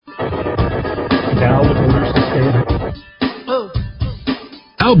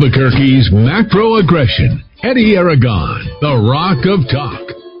Albuquerque's macro-aggression. Eddie Aragon, the Rock of Talk.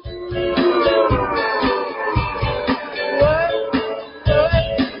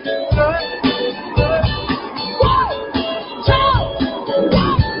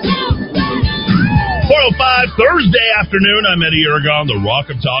 Thursday afternoon, I'm Eddie Aragon, the Rock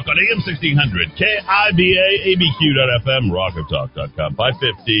of Talk on AM 1600, KIBA, ABQ.FM, rockoftalk.com,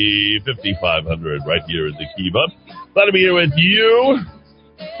 550, 5500, right here at the Kiva. Glad to be here with you.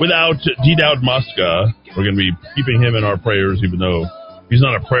 Without D-Dowd Muska, we're going to be keeping him in our prayers, even though he's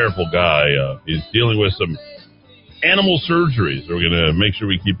not a prayerful guy. He's dealing with some animal surgeries. We're going to make sure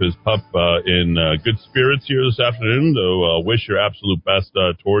we keep his pup in good spirits here this afternoon, so wish your absolute best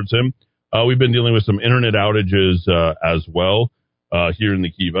towards him. We've been dealing with some internet outages as well here in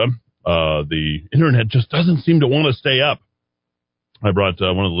the Kiva. The internet just doesn't seem to want to stay up. I brought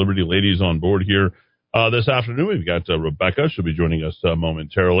one of the Liberty ladies on board here this afternoon. We've got Rebecca. She'll be joining us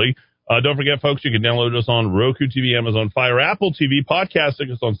momentarily. Don't forget, folks, you can download us on Roku TV, Amazon Fire, Apple TV,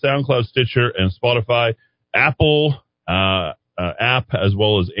 podcasting us on SoundCloud, Stitcher, and Spotify. Apple app as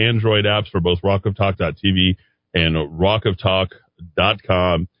well as Android apps for both rockoftalk.tv and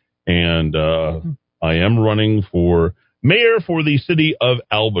rockoftalk.com. And I am running for mayor for the city of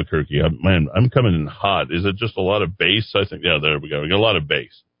Albuquerque. I'm coming in hot. Is it just a lot of bass? I think, yeah, there we go. We got a lot of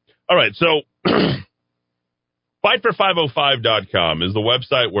bass. All right, so fightfor505.com is the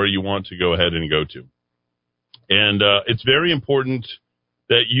website where you want to go ahead and go to. And it's very important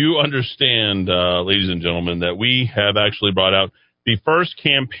that you understand, ladies and gentlemen, that we have actually brought out the first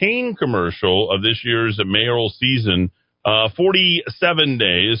campaign commercial of this year's mayoral season. 47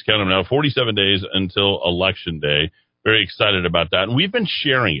 days, count them now, 47 days until Election Day. Very excited about that. And we've been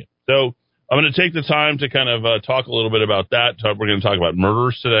sharing it. So I'm going to take the time to kind of talk a little bit about that. We're going to talk about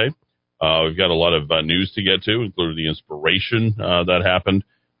murders today. We've got a lot of news to get to, including the inspiration that happened,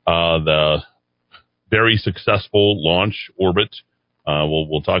 the very successful launch orbit.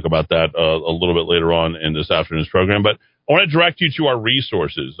 We'll talk about that a little bit later on in this afternoon's program. But I want to direct you to our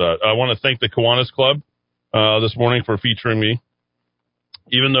resources. I want to thank the Kiwanis Club this morning for featuring me,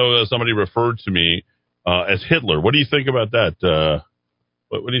 even though somebody referred to me as Hitler. What do you think about that?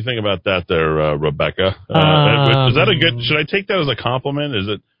 What do you think about that there, Rebecca? Is that a good, should I take that as a compliment? Is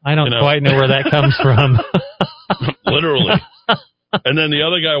it? I don't quite know where that comes from. Literally. And then the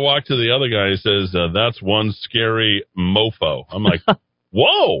other guy walked to the other guy and says, that's one scary mofo. I'm like,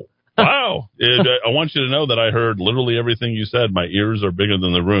 whoa, wow. I want you to know that I heard literally everything you said. My ears are bigger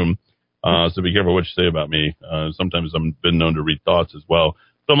than the room. So be careful what you say about me. Sometimes I've been known to read thoughts as well.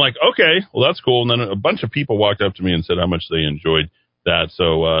 So I'm like, okay, well, that's cool. And then a bunch of people walked up to me and said how much they enjoyed that.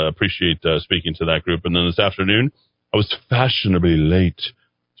 So appreciate speaking to that group. And then this afternoon, I was fashionably late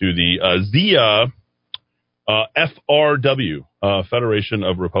to the ZIA FRW, Federation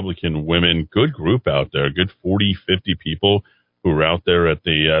of Republican Women. Good group out there. Good 40, 50 people who were out there at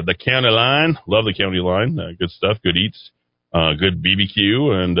the county line. Love the county line. Good stuff, good eats. Good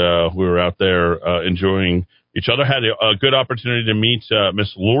BBQ, and we were out there enjoying each other. Had a good opportunity to meet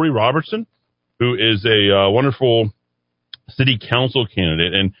Miss Lori Robertson, who is a wonderful city council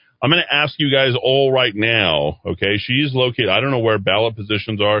candidate. And I'm going to ask you guys all right now, okay? She's located, I don't know where ballot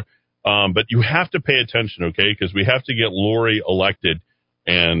positions are, but you have to pay attention, okay? Because we have to get Lori elected,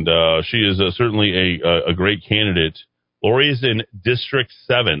 and she is certainly a great candidate. Lori is in District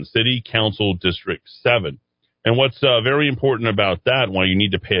 7, City Council District 7. And what's very important about that, why you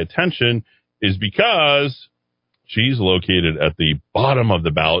need to pay attention, is because she's located at the bottom of the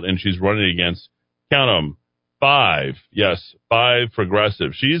ballot, and she's running against, count them, 5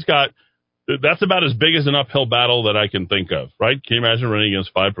 progressive. That's about as big as an uphill battle that I can think of, right? Can you imagine running against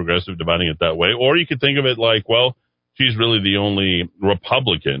 5 progressive, dividing it that way? Or you could think of it like, well, she's really the only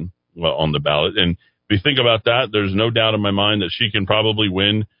Republican on the ballot. And if you think about that, there's no doubt in my mind that she can probably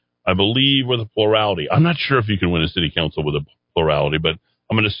win, I believe, with a plurality. I'm not sure if you can win a city council with a plurality, but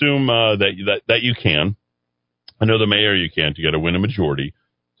I'm going to assume that you can. I know the mayor you can't. You got to win a majority.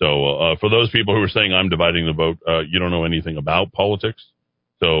 So for those people who are saying I'm dividing the vote, you don't know anything about politics.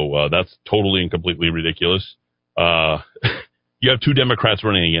 So that's totally and completely ridiculous. You have 2 Democrats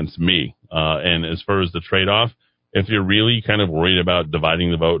running against me. And as far as the trade-off, if you're really kind of worried about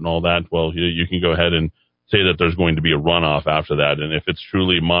dividing the vote and all that, well, you can go ahead and say that there's going to be a runoff after that. And if it's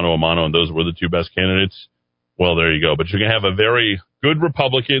truly mano a mano and those were the 2 best candidates, well, there you go. But you're going to have a very good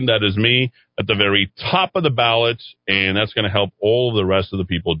Republican, that is me, at the very top of the ballot, and that's going to help all of the rest of the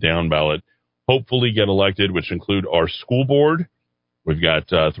people down ballot hopefully get elected, which include our school board. We've got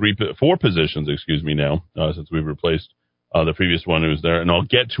 4 positions, now, since we've replaced the previous one who was there. And I'll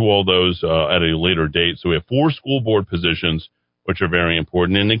get to all those at a later date. So we have 4 school board positions, which are very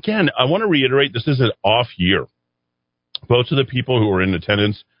important. And again, I want to reiterate, this is an off year. Both of the people who are in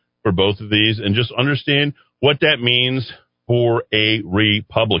attendance for both of these, and just understand what that means for a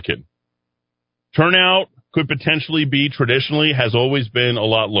Republican. Turnout could potentially be, traditionally, has always been a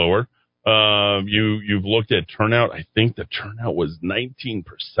lot lower. You've looked at turnout. I think the turnout was 19%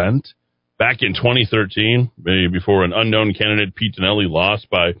 back in 2013, maybe before an unknown candidate, Pete Dinelli, lost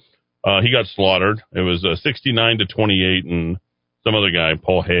by, he got slaughtered. It was 69-28, and some other guy,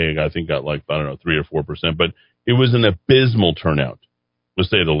 Paul Haig, I think got 3 or 4%, but it was an abysmal turnout, to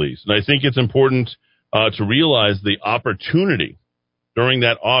say the least. And I think it's important to realize the opportunity during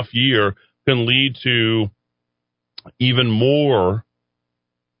that off year can lead to even more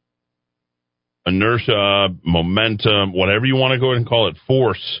inertia, momentum, whatever you want to go ahead and call it,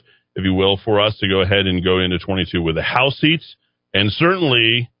 force, if you will, for us to go ahead and go into 22 with the House seats, and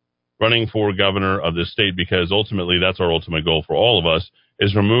certainly running for governor of this state, because ultimately that's our ultimate goal for all of us,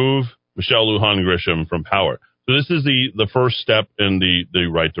 is remove Michelle Lujan Grisham from power. So this is the first step in the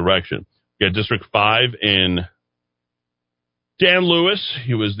right direction. We got District 5 in Dan Lewis.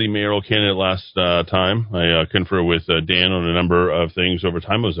 He was the mayoral candidate last time. I conferred with Dan on a number of things over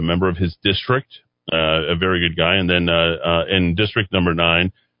time. I was a member of his district, a very good guy. And then in District number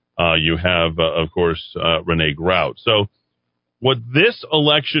 9, you have, of course, Renee Grout. So what this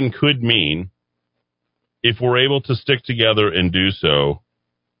election could mean, if we're able to stick together and do so,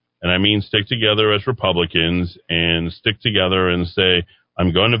 and I mean stick together as Republicans and stick together and say,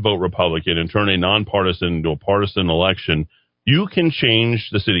 I'm going to vote Republican and turn a nonpartisan into a partisan election, you can change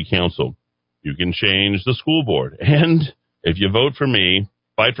the city council. You can change the school board. And if you vote for me,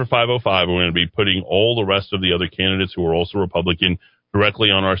 Fight for 505, we're going to be putting all the rest of the other candidates who are also Republican directly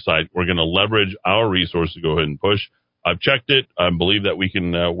on our site. We're going to leverage our resources to go ahead and push. I've checked it. I believe that we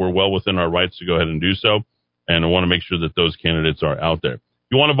can, we're well within our rights to go ahead and do so. And I want to make sure that those candidates are out there. If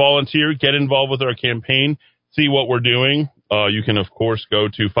you want to volunteer, get involved with our campaign, see what we're doing. You can, of course, go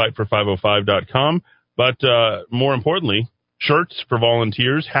to fightfor505.com. But more importantly, shirts for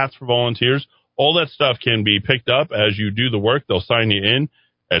volunteers, hats for volunteers, all that stuff can be picked up as you do the work. They'll sign you in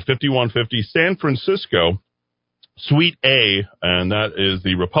at 5150 San Francisco, Suite A, and that is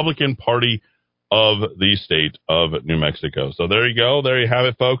the Republican Party of the state of New Mexico. So there you go. There you have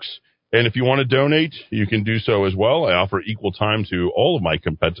it, folks. And if you want to donate, you can do so as well. I offer equal time to all of my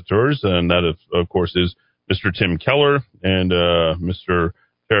competitors, and that, of course, is Mr. Tim Keller and Mr.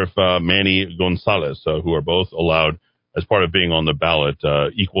 Sheriff Manny Gonzalez, who are both allowed, as part of being on the ballot,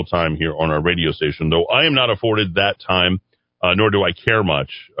 equal time here on our radio station, though I am not afforded that time, nor do I care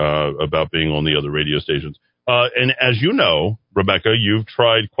much about being on the other radio stations. And as you know, Rebecca, you've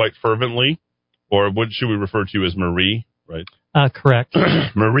tried quite fervently, or what should we refer to as Marie, right? Correct.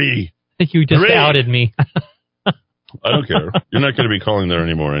 Marie. You just Marie. outed me. I don't care. You're not going to be calling there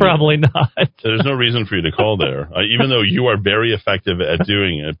anymore. Probably not. There's no reason for you to call there, even though you are very effective at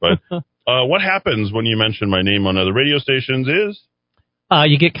doing it. But what happens when you mention my name on other radio stations is?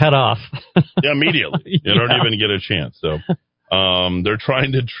 You get cut off. Yeah, immediately. You don't even get a chance. So they're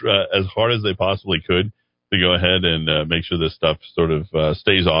trying to, as hard as they possibly could, to go ahead and make sure this stuff sort of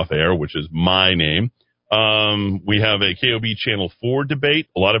stays off air, which is my name. We have a KOB Channel 4 debate.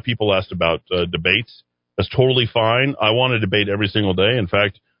 A lot of people asked about debates. That's totally fine. I want to debate every single day. In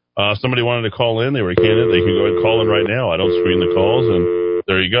fact, somebody wanted to call in. They were a candidate. They can go ahead and call in right now. I don't screen the calls, and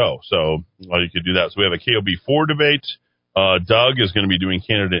there you go. So you could do that. So we have a KOB 4 debate. Doug is going to be doing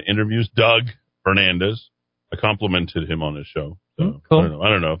candidate interviews. Doug Fernandez. I complimented him on his show. So cool. I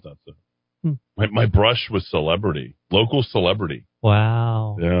don't know if that's my brush with celebrity, local celebrity.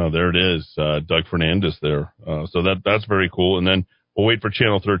 Wow. Yeah, there it is. Doug Fernandez there. So that's very cool. And then we'll wait for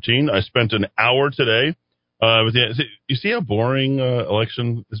Channel 13. I spent an hour today. You see how boring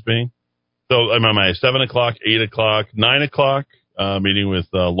election is being? So I'm on my 7 o'clock, 8 o'clock, 9 o'clock meeting with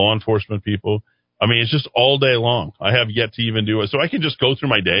law enforcement people. I mean, it's just all day long. I have yet to even do it. So I can just go through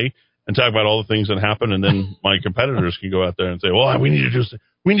my day and talk about all the things that happen, and then my competitors can go out there and say, well, we need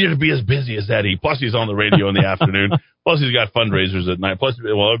to be as busy as Eddie. Plus, he's on the radio in the afternoon. Plus, he's got fundraisers at night. Plus,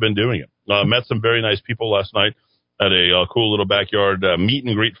 I've been doing it. Met some very nice people last night at a cool little backyard meet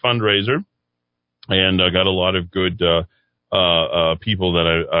and greet fundraiser, and got a lot of good people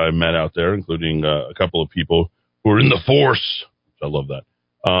that I met out there, including a couple of people who are in the force. I love that.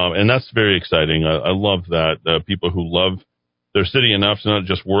 And that's very exciting. I love that people who love their city enough to not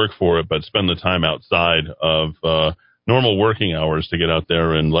just work for it, but spend the time outside of normal working hours to get out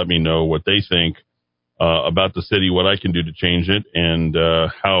there and let me know what they think about the city, what I can do to change it, and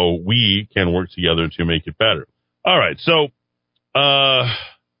how we can work together to make it better. All right, so I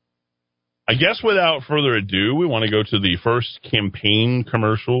guess without further ado, we want to go to the first campaign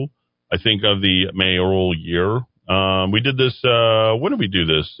commercial, I think, of the mayoral year. We did this, when did we do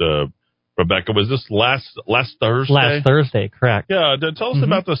this, Rebecca? Was this last Thursday? Last Thursday, correct. Yeah, tell us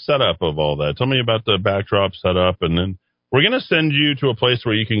about the setup of all that. Tell me about the backdrop setup, and then we're going to send you to a place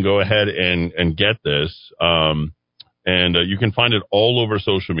where you can go ahead and get this. And you can find it all over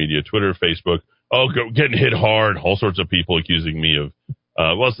social media, Twitter, Facebook. Oh, getting hit hard. All sorts of people accusing me of,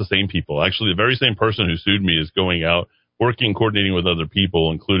 well, it's the same people. Actually, the very same person who sued me is going out, working, coordinating with other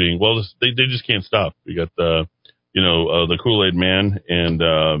people, including, well, they just can't stop. We got the Kool-Aid Man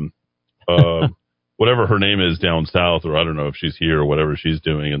and whatever her name is down south, or I don't know if she's here or whatever she's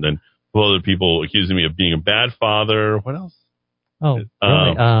doing. And then other people accusing me of being a bad father. What else? Oh,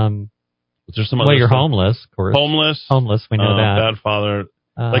 really? Is there some well, other you're stuff? homeless, of course. Homeless, we know that. Bad father.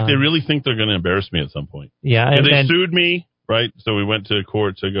 Like they really think they're going to embarrass me at some point. Yeah. And they sued me, right? So we went to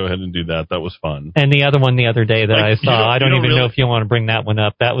court to go ahead and do that. That was fun. And the other one the other day that I saw, I don't even really know if you want to bring that one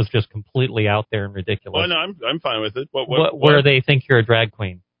up. That was just completely out there and ridiculous. Well, no, I'm fine with it. What? Where they think you're a drag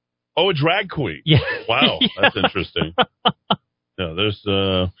queen. Oh, a drag queen. Yeah. Wow, that's interesting. Yeah, there's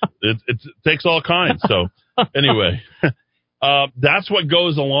it takes all kinds. So anyway, that's what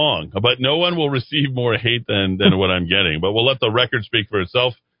goes along. But no one will receive more hate than what I'm getting. But we'll let the record speak for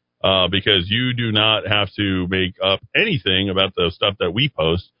itself, because you do not have to make up anything about the stuff that we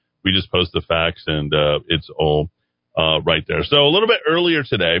post. We just post the facts, and it's all right there. So a little bit earlier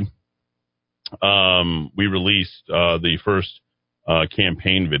today, we released the first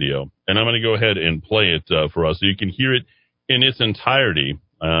campaign video, and I'm going to go ahead and play it for us so you can hear it in its entirety.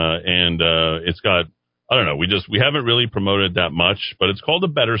 And it's got, I don't know, we haven't really promoted that much, but it's called A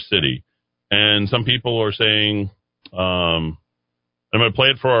Better City. And some people are saying, I'm going to play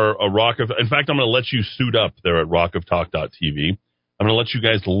it for a Rock of, in fact, I'm going to let you suit up there at rockoftalk.tv. I'm going to let you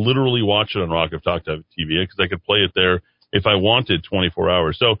guys literally watch it on rockoftalk.tv, because I could play it there if I wanted 24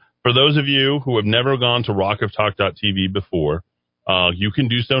 hours. So for those of you who have never gone to rockoftalk.tv before, you can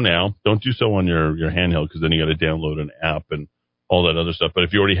do so now. Don't do so on your handheld, because then you got to download an app and all that other stuff. But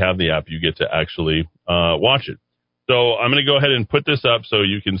if you already have the app, you get to actually watch it. So I'm going to go ahead and put this up so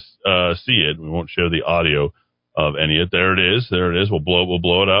you can see it. We won't share the audio of any of it. There it is. We'll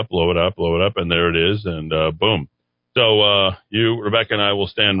blow it up, and there it is, and boom. So you, Rebecca, and I will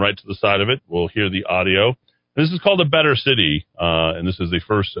stand right to the side of it. We'll hear the audio. This is called A Better City, and this is the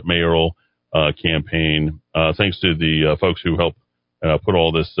first mayoral campaign. Thanks to the folks who helped put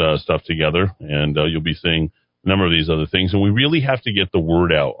all this stuff together, and you'll be seeing a number of these other things. And we really have to get the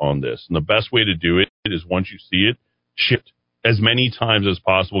word out on this. And the best way to do it is, once you see it, ship as many times as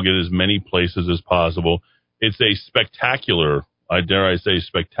possible, get as many places as possible. It's a spectacular,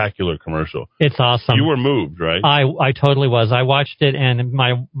 spectacular commercial. It's awesome. You were moved, right? I totally was. I watched it, and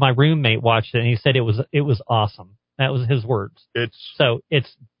my roommate watched it, and he said it was awesome. That was his words. It's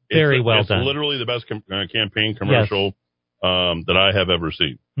very well done. It's literally the best campaign commercial that I have ever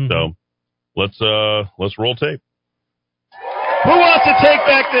seen. Mm-hmm. So let's roll tape. Who wants to take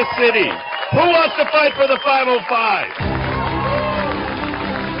back this city? Who wants to fight for the 505?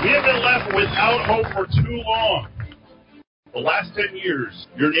 We have been left without hope for too long. The last 10 years,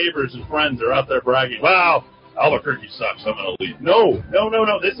 your neighbors and friends are out there bragging, wow, Albuquerque sucks, I'm going to leave. No,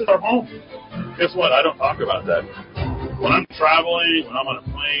 this is our home. Guess what? I don't talk about that. When I'm traveling, when I'm on a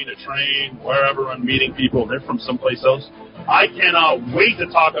plane, a train, wherever I'm meeting people, they're from someplace else, I cannot wait to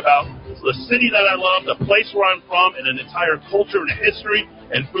talk about the city that I love, the place where I'm from, and an entire culture and history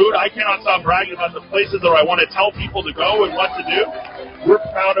and food. I cannot stop bragging about the places that I want to tell people to go and what to do. We're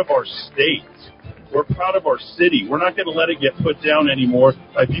proud of our state. We're proud of our city. We're not going to let it get put down anymore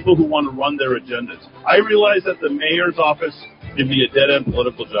by people who want to run their agendas. I realize that the mayor's office can be a dead-end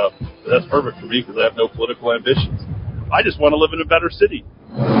political job. But that's perfect for me, because I have no political ambitions. I just want to live in a better city.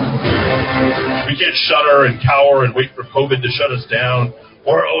 We can't shudder and cower and wait for COVID to shut us down.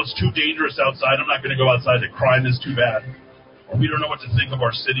 Or, it's too dangerous outside, I'm not going to go outside, the crime is too bad. Or we don't know what to think of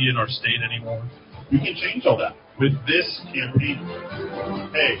our city and our state anymore. We can change all that with this campaign.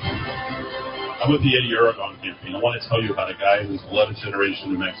 Hey, I'm with the Eddie Aragon campaign. I want to tell you about a guy who's 11th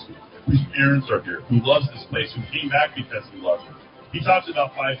generation New Mexican, whose parents are here, who loves this place, who came back because he loves it. He talks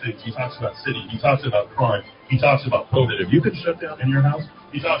about 5 things. He talks about city. He talks about crime. He talks about COVID. If you could shut down in your house,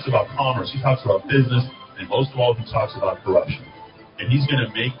 he talks about commerce. He talks about business. And most of all, he talks about corruption. And he's going to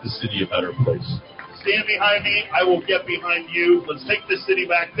make the city a better place. Stand behind me. I will get behind you. Let's take this city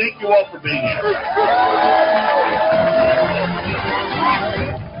back. Thank you all for being here.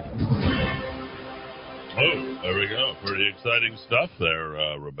 Oh, there we go. Pretty exciting stuff there,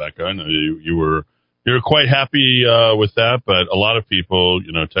 Rebecca. I know you were you're quite happy with that, but a lot of people,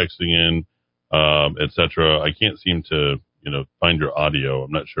 texting in, etc. I can't seem to, find your audio.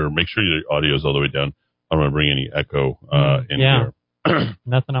 I'm not sure. Make sure your audio is all the way down. I don't want to bring any echo in here.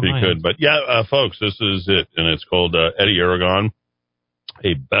 Nothing on my end. But yeah, folks, this is it, and it's called Eddie Aragon,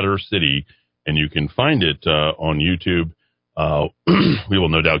 A Better City, and you can find it on YouTube. We will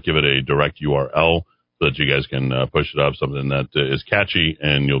no doubt give it a direct URL so that you guys can push it up, something that is catchy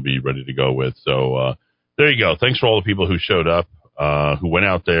and you'll be ready to go with. So there you go. Thanks for all the people who showed up, who went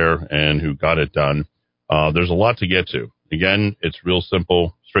out there and who got it done. There's a lot to get to. Again, it's real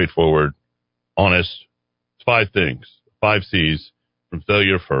simple, straightforward, honest. It's 5 things, 5 C's from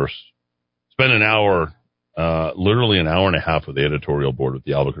failure first. Spend an hour, literally an hour and a half with the editorial board with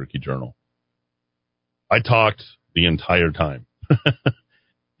the Albuquerque Journal. I talked the entire time.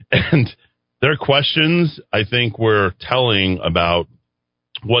 And their questions, I think, were telling about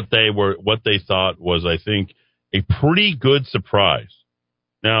what they thought was, I think, a pretty good surprise.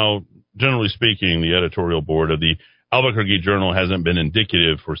 Now, generally speaking, the editorial board of the Albuquerque Journal hasn't been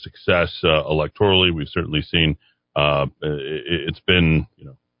indicative for success electorally. We've certainly seen it's been,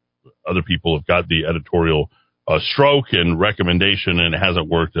 other people have got the editorial stroke and recommendation, and it hasn't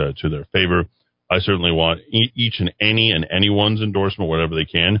worked to their favor. I certainly want each and anyone's endorsement, whatever they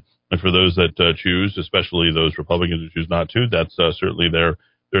can. And for those that choose, especially those Republicans who choose not to, that's certainly their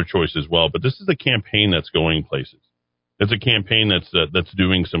choice as well. But this is a campaign that's going places. It's a campaign that's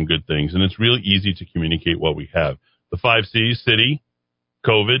doing some good things, and it's really easy to communicate what we have. The 5 C's: city,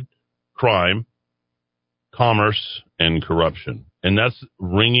 COVID, crime, commerce, and corruption. And that's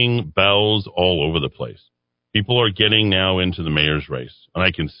ringing bells all over the place. People are getting now into the mayor's race, and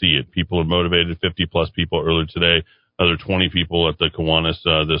I can see it. People are motivated, 50-plus people earlier today, another 20 people at the Kiwanis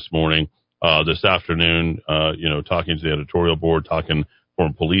this morning. This afternoon, talking to the editorial board, talking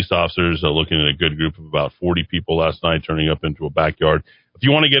from police officers, looking at a good group of about 40 people last night, turning up into a backyard. If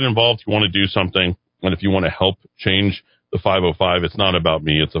you want to get involved, if you want to do something, and if you want to help change the 505, it's not about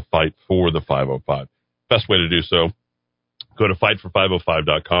me. It's a fight for the 505. Best way to do so, go to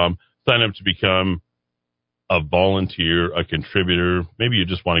fightfor505.com, sign up to become a volunteer, a contributor. Maybe you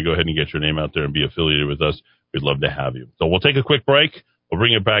just want to go ahead and get your name out there and be affiliated with us. We'd love to have you. So we'll take a quick break. We'll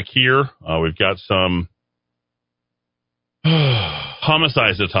bring it back here. We've got some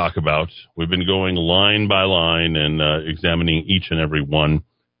homicides to talk about. We've been going line by line and examining each and every one.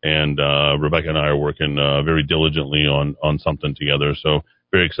 And Rebecca and I are working very diligently on something together. So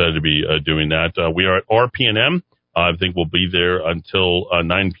very excited to be doing that. We are at RPM. I think we'll be there until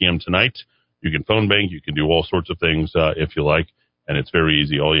 9 p.m. tonight. You can phone bank. You can do all sorts of things if you like. And it's very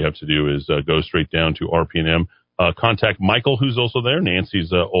easy. All you have to do is go straight down to RPM. Contact Michael, who's also there.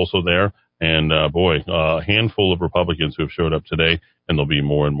 Nancy's also there. And, a handful of Republicans who have showed up today, and there'll be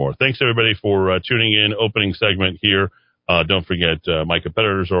more and more. Thanks, everybody, for tuning in. Opening segment here. Don't forget, my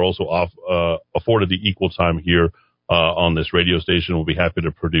competitors are also afforded the equal time here on this radio station. We'll be happy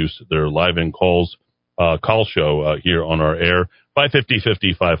to produce their live-in call show here on our air.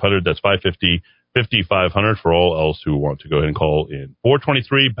 550-5500. That's 550-5500 for all else who want to go ahead and call in.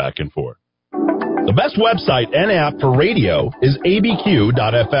 423, back and forth. The best website and app for radio is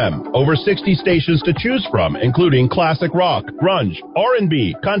abq.fm. Over 60 stations to choose from, including classic rock, grunge,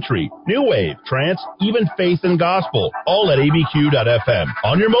 R&B, country, new wave, trance, even faith and gospel, all at abq.fm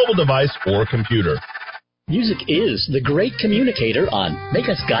on your mobile device or computer. Music is the great communicator on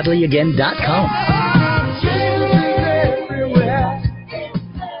makeusgodlyagain.com.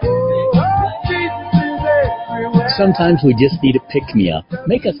 Sometimes we just need a pick-me-up.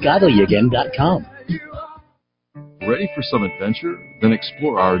 makeusgodlyagain.com. Ready for some adventure? Then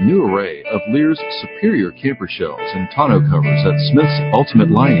explore our new array of Lear's superior camper shells and tonneau covers at Smith's Ultimate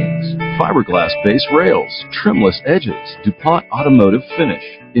Linings. Fiberglass-based rails, trimless edges, DuPont automotive finish.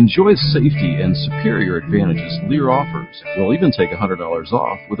 Enjoy safety and superior advantages Lear offers. We'll even take $100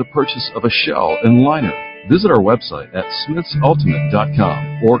 off with a purchase of a shell and liner. Visit our website at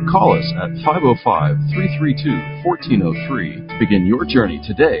smithsultimate.com or call us at 505-332-1403 to begin your journey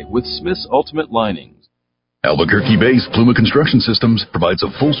today with Smith's Ultimate Linings. Albuquerque-based Pluma Construction Systems provides a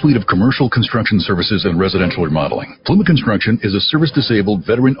full suite of commercial construction services and residential remodeling. Pluma Construction is a service-disabled,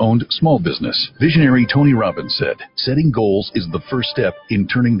 veteran-owned small business. Visionary Tony Robbins said, setting goals is the first step in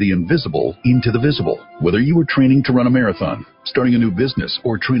turning the invisible into the visible. Whether you are training to run a marathon, starting a new business,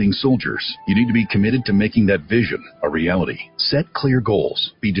 or training soldiers, you need to be committed to making that vision a reality. Set clear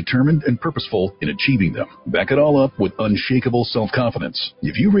goals. Be determined and purposeful in achieving them. Back it all up with unshakable self-confidence.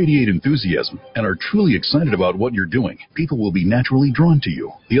 If you radiate enthusiasm and are truly excited about what you're doing, people will be naturally drawn to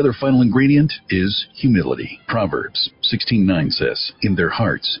you. The other final ingredient is humility. Proverbs 16:9 says, in their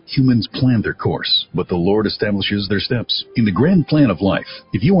hearts, humans plan their course, but the Lord establishes their steps. In the grand plan of life,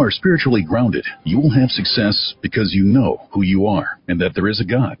 if you are spiritually grounded, you will have success because you know who you are and that there is a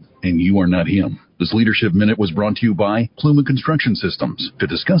God, and you are not Him. This Leadership Minute was brought to you by Pluma Construction Systems. To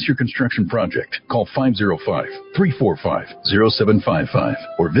discuss your construction project, call 505-345-0755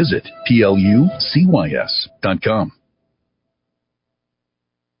 or visit PLUCYS.com.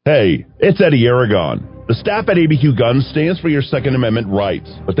 Hey, it's Eddie Aragon. The staff at ABQ Guns stands for your Second Amendment rights,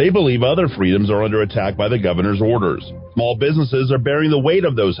 but they believe other freedoms are under attack by the governor's orders. Small businesses are bearing the weight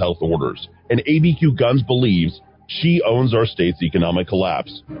of those health orders, and ABQ Guns believes she owns our state's economic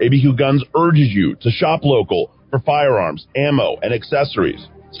collapse. ABQ Guns urges you to shop local for firearms, ammo, and accessories.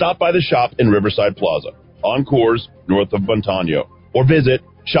 Stop by the shop in Riverside Plaza, on Coors, north of Montano, or visit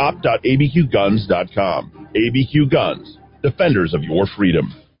shop.abqguns.com. ABQ Guns, defenders of your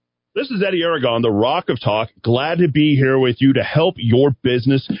freedom. This is Eddie Aragon, the Rock of Talk. Glad to be here with you to help your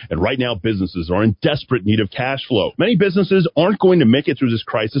business. And right now, businesses are in desperate need of cash flow. Many businesses aren't going to make it through this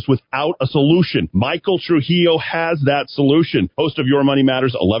crisis without a solution. Michael Trujillo has that solution. Host of Your Money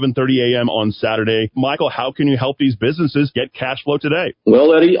Matters, 11:30 a.m. on Saturday. Michael, how can you help these businesses get cash flow today?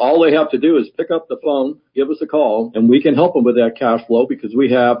 Well, Eddie, all they have to do is pick up the phone, give us a call, and we can help them with that cash flow because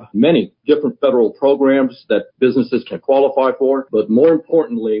we have many different federal programs that businesses can qualify for. But more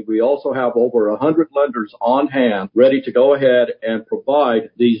importantly, we also have over 100 lenders on hand ready to go ahead and provide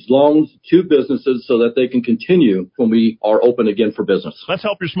these loans to businesses so that they can continue when we are open again for business. Let's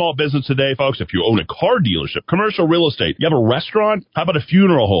help your small business today, folks. If you own a car dealership, commercial real estate, you have a restaurant, how about a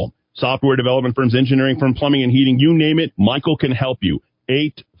funeral home, software development firms, engineering firm, plumbing and heating, you name it, Michael can help you.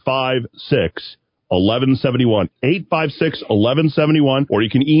 856-1171, 856-1171, or you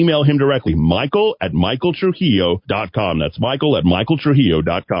can email him directly, michael@michaeltrujillo.com. That's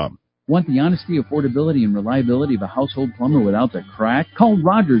michael@michaeltrujillo.com. Want the honesty, affordability, and reliability of a household plumber without the crack? Call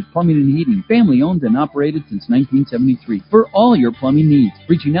Rogers Plumbing and Heating, family owned and operated since 1973 for all your plumbing needs.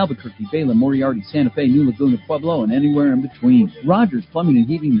 Reaching Albuquerque, Bala, Moriarty, Santa Fe, New Laguna, Pueblo, and anywhere in between. Rogers Plumbing and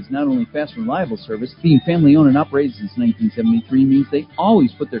Heating is not only fast and reliable service, being family owned and operated since 1973 means they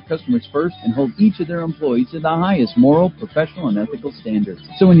always put their customers first and hold each of their employees to the highest moral, professional, and ethical standards.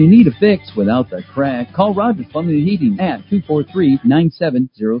 So when you need a fix without the crack, call Rogers Plumbing and Heating at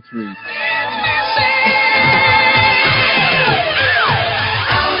 243-9703.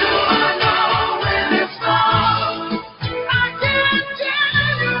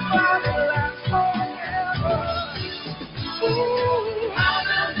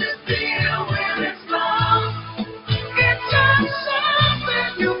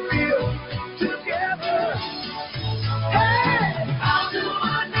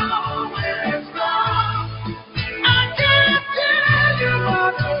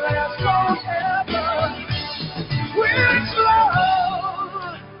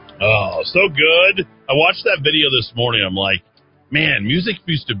 Oh, so good. I watched that video this morning. I'm like, man, music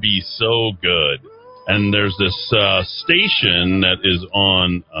used to be so good. And there's this station that is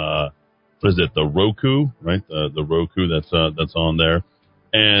on, what is it, the Roku, right? The Roku that's on there.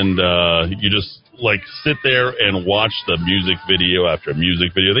 And you just, like, sit there and watch the music video after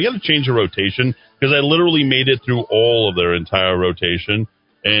music video. They got to change the rotation because I literally made it through all of their entire rotation.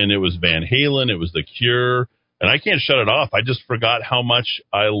 And it was Van Halen, it was The Cure. And I can't shut it off. I just forgot how much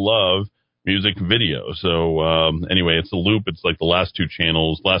I love music video. So anyway, it's a loop. It's like the last three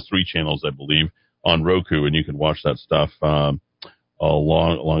channels, I believe, on Roku, and you can watch that stuff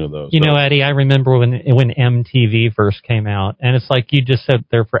along of those. You know, Eddie, I remember when MTV first came out, and it's like you just sit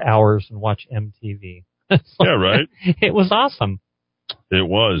there for hours and watch MTV. Like, yeah, right. It was awesome. It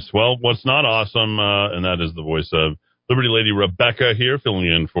was. Well, what's not awesome, and that is the voice of Liberty Lady Rebecca here, filling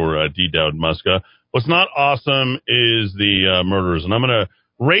in for D. Dowd Muska. What's not awesome is the murders, and I'm going to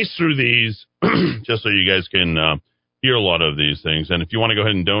race through these just so you guys can hear a lot of these things. And if you want to go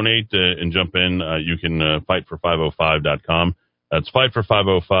ahead and donate and jump in, you can fightfor505.com. That's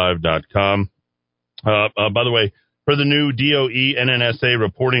fightfor505.com. By the way, for the new DOE NNSA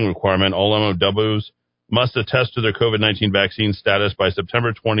reporting requirement, all MOWs must attest to their COVID-19 vaccine status by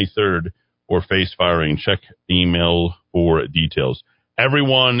September 23rd or face firing. Check email for details.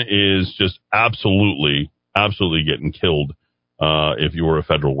 Everyone is just absolutely getting killed if you were a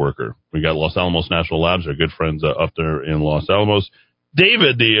federal worker. We got Los Alamos National Labs, our good friends up there in Los Alamos.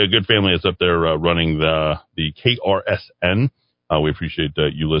 David, the good family is up there running the KRSN. We appreciate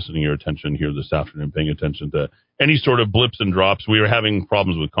you listening, your attention here this afternoon, paying attention to any sort of blips and drops. We were having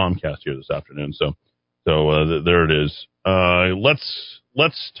problems with Comcast here this afternoon, so there it is.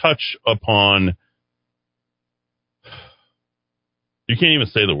 Let's touch upon. You can't even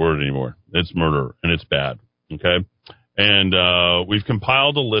say the word anymore. It's murder, and it's bad, okay? And we've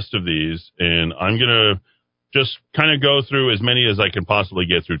compiled a list of these, and I'm going to just kind of go through as many as I can possibly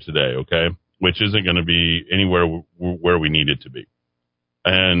get through today, okay? Which isn't going to be anywhere where we need it to be.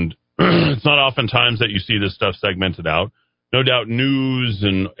 And it's not oftentimes that you see this stuff segmented out. No doubt news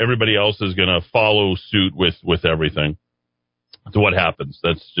and everybody else is going to follow suit with everything. So what happens?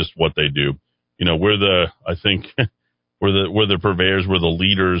 That's just what they do. You know, we're the purveyors, we're the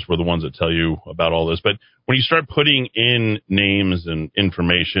leaders, we're the ones that tell you about all this. But when you start putting in names and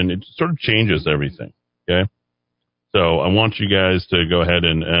information, it sort of changes everything, okay? So I want you guys to go ahead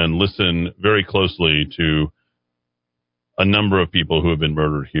and listen very closely to a number of people who have been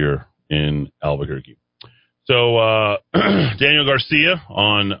murdered here in Albuquerque. So Daniel Garcia,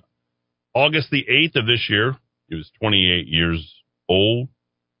 on August the 8th of this year, he was 28 years old,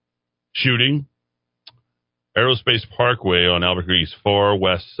 shooting Aerospace Parkway on Albuquerque's far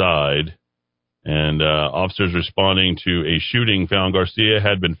west side. And officers responding to a shooting found Garcia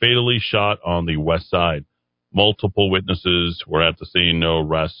had been fatally shot on the west side. Multiple witnesses were at the scene. No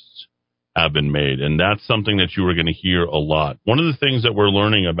arrests have been made. And that's something that you are going to hear a lot. One of the things that we're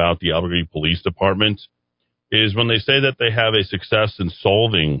learning about the Albuquerque Police Department is when they say that they have a success in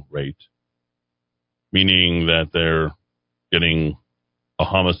solving rate, meaning that they're getting a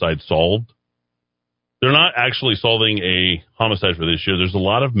homicide solved, they're not actually solving a homicide for this year. There's a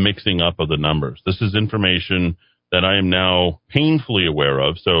lot of mixing up of the numbers. This is information that I am now painfully aware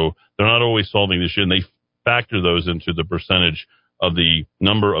of. So they're not always solving this year, and they factor those into the percentage of the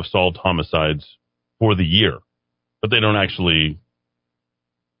number of solved homicides for the year. But they don't actually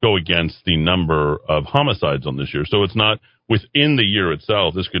go against the number of homicides on this year. So it's not within the year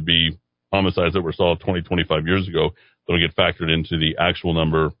itself. This could be homicides that were solved 20, 25 years ago that'll get factored into the actual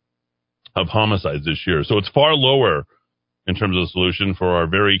number of homicides this year. So it's far lower in terms of the solution for our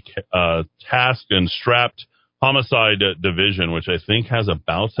very tasked and strapped homicide division, which I think has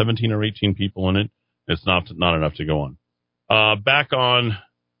about 17 or 18 people in it. It's not enough to go on. Back on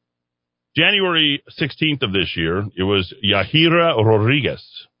January 16th of this year, it was Yahira Rodriguez,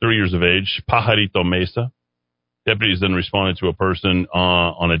 30 years of age, Pajarito Mesa. Deputies then responded to a person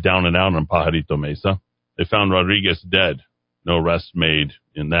on a down and out on Pajarito Mesa. They found Rodriguez dead. No arrests made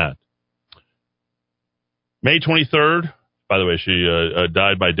in that. May 23rd, by the way, she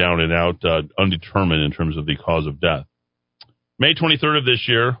died by down and out, undetermined in terms of the cause of death. May 23rd of this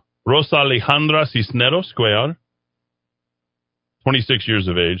year, Rosa Alejandra Cisneros Cuellar, 26 years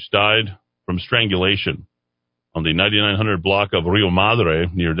of age, died from strangulation on the 9900 block of Rio Madre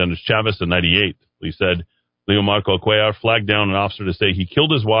near Dennis Chavez and 98th. Police said Leo Marco Cuellar flagged down an officer to say he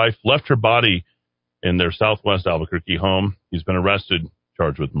killed his wife, left her body in their southwest Albuquerque home. He's been arrested,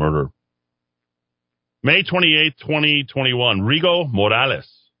 charged with murder. May 28th, 2021, Rigo Morales,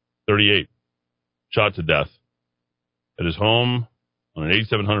 38, shot to death at his home on an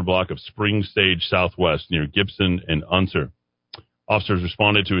 8700 block of Spring Stage Southwest near Gibson and Unser. Officers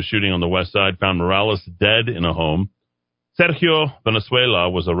responded to a shooting on the west side, found Morales dead in a home. Sergio Venezuela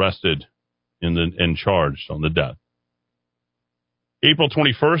was arrested and charged on the death. April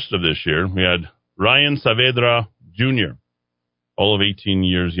 21st of this year, we had Ryan Saavedra Jr., all of 18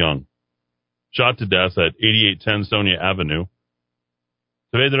 years young, shot to death at 8810 Sonia Avenue.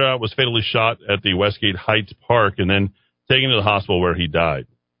 Saavedra was fatally shot at the Westgate Heights Park and then taken to the hospital where he died.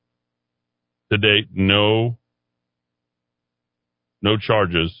 To date, no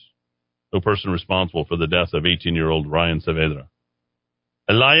charges, no person responsible for the death of 18-year-old Ryan Saavedra.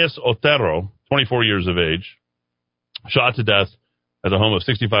 Elias Otero, 24 years of age, shot to death at the home of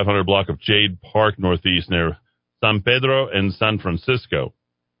 6500 block of Jade Park Northeast near San Pedro and San Francisco.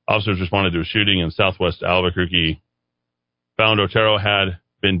 Officers responded to a shooting in southwest Albuquerque. Found Otero had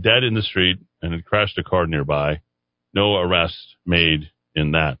been dead in the street and had crashed a car nearby. No arrests made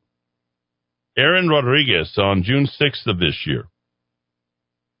in that. Aaron Rodriguez on June 6th of this year,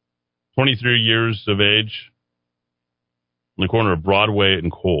 23 years of age, on the corner of Broadway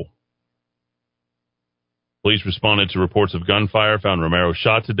and Cole. Police responded to reports of gunfire, found Romero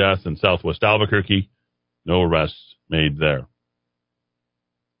shot to death in southwest Albuquerque. No arrests made there.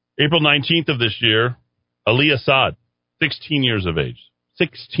 April 19th of this year, Ali Assad, 16 years of age.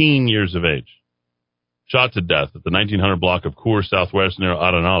 16 years of age. Shot to death at the 1900 block of Coors Southwest near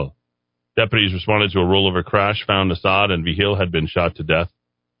Arenal. Deputies responded to a rollover crash, found Assad and Vigil had been shot to death.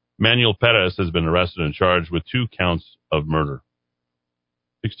 Manuel Perez has been arrested and charged with 2 counts of murder.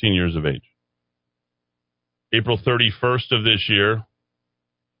 16 years of age. April 31st of this year,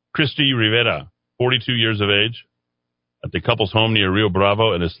 Christy Rivera, 42 years of age, at the couple's home near Rio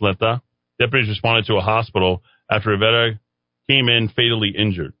Bravo and Isleta. Deputies responded to a hospital after Rivera came in fatally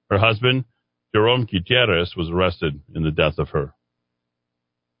injured. Her husband, Jerome Gutierrez was arrested in the death of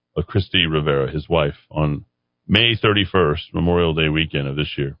Christy Rivera, his wife, on May 31st, Memorial Day weekend of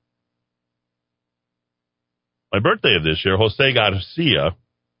this year. My birthday of this year, Jose Garcia,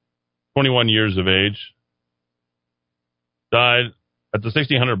 21 years of age, died at the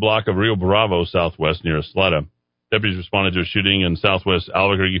 1600 block of Rio Bravo Southwest near Isleta. Deputies responded to a shooting in Southwest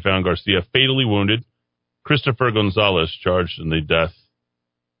Albuquerque, found Garcia fatally wounded. Christopher Gonzalez charged in the death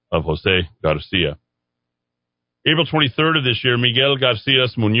of Jose Garcia. April 23rd of this year, Miguel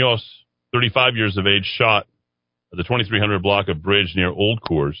Garcias Munoz, 35 years of age, shot at the 2300 block of Bridge near Old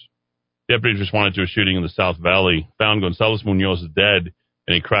Coors. Deputies responded to a shooting in the South Valley, found Gonzalez Munoz dead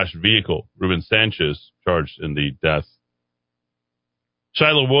in a crashed vehicle. Ruben Sanchez charged in the death.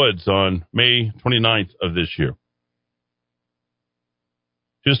 Shiloh Woods on May 29th of this year.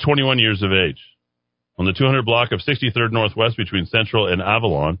 She was 21 years of age. On the 200 block of 63rd Northwest between Central and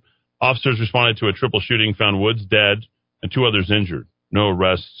Avalon, officers responded to a triple shooting, found Woods dead and 2 others injured. No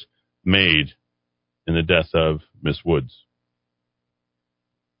arrests made in the death of Miss Woods.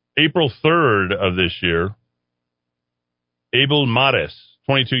 April 3rd of this year, Abel Mares,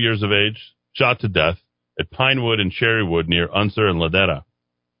 22 years of age, shot to death at Pinewood and Cherrywood near Unser and Ladera.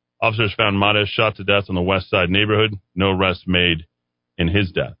 Officers found Mares shot to death in the West Side neighborhood. No arrests made in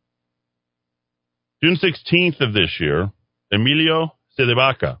his death. June 16th of this year, Emilio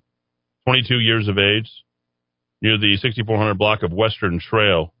Cedevaca, 22 years of age, near the 6400 block of Western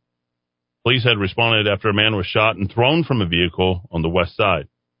Trail. Police had responded after a man was shot and thrown from a vehicle on the west side.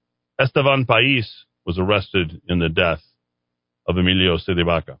 Esteban Pais was arrested in the death of Emilio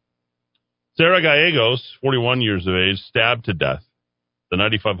Cedevaca. Sarah Gallegos, 41 years of age, stabbed to death the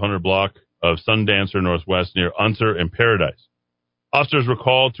 9500 block of Sundancer Northwest near Unser and Paradise. Officers were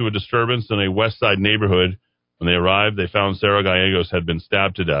called to a disturbance in a west side neighborhood. When they arrived, they found Sarah Gallegos had been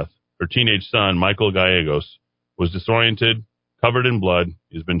stabbed to death. Her teenage son, Michael Gallegos, was disoriented, covered in blood.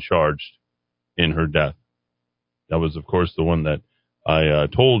 He's been charged in her death. That was, of course, the one that I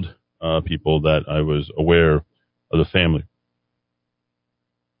told people that I was aware of the family.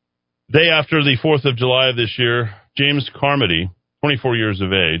 Day after the 4th of July of this year, James Carmody, 24 years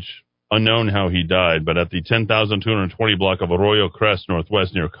of age, unknown how he died, but at the 10,220 block of Arroyo Crest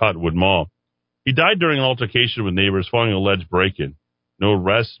Northwest near Cottonwood Mall. He died during an altercation with neighbors following an alleged break-in. No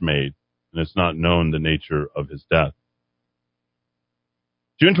arrests made, and it's not known the nature of his death.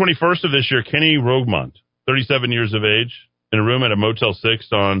 June 21st of this year, Kenny Rogemont, 37 years of age, in a room at a Motel 6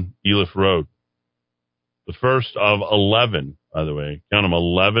 on Eliff Road. The first of 11, by the way, count them,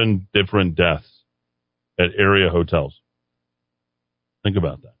 11 different deaths at area hotels. Think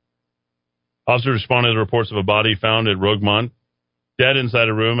about that. Officers responded to reports of a body found at Rogemont, dead inside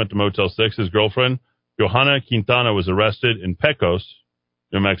a room at the Motel 6. His girlfriend, Johanna Quintana, was arrested in Pecos,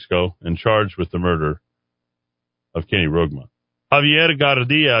 New Mexico, and charged with the murder of Kenny Rogemont. Javier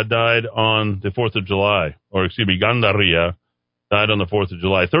Gardia died on the 4th of July, Gandaria died on the 4th of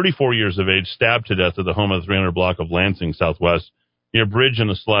July. 34 years of age, stabbed to death at the home of the 300 block of Lansing Southwest, near Bridge and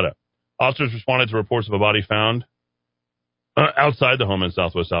Isleta. Officers responded to reports of a body found outside the home in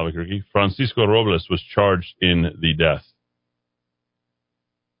Southwest Albuquerque. Francisco Robles was charged in the death.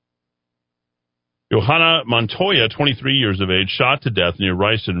 Johanna Montoya, 23 years of age, shot to death near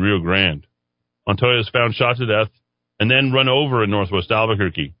Rice and Rio Grande. Montoya was found shot to death and then run over in Northwest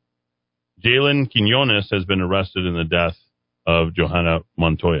Albuquerque. Jalen Quinones has been arrested in the death of Johanna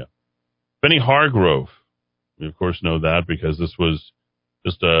Montoya. Benny Hargrove, we of course know that because this was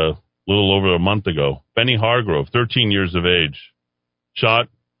just a little over a month ago. Benny Hargrove, 13 years of age, shot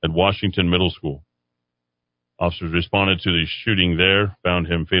at Washington Middle School. Officers responded to the shooting there, found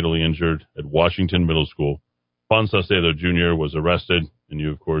him fatally injured at Washington Middle School. Juan Salcedo Jr. was arrested, and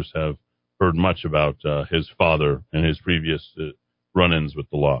you, of course, have heard much about his father and his previous run-ins with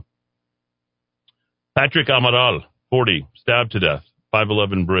the law. Patrick Amaral, 40, stabbed to death,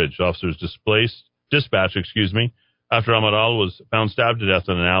 511 Bridge. Officers dispatched, after Amaral was found stabbed to death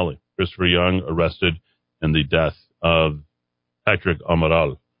in an alley. Christopher Young arrested in the death of Patrick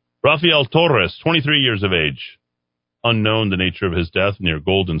Amaral. Rafael Torres, 23 years of age, unknown the nature of his death near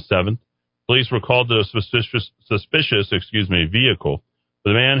Golden 7th. Police were called to a suspicious vehicle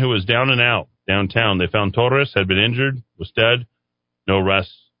with a man who was down and out downtown. They found Torres had been injured, was dead. No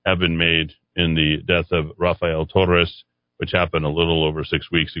arrests have been made in the death of Rafael Torres, which happened a little over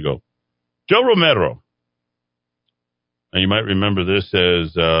 6 weeks ago. Joe Romero. Now, you might remember this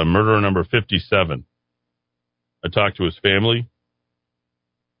as murderer number 57. I talked to his family.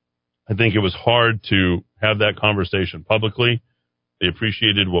 I think it was hard to have that conversation publicly. They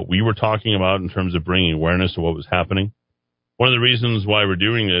appreciated what we were talking about in terms of bringing awareness to what was happening. One of the reasons why we're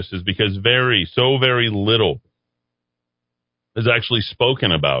doing this is because so very little is actually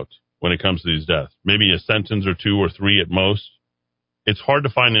spoken about when it comes to these deaths. Maybe a sentence or two or three at most. It's hard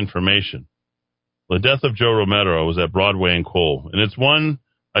to find information. The death of Joe Romero was at Broadway and Cole, and it's one,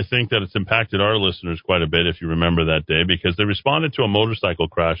 I think, that it's impacted our listeners quite a bit, if you remember that day, because they responded to a motorcycle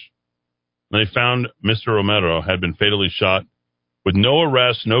crash, and they found Mr. Romero had been fatally shot with no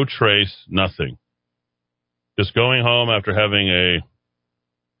arrest, no trace, nothing. Just going home after having a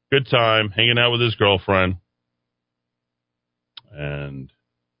good time, hanging out with his girlfriend, and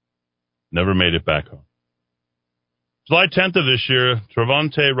never made it back home. July 10th of this year,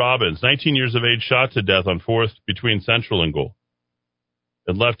 Trevante Robbins, 19 years of age, shot to death on 4th between Central and Gold.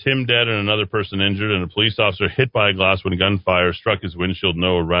 It left him dead and another person injured, and a police officer hit by a glass when gunfire struck his windshield.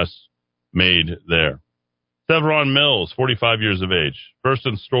 No arrests made there. Sevron Mills, 45 years of age, First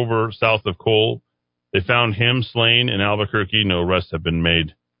and Stover, south of Cole. They found him slain in Albuquerque. No arrests have been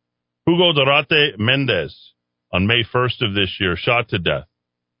made. Hugo Dorate Mendez, on May 1st of this year, shot to death.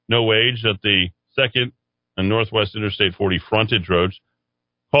 No age at the 2nd and Northwest Interstate 40 frontage roads.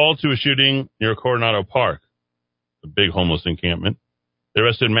 Called to a shooting near Coronado Park, a big homeless encampment. They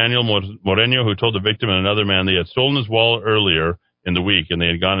arrested Manuel Moreno, who told the victim and another man they had stolen his wallet earlier in the week, and they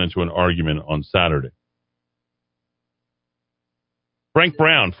had gotten into an argument on Saturday. Frank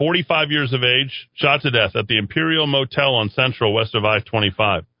Brown, 45 years of age, shot to death at the Imperial Motel on Central, west of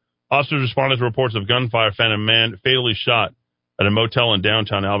I-25. Officers responded to reports of gunfire, found a man fatally shot at a motel in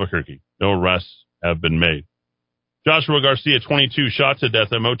downtown Albuquerque. No arrests have been made. Joshua Garcia, 22, shot to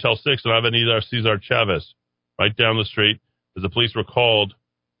death at Motel 6 on Avenida Cesar Chavez, right down the street, as the police were called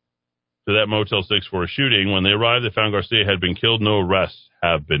to that Motel 6 for a shooting. When they arrived, they found Garcia had been killed. No arrests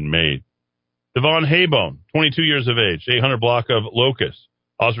have been made. Devon Haybone, 22 years of age, 800 block of Locust.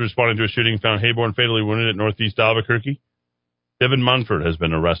 Also responding to a shooting, found Haybone fatally wounded at Northeast Albuquerque. Devin Munford has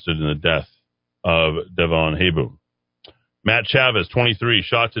been arrested in the death of Devon Haybone. Matt Chavez, 23,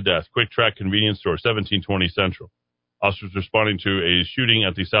 shot to death, Quick Track Convenience Store, 1720 Central. Officers responding to a shooting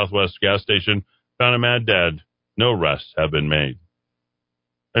at the Southwest gas station found him at dead. No arrests have been made.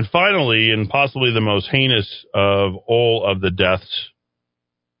 And finally, and possibly the most heinous of all of the deaths,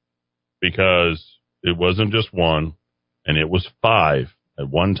 because it wasn't just one, and it was 5 at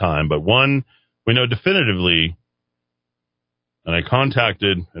one time, but one we know definitively, and I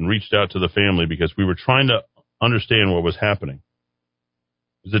contacted and reached out to the family because we were trying to understand what was happening.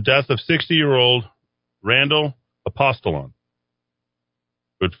 It was the death of 60-year-old Randall Apostolon.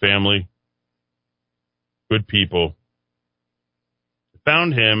 Good family, good people.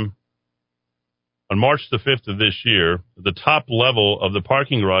 Found him on March the 5th of this year at the top level of the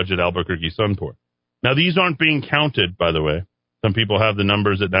parking garage at Albuquerque Sunport. Now, these aren't being counted, by the way. Some people have the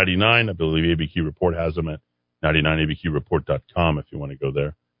numbers at 99. I believe ABQ Report has them at 99abqreport.com if you want to go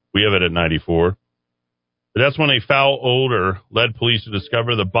there. We have it at 94. But that's when a foul odor led police to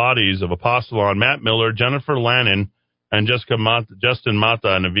discover the bodies of Apostolon, Matt Miller, Jennifer Lannon, and Justin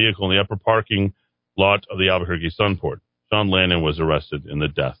Mata in a vehicle in the upper parking lot of the Albuquerque Sunport. Sean Lannon was arrested in the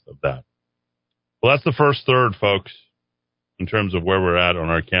death of that. Well, that's the first third, folks, in terms of where we're at on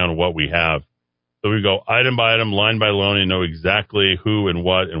our count of what we have. So we go item by item, line by line, and know exactly who and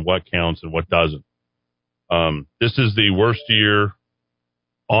what counts and what doesn't. This is the worst year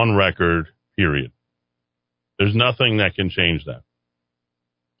on record, period. There's nothing that can change that.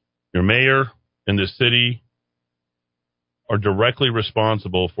 Your mayor and the city are directly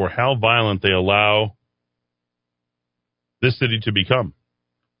responsible for how violent they allow this city to become.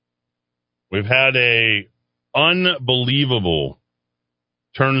 We've had a unbelievable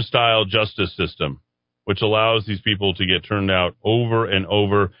turnstile justice system, which allows these people to get turned out over and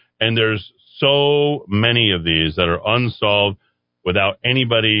over. And there's so many of these that are unsolved without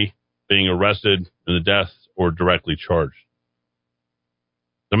anybody being arrested in the deaths or directly charged.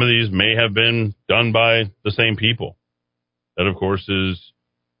 Some of these may have been done by the same people. That, of course, is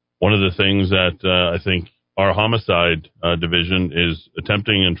one of the things that I think our homicide division is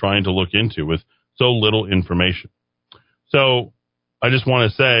attempting and trying to look into with so little information. So I just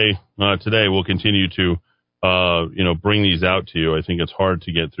want to say today we'll continue to bring these out to you. I think it's hard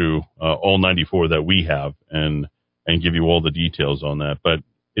to get through all 94 that we have and give you all the details on that. But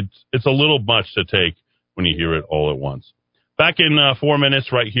it's a little much to take when you hear it all at once. Back in 4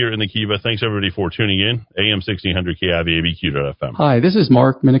 minutes right here in the Kiva. Thanks, everybody, for tuning in. AM 1600 KIVABQ.FM. Hi, this is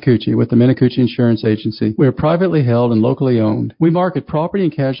Mark Minicucci with the Minicucci Insurance Agency. We are privately held and locally owned. We market property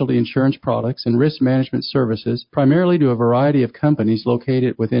and casualty insurance products and risk management services primarily to a variety of companies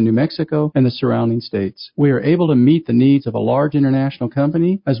located within New Mexico and the surrounding states. We are able to meet the needs of a large international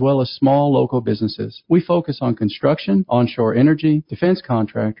company as well as small local businesses. We focus on construction, onshore energy, defense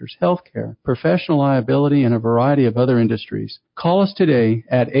contractors, healthcare, professional liability, and a variety of other industries. Call us today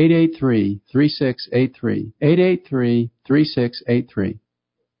at 883-3683, 883-3683.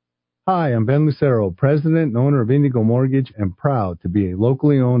 Hi, I'm Ben Lucero, president and owner of Indigo Mortgage, and proud to be a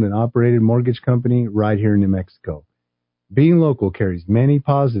locally owned and operated mortgage company right here in New Mexico. Being local carries many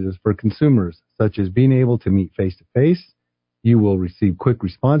positives for consumers, such as being able to meet face-to-face. You will receive quick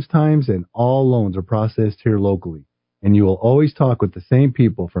response times, and all loans are processed here locally. And you will always talk with the same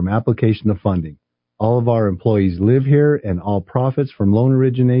people from application to funding. All of our employees live here, and all profits from loan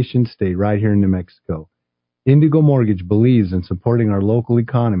origination stay right here in New Mexico. Indigo Mortgage believes in supporting our local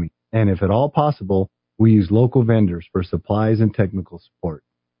economy, and if at all possible, we use local vendors for supplies and technical support.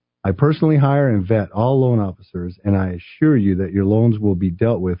 I personally hire and vet all loan officers, and I assure you that your loans will be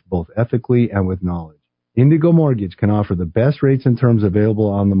dealt with both ethically and with knowledge. Indigo Mortgage can offer the best rates and terms available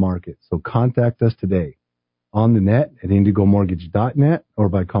on the market, so contact us today. On the net at indigomortgage.net or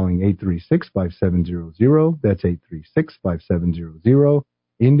by calling 836-5700. That's 836-5700.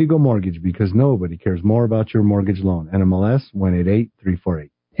 Indigo Mortgage, because nobody cares more about your mortgage loan. NMLS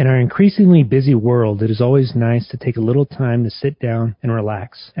 188348. In our increasingly busy world, it is always nice to take a little time to sit down and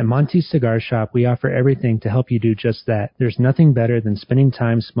relax. At Monty's Cigar Shop, we offer everything to help you do just that. There's nothing better than spending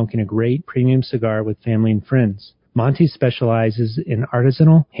time smoking a great premium cigar with family and friends. Monty specializes in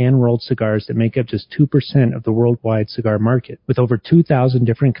artisanal, hand-rolled cigars that make up just 2% of the worldwide cigar market. With over 2,000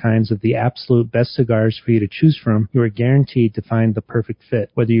 different kinds of the absolute best cigars for you to choose from, you are guaranteed to find the perfect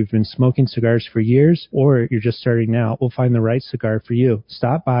fit. Whether you've been smoking cigars for years or you're just starting out, we'll find the right cigar for you.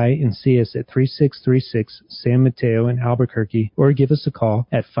 Stop by and see us at 3636 San Mateo in Albuquerque or give us a call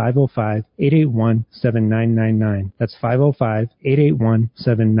at 505-881-7999. That's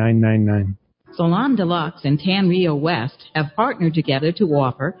 505-881-7999. Salon Deluxe and Tan Rio West have partnered together to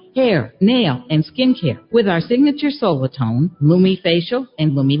offer hair, nail, and skincare with our signature Solatone, Lumi Facial,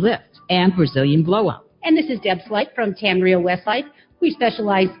 and Lumi Lift, and Brazilian Blowout. And this is Deb Slight from Tan Rio West Life. We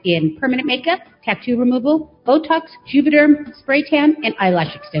specialize in permanent makeup, tattoo removal, Botox, Juvederm, spray tan, and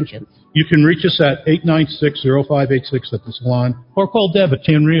eyelash extensions. You can reach us at 896-0586 at the salon or call Deb at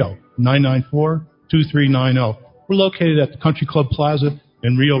Tan Rio, 994-2390. We're located at the Country Club Plaza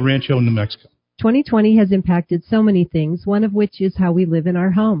in Rio Rancho, New Mexico. 2020 has impacted so many things, one of which is how we live in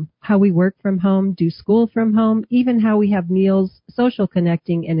our home, how we work from home, do school from home, even how we have meals, social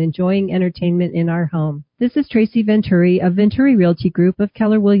connecting, and enjoying entertainment in our home. This is Tracy Venturi of Venturi Realty Group of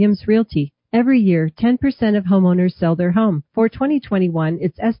Keller Williams Realty. Every year, 10% of homeowners sell their home. For 2021,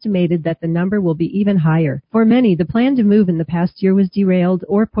 it's estimated that the number will be even higher. For many, the plan to move in the past year was derailed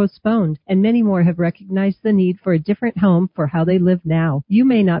or postponed, and many more have recognized the need for a different home for how they live now. You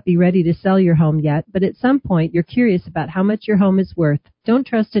may not be ready to sell your home yet, but at some point, you're curious about how much your home is worth. Don't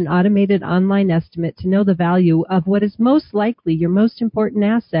trust an automated online estimate to know the value of what is most likely your most important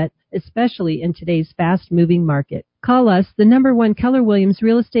asset, especially in today's fast-moving market. Call us, the #1 Keller Williams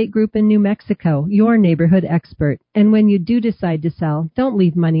Real Estate Group in New Mexico, your neighborhood expert. And when you do decide to sell, don't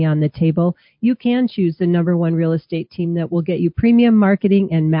leave money on the table. You can choose the #1 real estate team that will get you premium marketing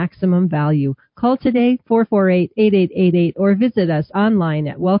and maximum value. Call today, 448-8888, or visit us online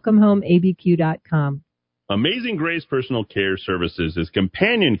at welcomehomeabq.com. Amazing Grace Personal Care Services is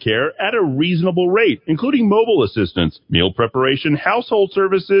companion care at a reasonable rate, including mobile assistance, meal preparation, household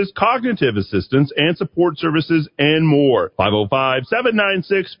services, cognitive assistance, and support services, and more.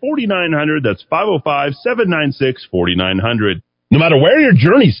 505-796-4900. That's 505-796-4900. No matter where your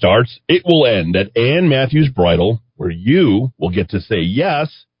journey starts, it will end at Ann Matthews Bridal, where you will get to say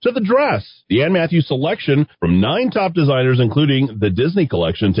yes to the dress. The Ann Matthews selection from 9 top designers, including the Disney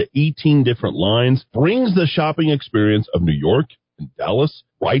collection, to 18 different lines, brings the shopping experience of New York and Dallas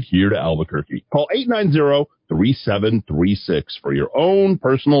right here to Albuquerque. Call 890-3736 for your own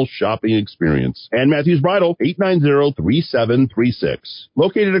personal shopping experience. Ann Matthews Bridal, 890-3736.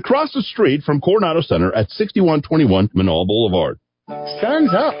 Located across the street from Coronado Center at 6121 Manal Boulevard.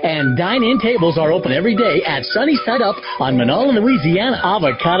 Sun's up, and dine-in tables are open every day at Sunny Side Up on Manola, Louisiana.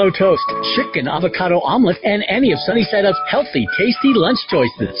 Avocado toast, chicken avocado omelet, and any of Sunny Side Up's healthy, tasty lunch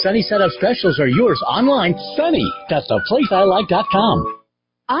choices. Sunny Side Up specials are yours online. Sunny.theplaceilike.com.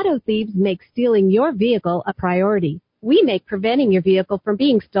 Auto thieves make stealing your vehicle a priority. We make preventing your vehicle from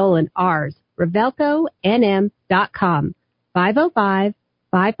being stolen ours. RevelcoNM.com.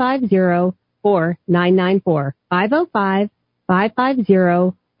 505-550-4994.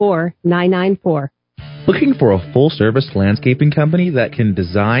 505-550-4994. Looking for a full-service landscaping company that can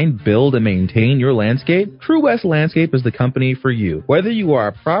design, build, and maintain your landscape? True West Landscape is the company for you. Whether you are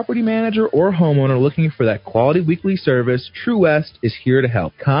a property manager or homeowner looking for that quality weekly service, True West is here to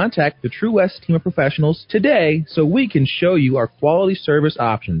help. Contact the True West team of professionals today so we can show you our quality service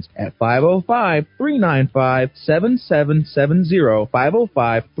options at 505-395-7770,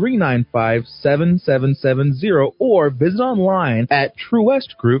 505-395-7770, or visit online at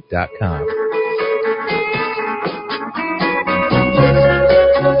truewestgroup.com.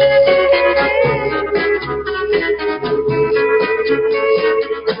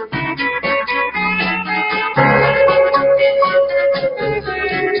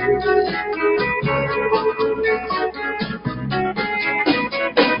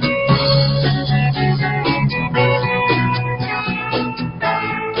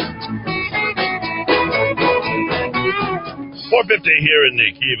 Here in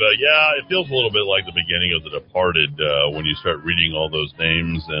Nikiva, yeah, it feels a little bit like the beginning of The Departed when you start reading all those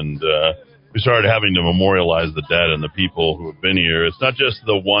names, and we started having to memorialize the dead and the people who have been here. It's not just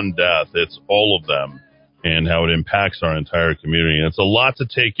the one death, it's all of them and how it impacts our entire community. And it's a lot to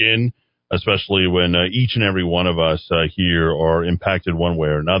take in, especially when each and every one of us here are impacted one way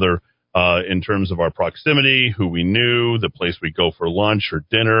or another in terms of our proximity, who we knew, the place we go for lunch or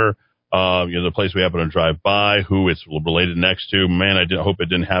dinner, the place we happen to drive by, who it's related next to. Man, I hope it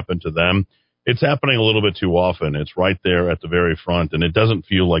didn't happen to them. It's happening a little bit too often. It's right there at the very front, and it doesn't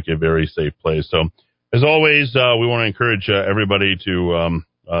feel like a very safe place. So, as always, we want to encourage everybody to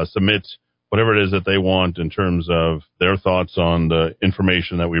submit whatever it is that they want in terms of their thoughts on the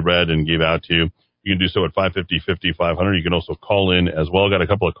information that we read and gave out to you. You can do so at 550-5500. You can also call in as well. Got a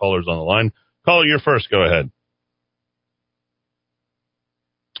couple of callers on the line. Caller, you're first. Go ahead.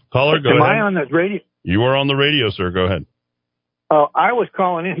 Caller, go ahead. Am I on the radio? You are on the radio, sir. Go ahead. Oh, I was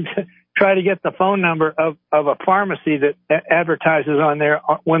calling in to try to get the phone number of a pharmacy that advertises on there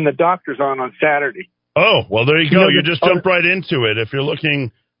when the doctor's on Saturday. Oh, well, there you go. You just jumped right into it. If you're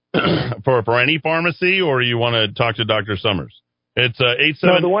looking for any pharmacy, or you want to talk to Dr. Summers, it's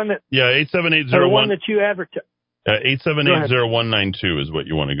 87801. The one that you advertise. 8780192 is what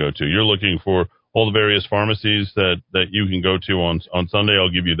you want to go to. You're looking for all the various pharmacies that you can go to on Sunday. I'll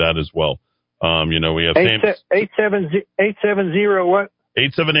give you that as well. We have 870 what?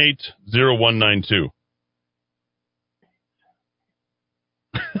 8780192.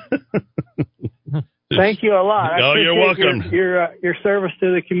 Thank you a lot. Oh, you're welcome. Your service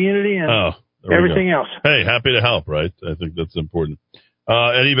to the community and everything else. Hey, happy to help, right? I think that's important.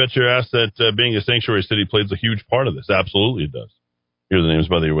 Eddie, bet your ass that being a sanctuary city plays a huge part of this. Absolutely it does. Here are the names,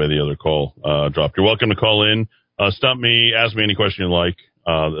 by the way, the other call dropped. You're welcome to call in. Stump me, ask me any question you like.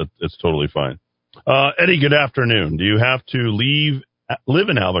 It's totally fine. Eddie, good afternoon. Do you have to live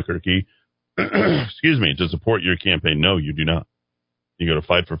in Albuquerque, excuse me, to support your campaign? No, you do not. You go to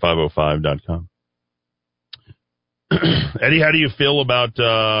fightfor505.com. Eddie, how do you feel about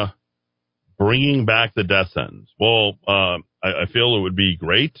bringing back the death sentence? Well, I feel it would be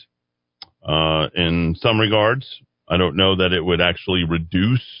great in some regards. I don't know that it would actually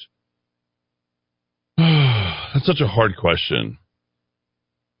reduce. That's such a hard question.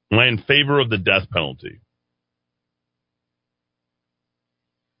 Am I in favor of the death penalty?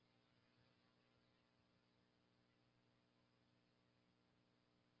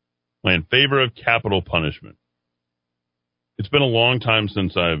 Am I in favor of capital punishment? It's been a long time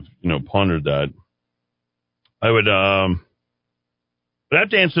since I've, pondered that. I would have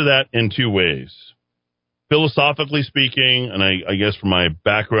to answer that in two ways. Philosophically speaking, and I guess from my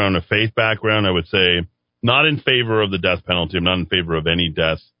background, a faith background, I would say not in favor of the death penalty. I'm not in favor of any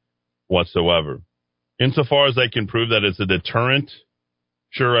death whatsoever. Insofar as I can prove that it's a deterrent,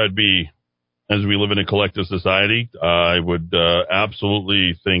 sure, I'd be, as we live in a collective society, I would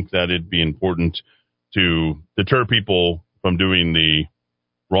absolutely think that it'd be important to deter people from doing the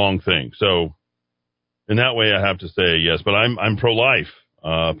wrong thing. So in that way, I have to say yes, but I'm pro-life.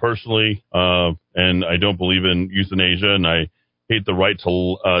 Personally, and I don't believe in euthanasia, and I hate the right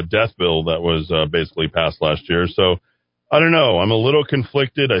to death bill that was basically passed last year. So I don't know. I'm a little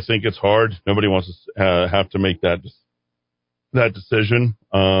conflicted. I think it's hard. Nobody wants to have to make that decision.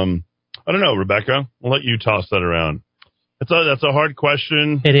 I don't know, Rebecca. I'll let you toss that around. That's a hard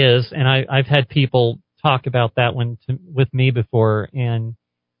question. It is, and I've had people talk about that one with me before, and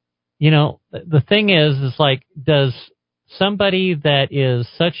the thing is like, does somebody that is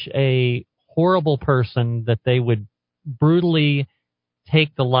such a horrible person that they would brutally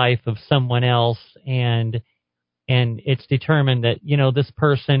take the life of someone else and and it's determined that, this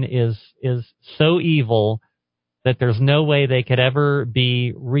person is so evil that there's no way they could ever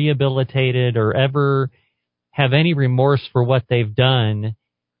be rehabilitated or ever have any remorse for what they've done,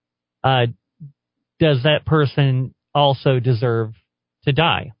 does that person also deserve to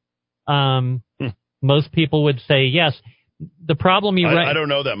die? Most people would say yes. The problem I don't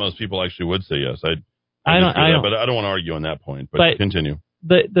know that most people actually would say yes. I don't, but I don't want to argue on that point. But continue.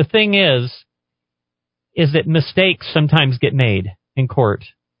 The thing is that mistakes sometimes get made in court,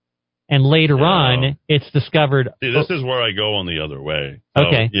 and later on it's discovered. See, this is where I go on the other way. So,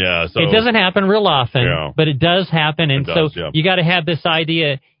 okay. Yeah. So it doesn't happen real often, but it does happen, and you got to have this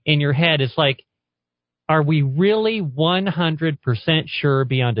idea in your head. It's like, are we really 100% sure,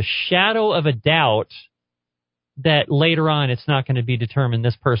 beyond a shadow of a doubt, that later on it's not going to be determined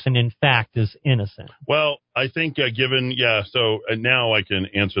this person in fact is innocent? Well, I think so now I can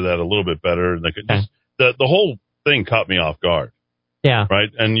answer that a little bit better. The whole thing caught me off guard. Yeah. Right.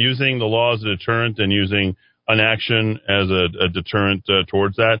 And using the law as a deterrent and using an action as a deterrent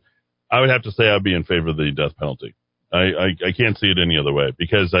towards that, I would have to say I'd be in favor of the death penalty. I can't see it any other way,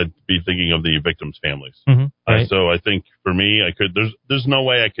 because I'd be thinking of the victims' families. Mm-hmm. Right. So I think for me, there's no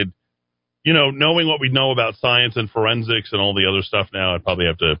way I could, knowing what we know about science and forensics and all the other stuff now, I'd probably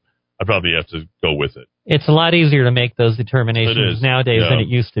have to go with it. It's a lot easier to make those determinations nowadays than it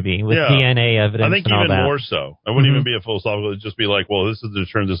used to be with DNA evidence. I think and all even that. more so. It wouldn't even be a philosophical. It'd just be like, well, this is the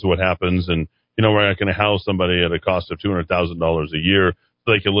deterrent. This is what happens, and we're not going to house somebody at a cost of $200,000 a year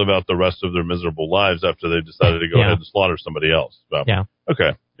so they can live out the rest of their miserable lives after they've decided to go ahead and slaughter somebody else. So, yeah.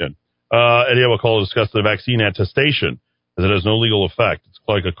 Okay. Good. Eddie, I will call to discuss the vaccine attestation, as it has no legal effect. It's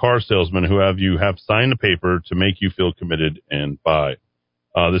like a car salesman who you have signed a paper to make you feel committed and buy.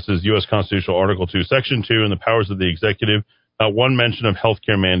 This is U.S. Constitutional Article 2, Section 2, and the powers of the executive. Not one mention of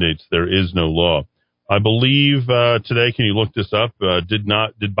healthcare mandates. There is no law. I believe today, can you look this up? Did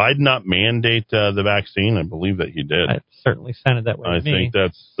Biden not mandate the vaccine? I believe that he did. It certainly sounded that way to me. I think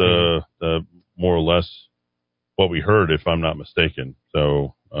that's more or less what we heard, if I'm not mistaken.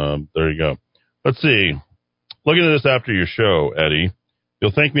 So there you go. Let's see. Looking at this after your show, Eddie,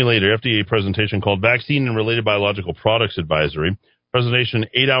 you'll thank me later. FDA presentation called Vaccine and Related Biological Products Advisory. Presentation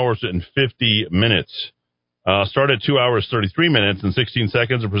 8 hours and 50 minutes. Start at 2 hours, 33 minutes and 16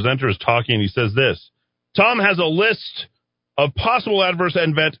 seconds. The presenter is talking and he says this: Tom has a list of possible adverse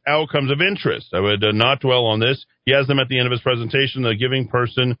event outcomes of interest. I would not dwell on this. He has them at the end of his presentation.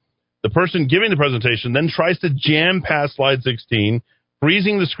 The person giving the presentation then tries to jam past slide 16,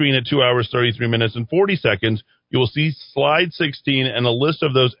 freezing the screen at 2 hours, 33 minutes and 40 seconds. You will see slide 16 and a list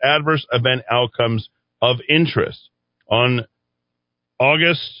of those adverse event outcomes of interest. On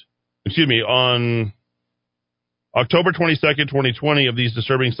October 22nd, 2020, of these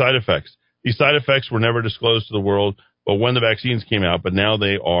disturbing side effects. These side effects were never disclosed to the world, but when the vaccines came out, but now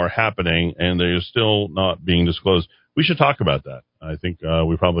they are happening and they're still not being disclosed. We should talk about that. I think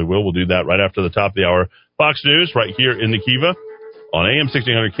we probably will. We'll do that right after the top of the hour. Fox News right here in the Kiva on AM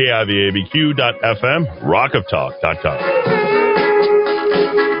 1600 KIVABQ.FM, rockoftalk.com.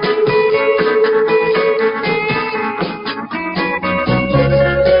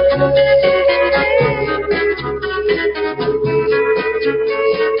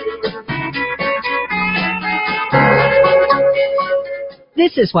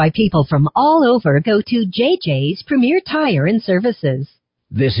 This is why people from all over go to JJ's Premier Tire and Services.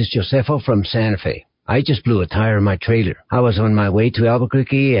 This is Josefo from Santa Fe. I just blew a tire in my trailer. I was on my way to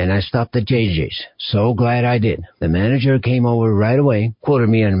Albuquerque and I stopped at JJ's. So glad I did. The manager came over right away, quoted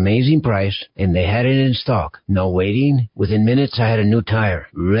me an amazing price, and they had it in stock. No waiting. Within minutes I had a new tire,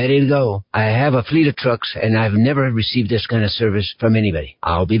 ready to go. I have a fleet of trucks and I've never received this kind of service from anybody.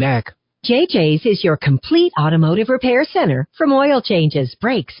 I'll be back. JJ's is your complete automotive repair center. From oil changes,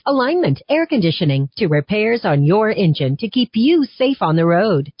 brakes, alignment, air conditioning, to repairs on your engine to keep you safe on the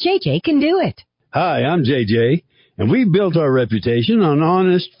road. JJ can do it. Hi, I'm JJ, and we built our reputation on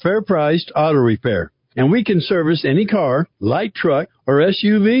honest, fair-priced auto repair. And we can service any car, light truck, or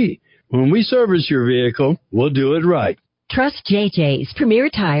SUV. When we service your vehicle, we'll do it right. Trust JJ's Premier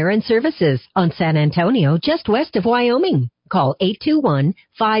Tire and Services on San Antonio, just west of Wyoming. Call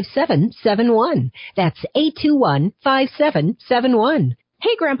 821-5771. That's 821-5771.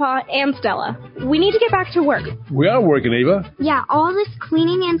 Hey, Grandpa and Stella. We need to get back to work. We are working, Eva. Yeah, all this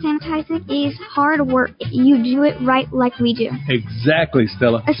cleaning and sanitizing is hard work if you do it right like we do. Exactly,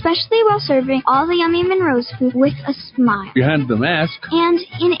 Stella. Especially while serving all the yummy Monroe's food with a smile. Behind the mask. And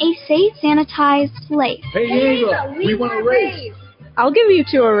in a safe, sanitized place. Hey, Eva, we want to race. I'll give you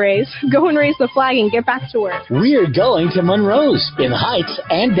two a raise. Go and raise the flag and get back to work. We're going to Monroe's in Heights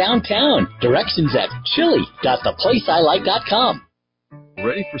and downtown. Directions at chili.theplaceilike.com.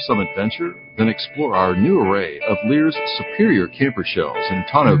 Ready for some adventure? Then explore our new array of Lear's superior camper shells and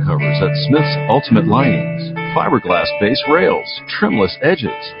tonneau covers at Smith's Ultimate Linings. Fiberglass base rails, trimless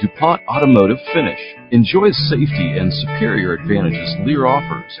edges, DuPont automotive finish. Enjoy the safety and superior advantages Lear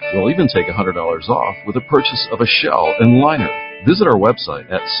offers. We'll even take $100 off with a purchase of a shell and liner. Visit our website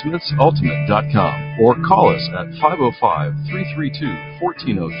at smithsultimate.com or call us at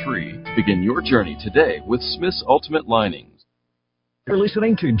 505-332-1403 to begin your journey today with Smith's Ultimate Linings. You're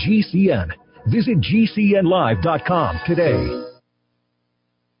listening to GCN. Visit GCNlive.com today.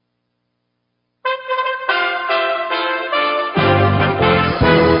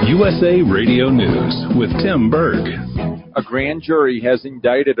 USA Radio News with Tim Berg. A grand jury has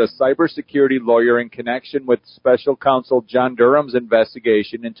indicted a cybersecurity lawyer in connection with Special Counsel John Durham's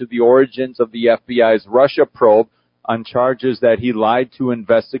investigation into the origins of the FBI's Russia probe on charges that he lied to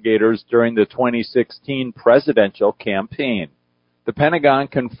investigators during the 2016 presidential campaign. The Pentagon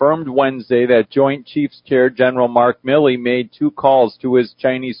confirmed Wednesday that Joint Chiefs Chair General Mark Milley made 2 calls to his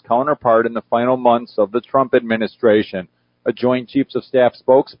Chinese counterpart in the final months of the Trump administration. A Joint Chiefs of Staff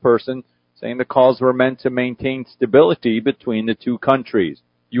spokesperson saying the calls were meant to maintain stability between the two countries.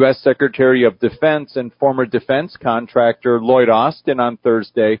 U.S. Secretary of Defense and former defense contractor Lloyd Austin on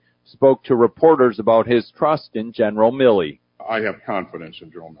Thursday spoke to reporters about his trust in General Milley. I have confidence in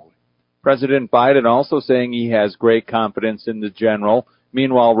General Milley. President Biden also saying he has great confidence in the general.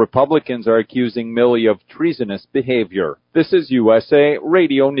 Meanwhile, Republicans are accusing Milley of treasonous behavior. This is USA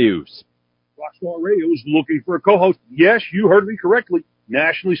Radio News. Rockstar Radio is looking for a co-host. Yes, you heard me correctly.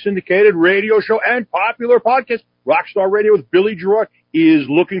 Nationally syndicated radio show and popular podcast. Rockstar Radio with Billy Gerard is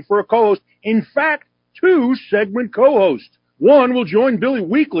looking for a co-host. In fact, 2 segment co-hosts. One will join Billy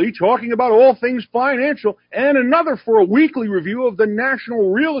weekly talking about all things financial, and another for a weekly review of the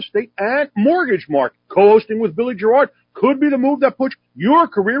national real estate and mortgage market. Co-hosting with Billy Gerard could be the move that puts your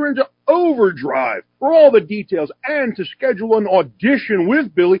career into overdrive. For all the details and to schedule an audition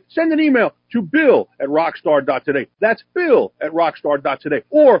with Billy, send an email to bill@rockstar.today. That's bill@rockstar.today.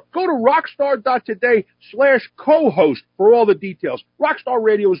 Or go to rockstar.today/co-host for all the details. Rockstar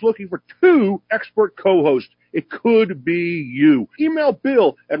Radio is looking for 2 expert co-hosts. It could be you. Email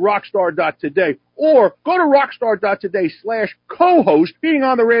bill@rockstar.today or go to rockstar.today/co-host. Being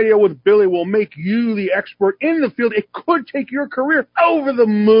on the radio with Billy will make you the expert in the field. It could take your career over the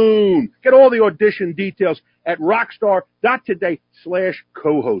moon. Get all the audition details at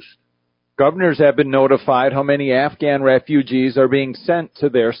rockstar.today/co-host. Governors have been notified how many Afghan refugees are being sent to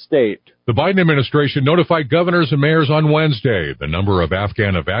their state. The Biden administration notified governors and mayors on Wednesday the number of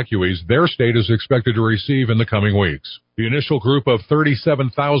Afghan evacuees their state is expected to receive in the coming weeks. The initial group of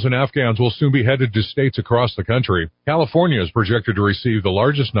 37,000 Afghans will soon be headed to states across the country. California is projected to receive the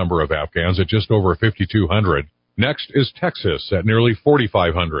largest number of Afghans at just over 5,200. Next is Texas at nearly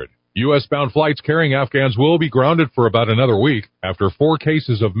 4,500. U.S.-bound flights carrying Afghans will be grounded for about another week after 4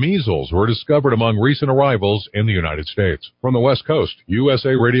 cases of measles were discovered among recent arrivals in the United States. From the West Coast,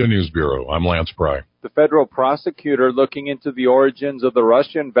 USA Radio News Bureau, I'm Lance Pry. The federal prosecutor looking into the origins of the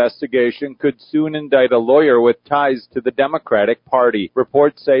Russia investigation could soon indict a lawyer with ties to the Democratic Party.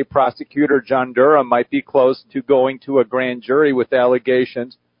 Reports say prosecutor John Durham might be close to going to a grand jury with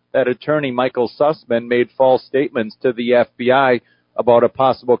allegations that attorney Michael Sussman made false statements to the FBI about a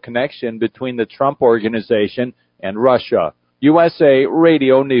possible connection between the Trump Organization and Russia. USA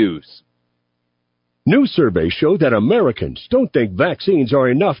Radio News. New surveys show that Americans don't think vaccines are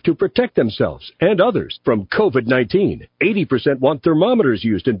enough to protect themselves and others from COVID-19. 80% want thermometers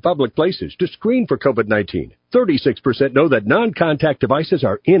used in public places to screen for COVID-19. 36% know that non-contact devices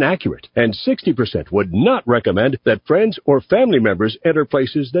are inaccurate, and 60% would not recommend that friends or family members enter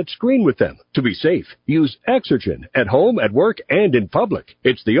places that screen with them. To be safe, use Exergen at home, at work, and in public.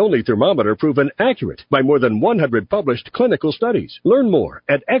 It's the only thermometer proven accurate by more than 100 published clinical studies. Learn more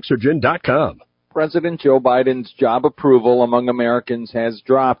at Exergen.com. President Joe Biden's job approval among Americans has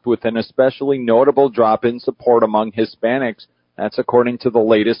dropped, with an especially notable drop in support among Hispanics. That's according to the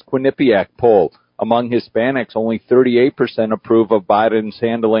latest Quinnipiac poll. Among Hispanics, only 38% approve of Biden's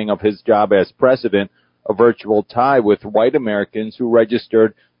handling of his job as president, a virtual tie with white Americans who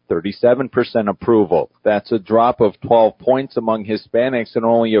registered 37% approval. That's a drop of 12 points among Hispanics in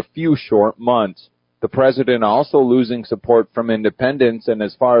only a few short months. The president also losing support from independents, and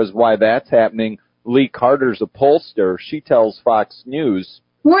as far as why that's happening, Lee Carter's a pollster. She tells Fox News,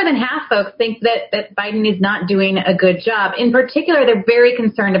 more than half folks think that Biden is not doing a good job. In particular, they're very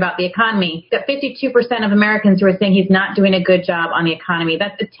concerned about the economy. That 52% of Americans who are saying he's not doing a good job on the economy.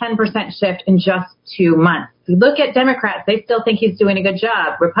 That's a 10% shift in just 2 months. If you look at Democrats, they still think he's doing a good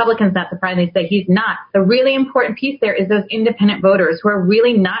job. Republicans, not surprisingly, say he's not. The really important piece there is those independent voters who are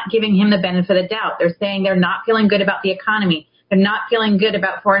really not giving him the benefit of the doubt. They're saying they're not feeling good about the economy. They're not feeling good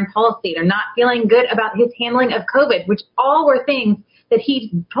about foreign policy. They're not feeling good about his handling of COVID, which all were things that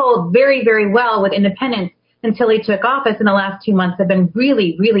he told very, very well with independents until he took office in the last 2 months have been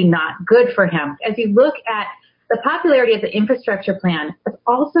really, really not good for him. As you look at the popularity of the infrastructure plan, it's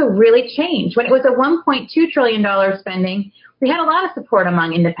also really changed. When it was a $1.2 trillion spending, we had a lot of support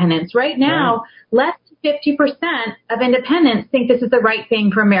among independents. Right now, less than 50% of independents think this is the right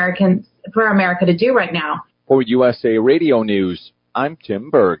thing for America to do right now. For USA Radio News, I'm Tim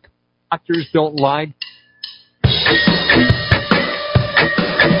Berg. Doctors don't lie.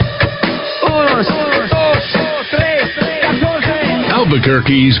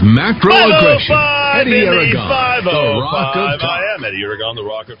 Albuquerque's macro aggression. Eddie Aragon, the Rock of Talk. I am Eddie Aragon, the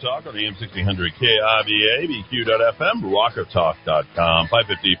Rock of Talk on AM 1600 KIVA, BQ.FM, rockoftalk.com,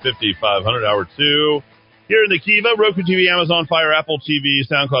 550, 5500, hour 2. Here in the Kiva, Roku TV, Amazon Fire, Apple TV,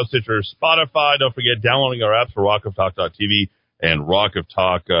 SoundCloud, Stitcher, Spotify. Don't forget downloading our apps for rockoftalk.tv and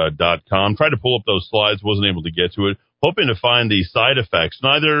rockoftalk.com. Tried to pull up those slides, wasn't able to get to it. Hoping to find the side effects.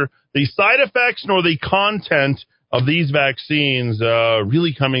 Neither the side effects nor the content of these vaccines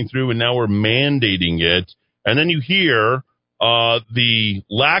really coming through, and now we're mandating it. And then you hear the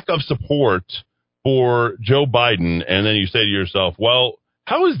lack of support for Joe Biden, and then you say to yourself, well,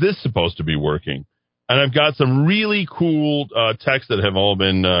 how is this supposed to be working? And I've got some really cool texts that have all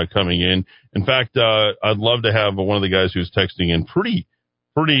been coming in. In fact, I'd love to have one of the guys who's texting in pretty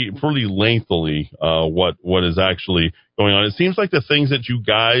lengthily what is actually going on. It seems like the things that you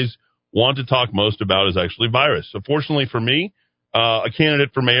guys want to talk most about is actually virus. So fortunately for me, a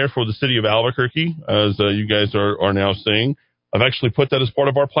candidate for mayor for the city of Albuquerque, as you guys are now saying, I've actually put that as part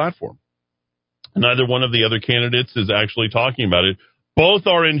of our platform. Neither one of the other candidates is actually talking about it. Both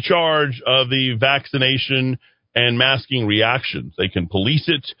are in charge of the vaccination and masking reactions. They can police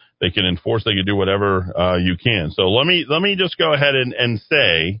it. They can enforce. They can do whatever you can. So let me just go ahead and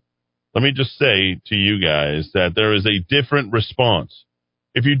say, let me just say to you guys that there is a different response.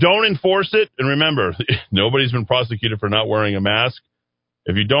 If you don't enforce it, and remember, nobody's been prosecuted for not wearing a mask.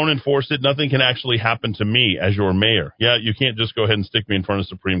 If you don't enforce it, nothing can actually happen to me as your mayor. Yeah, you can't just go ahead and stick me in front of the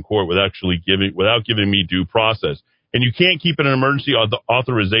Supreme Court without giving me due process. And you can't keep an emergency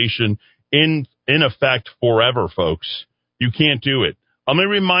authorization in effect forever, folks. You can't do it. I'm going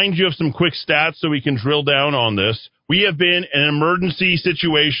to remind you of some quick stats so we can drill down on this. We have been in an emergency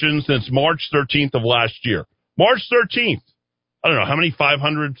situation since March 13th of last year. March 13th. I don't know how many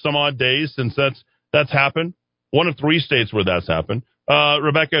 500 some odd days since that's happened. One of 3 states where that's happened.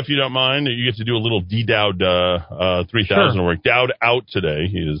 Rebecca, if you don't mind, you get to do a little D-Dowd 3000 work. Dowd out today.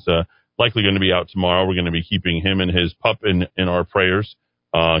 He is likely going to be out tomorrow. We're going to be keeping him and his pup in our prayers.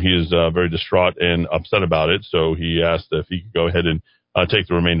 He is very distraught and upset about it, so he asked if he could go ahead and take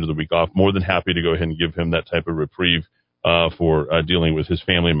the remainder of the week off. More than happy to go ahead and give him that type of reprieve for dealing with his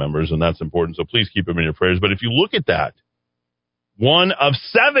family members, and that's important. So please keep him in your prayers. But if you look at that, one of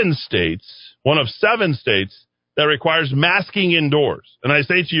seven states that requires masking indoors. And I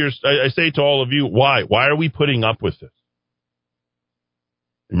say to all of you, why? Why are we putting up with this?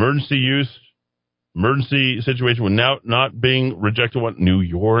 Emergency use, emergency situation with now not being rejected. What? New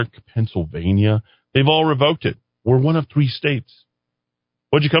York, Pennsylvania, they've all revoked it. We're one of 3 states.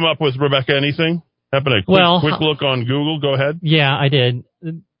 What'd you come up with, Rebecca? Anything? Happen a quick look on Google. Go ahead. Yeah, I did.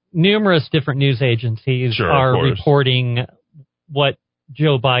 Numerous different news agencies are reporting what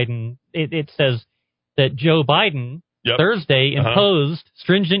Joe Biden, it says that Joe Biden Thursday imposed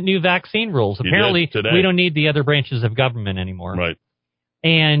stringent new vaccine rules. Apparently, we don't need the other branches of government anymore. Right.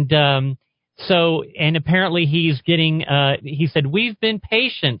 And and apparently he's getting, he said, we've been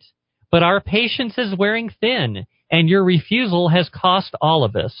patient, but our patience is wearing thin, and your refusal has cost all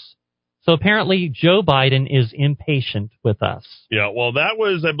of us. So apparently Joe Biden is impatient with us. Yeah, well, that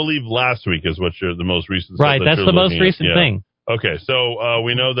was, I believe, last week is what the most recent Right, that's the most recent thing. Okay, so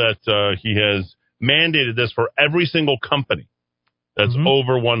we know that he has mandated this for every single company that's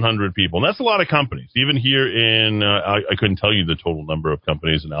over 100 people. And that's a lot of companies. Even here in, I couldn't tell you the total number of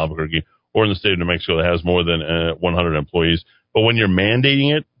companies in Albuquerque or in the state of New Mexico that has more than 100 employees. But when you're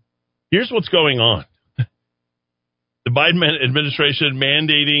mandating it, here's what's going on. The Biden administration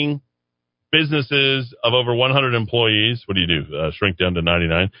mandating businesses of over 100 employees, what do? Shrink down to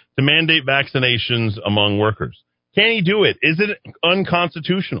 99, to mandate vaccinations among workers. Can he do it? Is it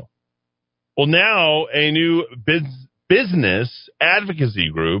unconstitutional? Well, now a new business advocacy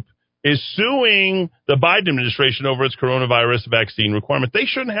group is suing the Biden administration over its coronavirus vaccine requirement. They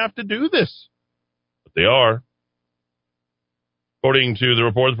shouldn't have to do this, but they are. According to the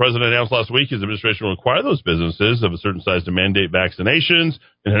report the president announced last week, his administration will require those businesses of a certain size to mandate vaccinations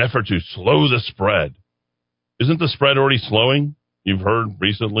in an effort to slow the spread. Isn't the spread already slowing? You've heard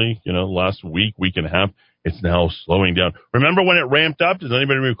recently, last week and a half, it's now slowing down. Remember when it ramped up? Does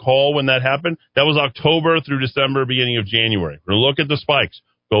anybody recall when that happened? That was October through December, beginning of January. We're going to look at the spikes.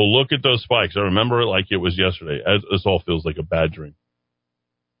 Go look at those spikes. I remember it like it was yesterday. This all feels like a bad dream.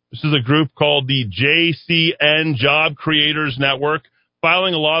 This is a group called the JCN Job Creators Network,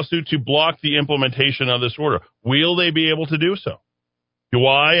 filing a lawsuit to block the implementation of this order. Will they be able to do so? Do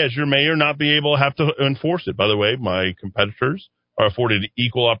I, as your mayor, not be able to have to enforce it? By the way, my competitors are afforded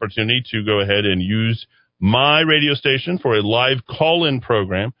equal opportunity to go ahead and use my radio station for a live call-in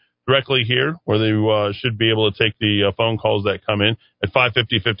program directly here, where they should be able to take the phone calls that come in at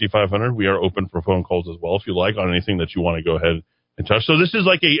 550-5500. We are open for phone calls as well, if you like, on anything that you want to go ahead and touch. So this is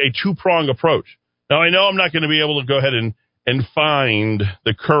like a two-prong approach. Now, I know I'm not going to be able to go ahead and find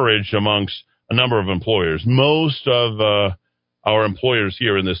the courage amongst a number of employers. Most of our employers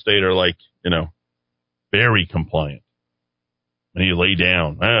here in this state are very compliant. And you lay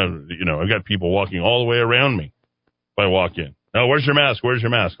down. I've got people walking all the way around me if I walk in. Oh, where's your mask? Where's your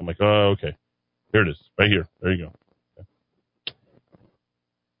mask? I'm like, oh, okay. Here it is. Right here. There you go. Okay.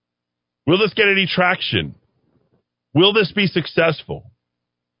 Will this get any traction? Will this be successful?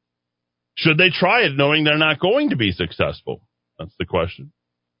 Should they try it knowing they're not going to be successful? That's the question.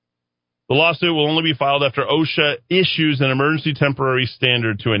 The lawsuit will only be filed after OSHA issues an emergency temporary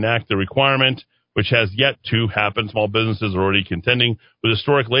standard to enact the requirement, which has yet to happen. Small businesses are already contending with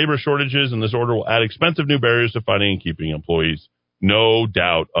historic labor shortages, and this order will add expensive new barriers to finding and keeping employees. No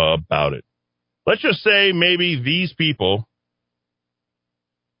doubt about it. Let's just say maybe these people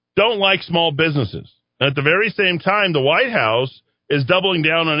don't like small businesses. At the very same time, the White House is doubling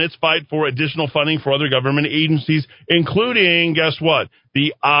down on its fight for additional funding for other government agencies, including, guess what,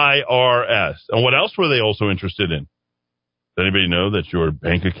 the IRS. And what else were they also interested in? Does anybody know that your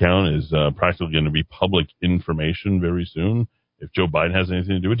bank account is practically going to be public information very soon if Joe Biden has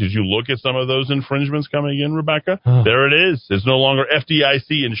anything to do with it? Did you look at some of those infringements coming in, Rebecca? There it is. It's no longer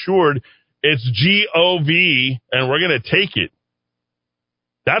FDIC insured. It's GOV, and we're going to take it.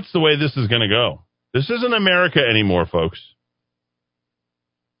 That's the way this is going to go. This isn't America anymore, folks.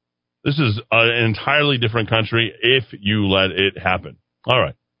 This is an entirely different country if you let it happen. All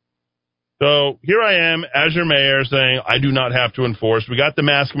right. So here I am as your mayor saying I do not have to enforce. We got the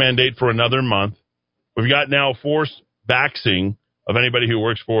mask mandate for another month. We've got now forced vaxing of anybody who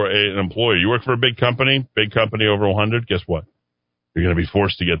works for an employer. You work for a big company over 100, guess what? You're going to be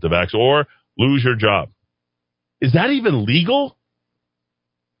forced to get the vaccine or lose your job. Is that even legal?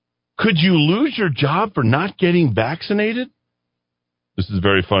 Could you lose your job for not getting vaccinated? This is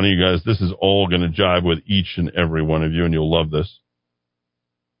very funny, you guys. This is all going to jive with each and every one of you, and you'll love this.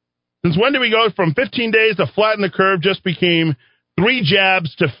 Since when did we go from 15 days to flatten the curve just became 3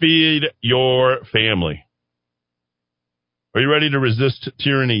 jabs to feed your family? Are you ready to resist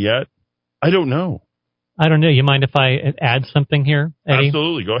tyranny yet? I don't know. I don't know. You mind if I add something here, Eddie?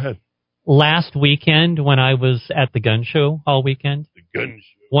 Absolutely. Go ahead. Last weekend when I was at the gun show all weekend. The gun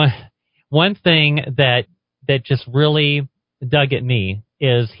show. One thing that just really dug at me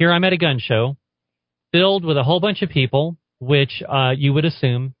is here I'm at a gun show filled with a whole bunch of people, which you would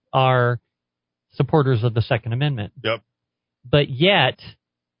assume are supporters of the Second Amendment. Yep. But yet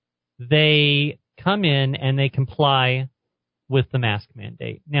they come in and they comply with the mask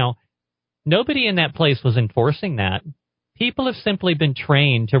mandate. Now, nobody in that place was enforcing that. People have simply been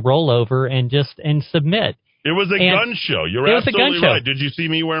trained to roll over and submit. It was a gun show. You're absolutely right. Did you see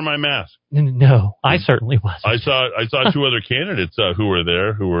me wear my mask? No, I certainly wasn't. I saw 2 other candidates who were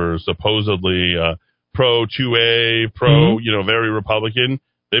there who were supposedly pro 2A, pro, very Republican.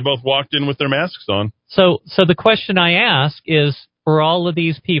 They both walked in with their masks on. So the question I ask is, for all of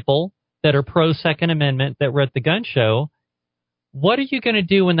these people that are pro Second Amendment that were at the gun show, what are you going to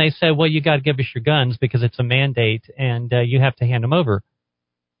do when they say, well, you got to give us your guns because it's a mandate and you have to hand them over?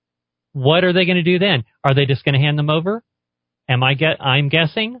 What are they going to do then? Are they just going to hand them over? I'm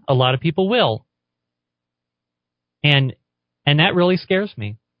guessing a lot of people will. And that really scares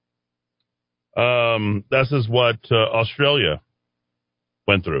me. This is what Australia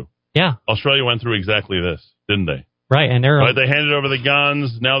went through. Yeah. Australia went through exactly this, didn't they? Right, and they handed over the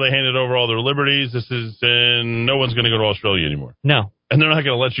guns. Now they handed over all their liberties. No one's going to go to Australia anymore. No. And they're not going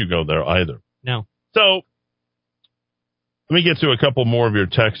to let you go there either. No. So Let me get to a couple more of your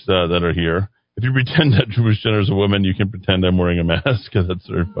texts that are here. If you pretend that Bruce Jenner is a woman, you can pretend I'm wearing a mask, because that's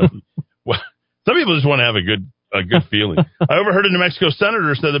very funny. Well, some people just want to have a good feeling. I overheard a New Mexico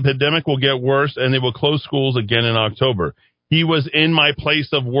senator say the pandemic will get worse and they will close schools again in October. He was in my place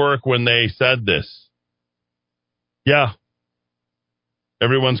of work when they said this. Yeah.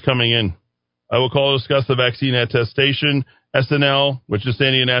 Everyone's coming in. I will call to discuss the vaccine attestation. SNL, which is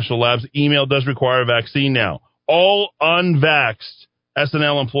San Diego National Labs, email does require a vaccine now. All unvaxxed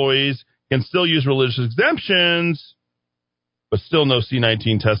SNL employees can still use religious exemptions, but still no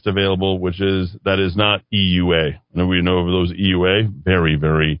C-19 test available, that is not EUA. And we know of those EUA, very,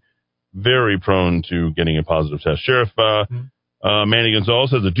 very, very prone to getting a positive test. Sheriff Manny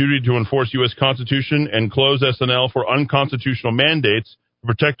Gonzalez has a duty to enforce U.S. Constitution and close SNL for unconstitutional mandates to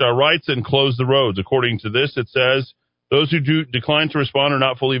protect our rights and close the roads. According to this, it says those who decline to respond or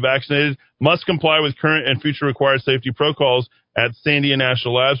not fully vaccinated must comply with current and future required safety protocols at Sandia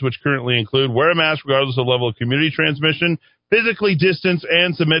National Labs, which currently include wear a mask regardless of level of community transmission, physically distance,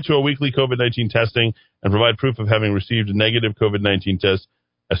 and submit to a weekly COVID-19 testing, and provide proof of having received a negative COVID-19 test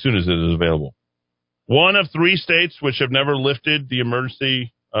as soon as it is available. One of 3 states which have never lifted the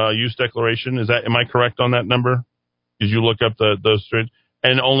emergency use declaration. Am I correct on that number? Did you look up those states?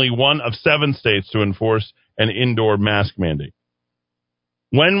 And only one of 7 states to enforce an indoor mask mandate.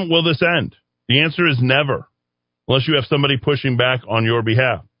 When will this end? The answer is never, unless you have somebody pushing back on your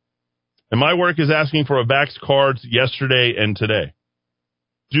behalf. And my work is asking for a vax cards yesterday and today.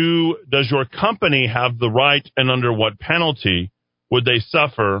 Does your company have the right, and under what penalty would they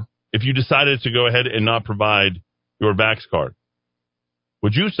suffer if you decided to go ahead and not provide your vax card?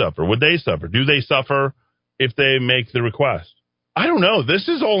 Would you suffer? Would they suffer? Do they suffer if they make the request? I don't know. This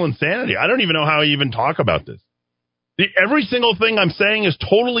is all insanity. I don't even know how I even talk about this. Every single thing I'm saying is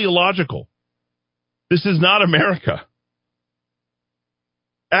totally illogical. This is not America.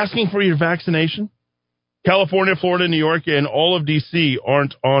 Asking for your vaccination? California, Florida, New York, and all of D.C.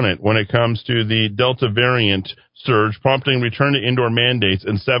 aren't on it when it comes to the Delta variant surge, prompting return to indoor mandates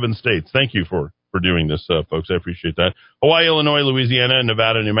in 7 states. Thank you for doing this, folks. I appreciate that. Hawaii, Illinois, Louisiana,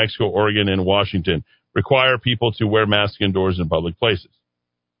 Nevada, New Mexico, Oregon, and Washington require people to wear masks indoors in public places.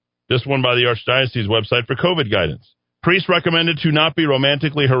 This one by the Archdiocese website for COVID guidance. Priests recommended to not be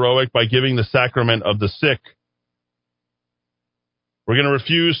romantically heroic by giving the sacrament of the sick. We're going to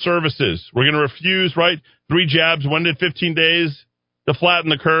refuse services. We're going to refuse, 3 jabs. When did 15 days to flatten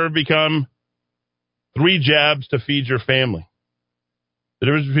the curve become 3 jabs to feed your family? The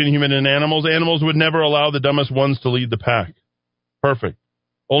difference between human and animals would never allow the dumbest ones to lead the pack. Perfect.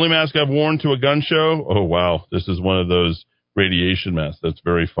 Only mask I've worn to a gun show. Oh, wow. This is one of those radiation masks. That's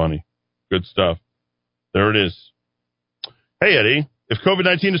very funny. Good stuff. There it is. Hey, Eddie. If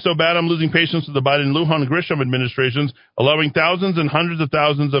COVID-19 is so bad, I'm losing patience with the Biden, Lujan, Grisham administrations, allowing thousands and hundreds of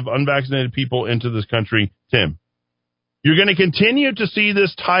thousands of unvaccinated people into this country. Tim, you're going to continue to see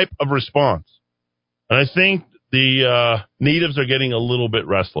this type of response. And I think the natives are getting a little bit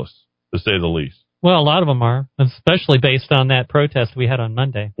restless, to say the least. Well, a lot of them are, especially based on that protest we had on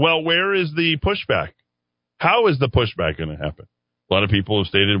Monday. Well, where is the pushback? How is the pushback going to happen? A lot of people have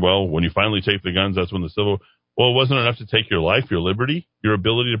stated, well, when you finally take the guns, that's when the civil... Well, it wasn't enough to take your life, your liberty, your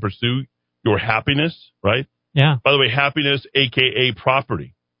ability to pursue your happiness, right? Yeah. By the way, happiness, a.k.a.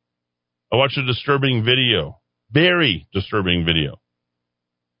 property. I watched a disturbing video, very disturbing video.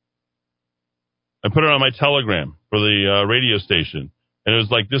 I put it on my Telegram for the radio station, and it was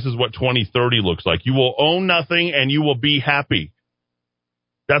like, this is what 2030 looks like. You will own nothing, and you will be happy.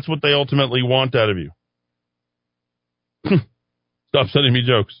 That's what they ultimately want out of you. Stop sending me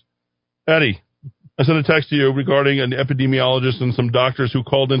jokes. Eddie. I sent a text to you regarding an epidemiologist and some doctors who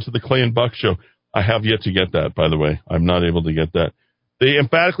called into the Clay and Buck show. I have yet to get that, by the way. I'm not able to get that. They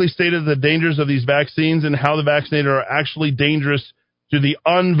emphatically stated the dangers of these vaccines and how the vaccinated are actually dangerous to the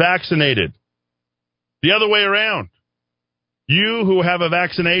unvaccinated. The other way around. You who have a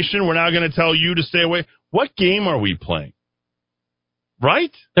vaccination, we're now going to tell you to stay away. What game are we playing?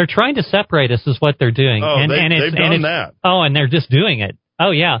 Right? They're trying to separate us is what they're doing. Oh, they've done that. Oh, and they're just doing it. Oh,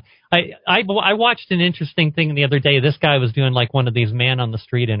 yeah. I watched an interesting thing the other day. This guy was doing like one of these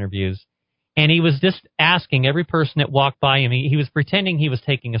man-on-the-street interviews, and he was just asking every person that walked by him. He was pretending he was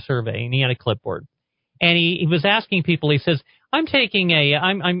taking a survey, and he had a clipboard. And he was asking people, he says, I'm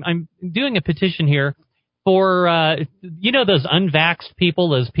doing a petition here for, those unvaxxed people,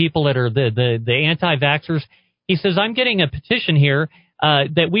 those people that are the anti-vaxxers. He says, I'm getting a petition here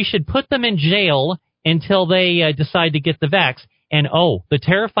that we should put them in jail until they decide to get the vax. And, the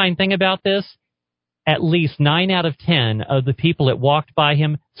terrifying thing about this, at least 9 out of 10 of the people that walked by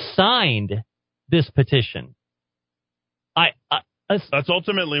him signed this petition. That's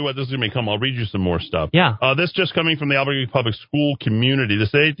ultimately what this is going to become. I'll read you some more stuff. Yeah. This just coming from the Albuquerque Public School community. The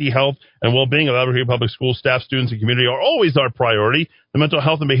safety, health, and well-being of Albuquerque Public School staff, students, and community are always our priority. The mental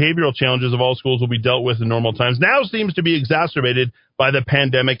health and behavioral challenges of all schools will be dealt with in normal times. Now seems to be exacerbated by the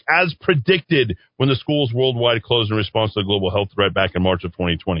pandemic, as predicted when the schools worldwide closed in response to the global health threat back in March of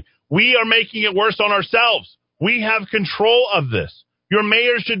 2020. We are making it worse on ourselves. We have control of this. Your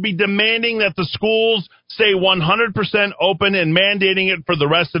mayor should be demanding that the schools stay 100% open and mandating it for the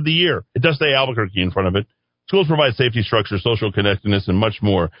rest of the year. It does say Albuquerque in front of it. Schools provide safety structure, social connectedness, and much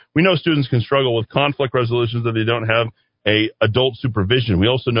more. We know students can struggle with conflict resolutions if they don't have adult supervision. We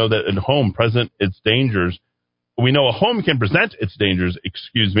also know that at home present its dangers. We know a home can present its dangers,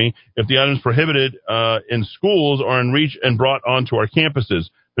 if the items prohibited in schools are in reach and brought onto our campuses.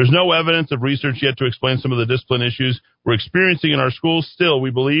 There's no evidence of research yet to explain some of the discipline issues we're experiencing in our schools. Still,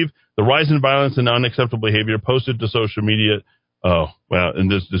 we believe the rise in violence and unacceptable behavior posted to social media. Oh, well, and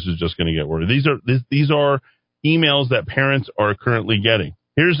this is just going to get worse. These are emails that parents are currently getting.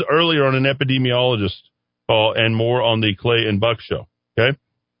 Here's earlier on an epidemiologist call and more on the Clay and Buck show. Okay.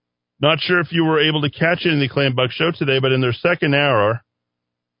 Not sure if you were able to catch it in the Clay and Buck show today, but in their second hour,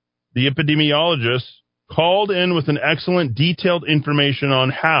 the epidemiologists called in with an excellent detailed information on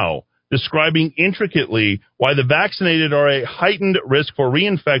how, describing intricately why the vaccinated are a heightened risk for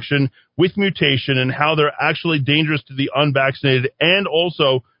reinfection with mutation and how they're actually dangerous to the unvaccinated and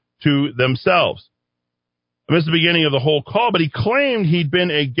also to themselves. I missed the beginning of the whole call, but he claimed he'd been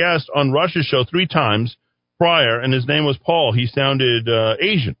a guest on Rush's show 3 times prior, and his name was Paul. He sounded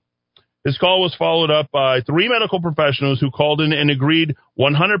Asian. His call was followed up by 3 medical professionals who called in and agreed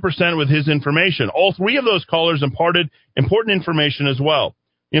 100% with his information. All 3 of those callers imparted important information as well.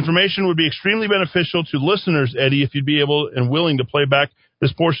 The information would be extremely beneficial to listeners, Eddie, if you'd be able and willing to play back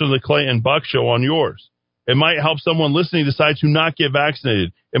this portion of the Clay and Buck show on yours. It might help someone listening decide to not get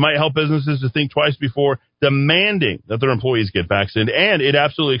vaccinated. It might help businesses to think twice before demanding that their employees get vaccinated. And it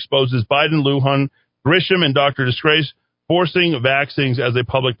absolutely exposes Biden, Lujan, Grisham, and Dr. Disgrace forcing vaccines as a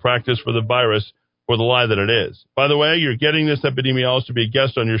public practice for the virus for the lie that it is. By the way, you're getting this epidemiologist to be a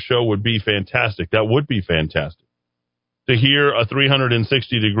guest on your show would be fantastic. That would be fantastic. To hear a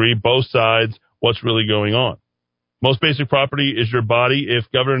 360-degree, both sides, what's really going on. Most basic property is your body.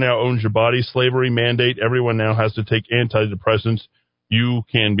 If governor now owns your body, slavery mandate, everyone now has to take antidepressants, you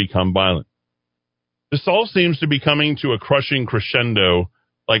can become violent. This all seems to be coming to a crushing crescendo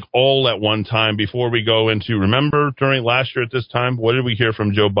like all at one time before we go into, remember during last year at this time, what did we hear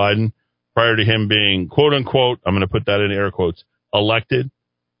from Joe Biden prior to him being, quote unquote, I'm going to put that in air quotes, elected?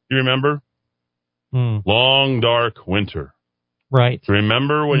 Do you remember? Long, dark winter. Right.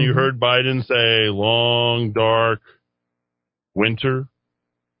 Remember when you heard Biden say long, dark winter?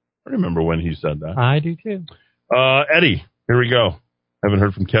 I remember when he said that. I do too. Eddie, here we go. Haven't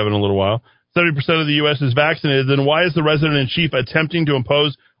heard from Kevin in a little while. 70% of the U.S. is vaccinated. Then why is the resident-in-chief attempting to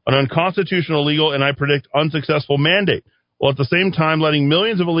impose an unconstitutional, illegal, and I predict unsuccessful mandate, while at the same time letting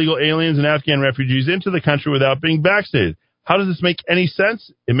millions of illegal aliens and Afghan refugees into the country without being vaccinated? How does this make any sense?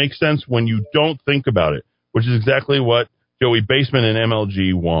 It makes sense when you don't think about it, which is exactly what Joey Basement and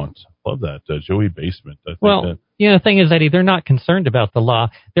MLG want. Love that, Joey Basement. Well, the thing is, Eddie, they're not concerned about the law.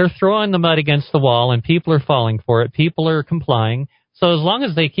 They're throwing the mud against the wall, and people are falling for it. People are complying. So as long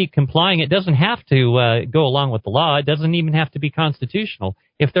as they keep complying, it doesn't have to go along with the law. It doesn't even have to be constitutional.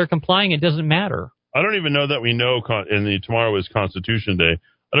 If they're complying, it doesn't matter. I don't even know that we know, tomorrow is Constitution Day.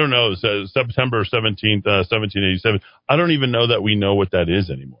 I don't know. It says September 17th, 1787. I don't even know that we know what that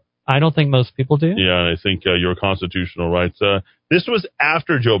is anymore. I don't think most people do. Yeah, I think your constitutional rights. This was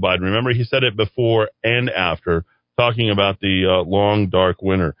after Joe Biden. Remember, he said it before and after, talking about the long, dark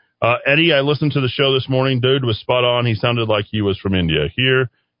winter. Eddie, I listened to the show this morning. Dude was spot on. He sounded like he was from India. Here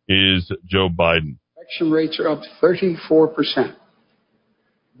is Joe Biden. Infection rates are up 34%.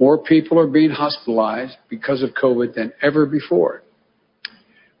 More people are being hospitalized because of COVID than ever before.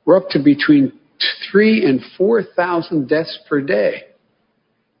 We're up to between 3,000 and 4,000 deaths per day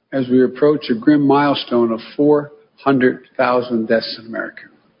as we approach a grim milestone of 400,000 deaths in America.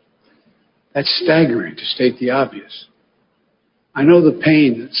 That's staggering, to state the obvious. I know the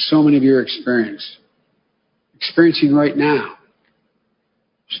pain that so many of you are experiencing right now.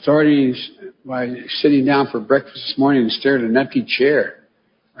 Starting by sitting down for breakfast this morning and staring at an empty chair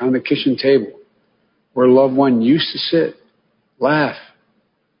around the kitchen table where a loved one used to sit, laugh,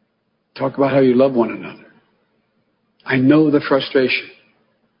 talk about how you love one another. I know the frustration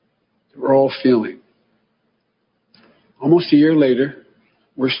that we're all feeling. Almost a year later,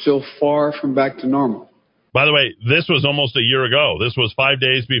 we're still far from back to normal. By the way, this was almost a year ago. This was 5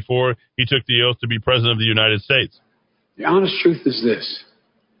 days before he took the oath to be president of the United States. The honest truth is this.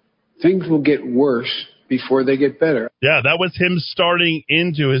 Things will get worse before they get better. Yeah, that was him starting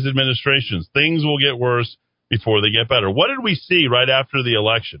into his administrations. Things will get worse before they get better. What did we see right after the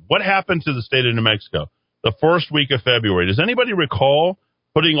election? What happened to the state of New Mexico the first week of February? Does anybody recall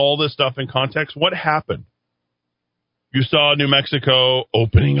putting all this stuff in context? What happened? You saw New Mexico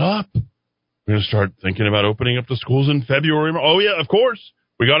opening up. We're going to start thinking about opening up the schools in February. Oh, yeah, of course.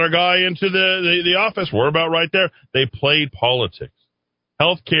 We got our guy into the office. We're about right there. They played politics.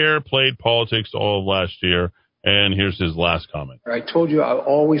 Healthcare played politics all of last year. And here's his last comment. I told you I'll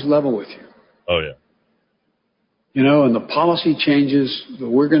always level with you. Oh, yeah. You know, and the policy changes that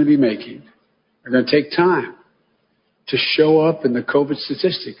we're going to be making are going to take time to show up in the COVID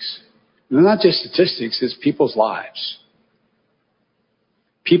statistics. And they're not just statistics, it's people's lives.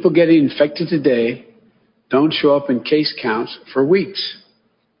 People getting infected today don't show up in case counts for weeks.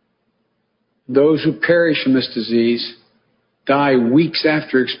 Those who perish from this disease die weeks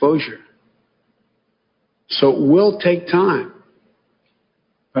after exposure. So it will take time.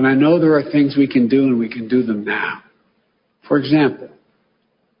 But I know there are things we can do, and we can do them now. For example,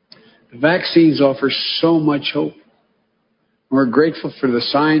 the vaccines offer so much hope. We're grateful for the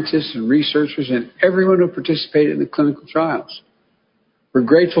scientists and researchers and everyone who participated in the clinical trials. We're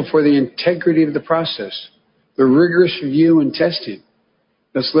grateful for the integrity of the process, the rigorous review and testing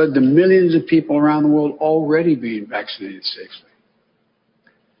that's led to millions of people around the world already being vaccinated safely.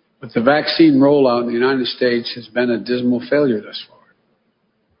 But the vaccine rollout in the United States has been a dismal failure thus far.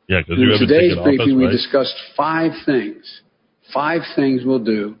 Yeah, because in today's briefing, we discussed 5 things. 5 things we'll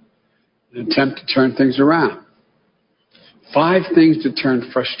do in an attempt to turn things around. 5 things to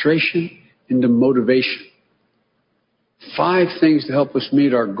turn frustration into motivation. 5 things to help us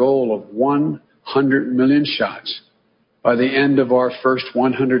meet our goal of 100 million shots by the end of our first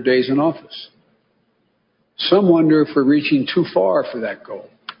 100 days in office. Some wonder if we're reaching too far for that goal.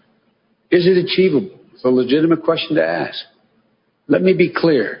 Is it achievable? It's a legitimate question to ask. Let me be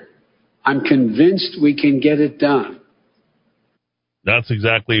clear. I'm convinced we can get it done. That's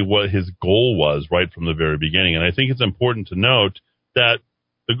exactly what his goal was right from the very beginning. And I think it's important to note that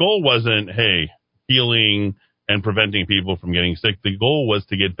the goal wasn't, hey, healing and preventing people from getting sick. The goal was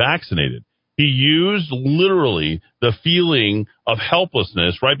to get vaccinated. He used literally the feeling of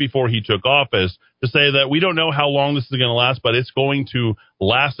helplessness right before he took office to say that we don't know how long this is going to last, but it's going to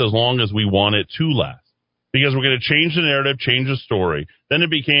last as long as we want it to last. Because we're going to change the narrative, change the story. Then it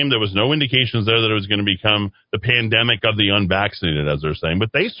became, there was no indications there that it was going to become the pandemic of the unvaccinated, as they're saying.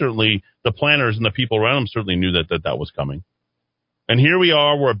 But they certainly, the planners and the people around them certainly knew that was coming. And here we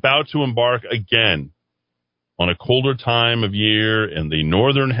are, we're about to embark again on a colder time of year in the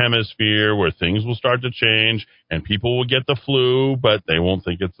northern hemisphere where things will start to change and people will get the flu, but they won't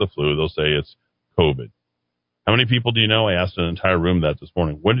think it's the flu. They'll say it's COVID. How many people do you know? I asked an entire room that this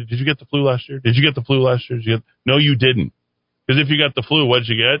morning. Did you get the flu last year? Did you get the flu last year? No, you didn't. Because if you got the flu, what did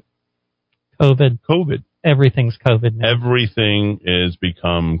you get? COVID. Everything's COVID now. Everything is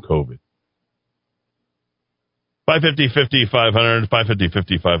become COVID. 550-5500,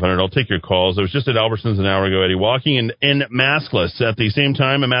 550-5500. I'll take your calls. I was just at Albertsons an hour ago, Eddie, walking in maskless. At the same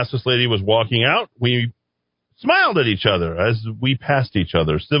time, a maskless lady was walking out. We smiled at each other as we passed each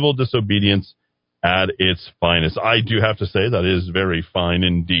other. Civil disobedience at its finest. I do have to say that is very fine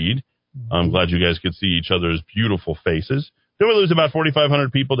indeed. I'm glad you guys could see each other's beautiful faces. Do we lose about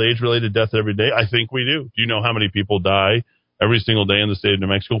 4,500 people to age-related death every day? I think we do. Do you know how many people die every single day in the state of New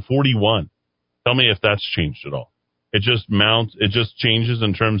Mexico? 41. Tell me if that's changed at all. It just changes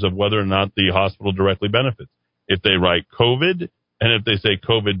in terms of whether or not the hospital directly benefits. If they write COVID, and if they say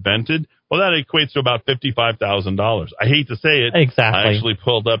COVID vented, well, that equates to about $55,000. I hate to say it. Exactly. I actually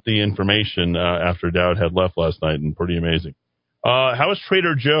pulled up the information after Dowd had left last night, and pretty amazing. How is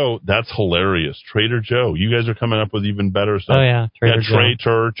Trader Joe? That's hilarious. Trader Joe. You guys are coming up with even better stuff. Oh, yeah. Trader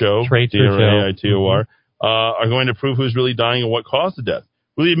Joe. Traitor are going to prove who's really dying and what caused the death.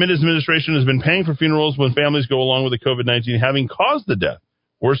 Will the administration has been paying for funerals when families go along with the COVID-19 having caused the death.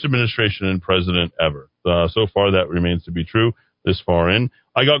 Worst administration and president ever. So far, that remains to be true this far in.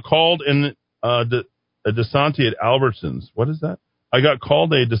 I got called in a DeSanti at Albertsons. What is that? I got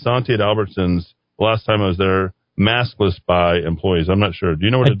called a DeSanti at Albertsons the last time I was there, maskless by employees. I'm not sure. Do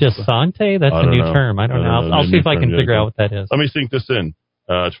you know what a DeSanti? That's a new term. I don't know. I'll see if I can figure out what that is. Let me sink this in.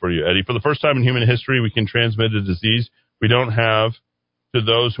 It's for you, Eddie. For the first time in human history, we can transmit a disease we don't have to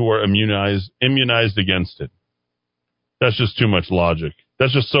those who are immunized against it. That's just too much logic.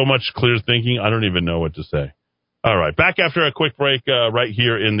 That's just so much clear thinking. I don't even know what to say. All right. Back after a quick break right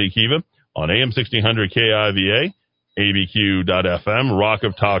here in the Kiva on AM 1600 KIVA, ABQ.FM,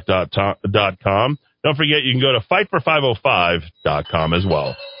 rockoftalk.com. Don't forget, you can go to fightfor505.com as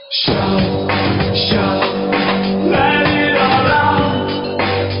well. Let it all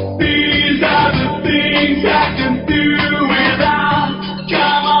out. These are the things I can do without.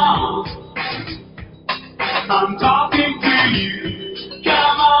 Come on, I'm talking to you.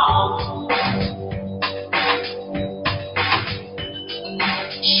 Come on,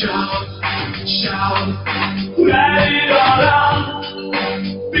 shout, let it all out.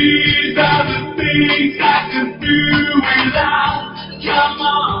 These are the things I can do without. Come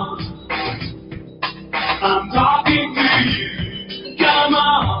on, I'm talking to you. Come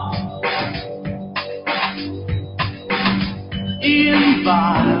on. In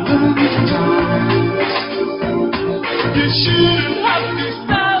violent times, you shouldn't have to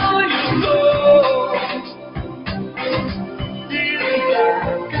sell your soul. In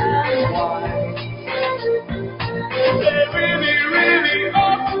black and white, they really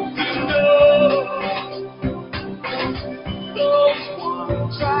ought to know. Those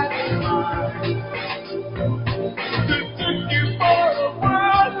ones try to find that took you for a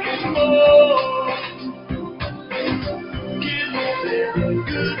working more. Give them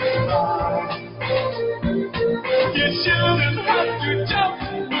goodbye. You shouldn't have to jump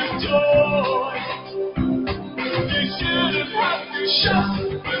for joy. You shouldn't have to shout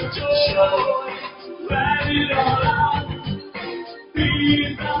for joy. Let it all out.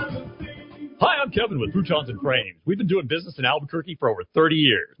 These are the Hi, I'm Kevin with Futons and Frames. We've been doing business in Albuquerque for over 30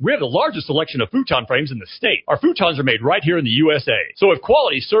 years. We have the largest selection of futon frames in the state. Our futons are made right here in the USA. So if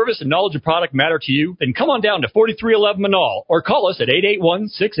quality, service, and knowledge of product matter to you, then come on down to 4311 Manal or call us at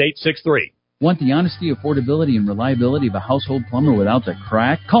 881-6863. Want the honesty, affordability, and reliability of a household plumber without the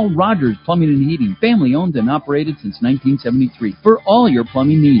crack? Call Rogers Plumbing and Heating, family owned and operated since 1973 for all your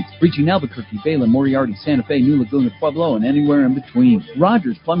plumbing needs. Reaching Albuquerque, Bala, Moriarty, Santa Fe, New Laguna, Pueblo, and anywhere in between.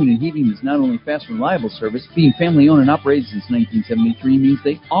 Rogers Plumbing and Heating is not only fast and reliable service, being family owned and operated since 1973 means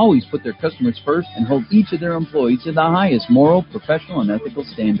they always put their customers first and hold each of their employees to the highest moral, professional, and ethical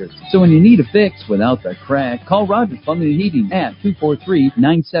standards. So when you need a fix without the crack, call Rogers Plumbing and Heating at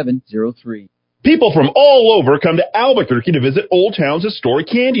 243-9703. People from all over come to Albuquerque to visit Old Town's historic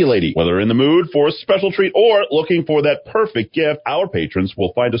Candy Lady. Whether in the mood for a special treat or looking for that perfect gift, our patrons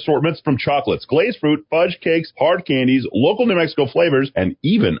will find assortments from chocolates, glazed fruit, fudge cakes, hard candies, local New Mexico flavors, and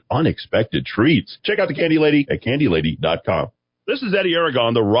even unexpected treats. Check out the Candy Lady at candylady.com. This is Eddie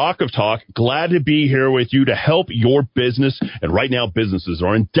Aragon, the Rock of Talk. Glad to be here with you to help your business. And right now, businesses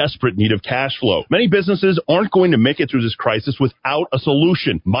are in desperate need of cash flow. Many businesses aren't going to make it through this crisis without a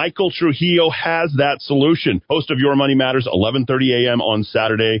solution. Michael Trujillo has that solution. Host of Your Money Matters, 11:30 a.m. on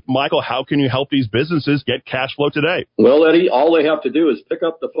Saturday. Michael, how can you help these businesses get cash flow today? Well, Eddie, all they have to do is pick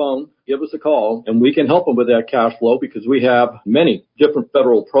up the phone, give us a call, and we can help them with that cash flow because we have many different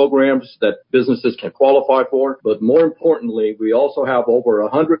federal programs that businesses can qualify for. But more importantly, we also have over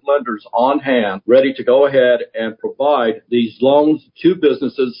 100 lenders on hand ready to go ahead and provide these loans to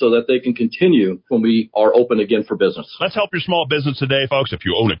businesses so that they can continue when we are open again for business. Let's help your small business today, folks. If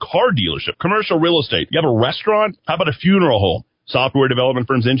you own a car dealership, commercial real estate, you have a restaurant, how about a funeral home? Software development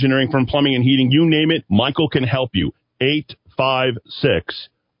firms, engineering firm, plumbing and heating, you name it, Michael can help you.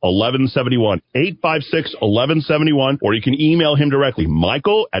 856-1171. 856-1171, or you can email him directly,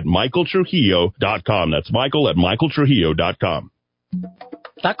 michael@michaeltrujillo.com. That's michael@michaeltrujillo.com.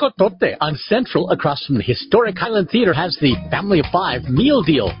 Taco Tote on Central across from the historic Highland Theater has the Family of 5 meal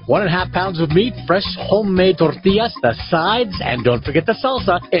deal. 1.5 pounds of meat, fresh homemade tortillas, the sides, and don't forget the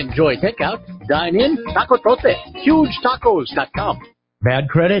salsa. Enjoy takeout, dine in, Taco Tote, hugetacos.com. Bad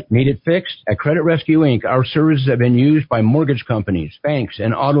credit? Need it fixed? At Credit Rescue Inc., our services have been used by mortgage companies, banks,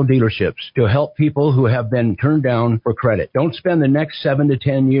 and auto dealerships to help people who have been turned down for credit. Don't spend the next 7 to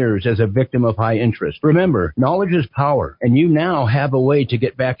 10 years as a victim of high interest. Remember, knowledge is power, and you now have a way to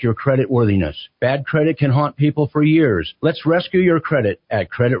get back your credit worthiness. Bad credit can haunt people for years. Let's rescue your credit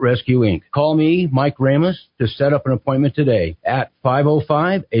at Credit Rescue Inc. Call me, Mike Ramos, to set up an appointment today at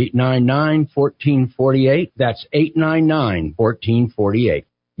 505-899-1448. That's 899-1448.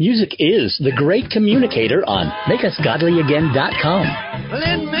 Music is the great communicator on MakeUsGodlyAgain.com. Well,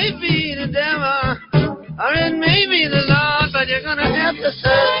 it may be the devil, or it may be the Lord, but you're gonna have to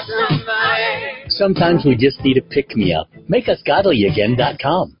serve somebody. Sometimes we just need a pick-me-up.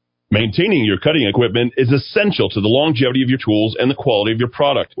 MakeUsGodlyAgain.com. Maintaining your cutting equipment is essential to the longevity of your tools and the quality of your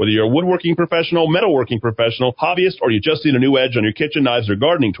product. Whether you're a woodworking professional, metalworking professional, hobbyist, or you just need a new edge on your kitchen knives or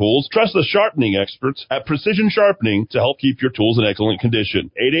gardening tools, trust the sharpening experts at Precision Sharpening to help keep your tools in excellent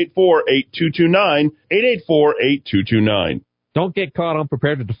condition. 884-8229, 884-8229. Don't get caught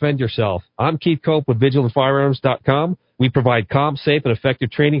unprepared to defend yourself. I'm Keith Cope with VigilantFirearms.com. We provide calm, safe, and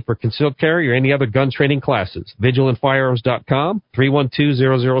effective training for concealed carry or any other gun training classes. VigilantFirearms.com,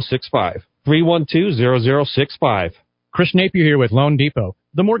 312-0065. 312-0065. Chris Napier here with Loan Depot,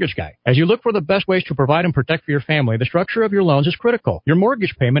 the mortgage guy. As you look for the best ways to provide and protect for your family, the structure of your loans is critical. Your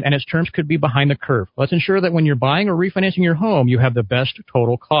mortgage payment and its terms could be behind the curve. Let's ensure that when you're buying or refinancing your home, you have the best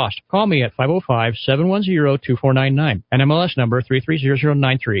total cost. Call me at 505-710-2499. NMLS number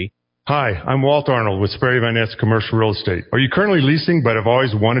 330093. Hi, I'm Walt Arnold with Sperry Van Ness Commercial Real Estate. Are you currently leasing but have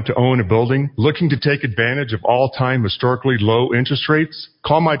always wanted to own a building? Looking to take advantage of all-time historically low interest rates?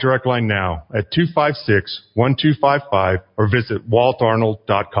 Call my direct line now at 256-1255 or visit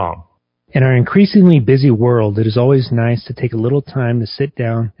waltarnold.com. In our increasingly busy world, it is always nice to take a little time to sit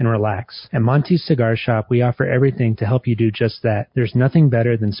down and relax. At Monty's Cigar Shop, we offer everything to help you do just that. There's nothing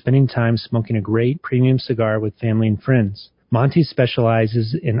better than spending time smoking a great premium cigar with family and friends. Monty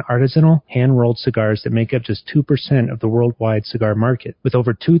specializes in artisanal, hand-rolled cigars that make up just 2% of the worldwide cigar market. With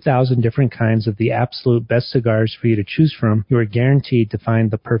over 2,000 different kinds of the absolute best cigars for you to choose from, you are guaranteed to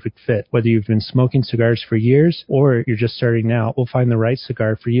find the perfect fit. Whether you've been smoking cigars for years or you're just starting out, we'll find the right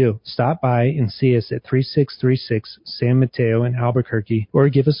cigar for you. Stop by and see us at 3636 San Mateo in Albuquerque or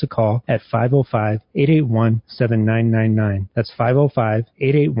give us a call at 505-881-7999. That's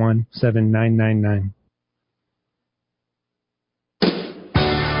 505-881-7999.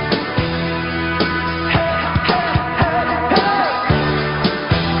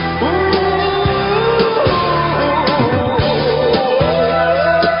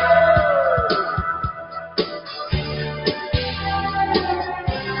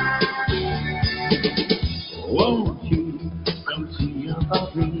 Won't you come see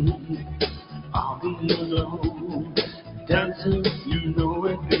about me? I'll be alone, dancing, you know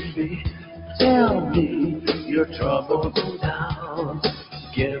it, baby. Tell me your troubles and doubts,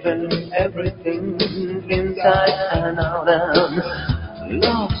 giving everything inside and out. And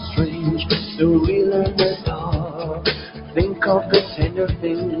love strange, so real in the dark. Think of the tender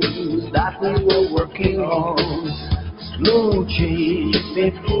things that we were working on. Slow change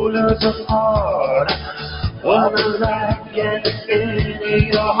may pull us apart. What a life gets in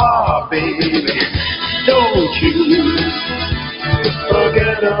your heart, baby. Don't you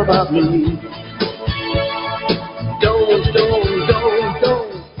forget about me. Don't.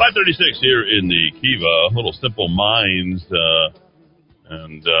 536 here in the Kiva, Little Simple Minds.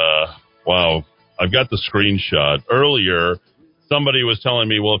 Wow, I've got the screenshot. Earlier, somebody was telling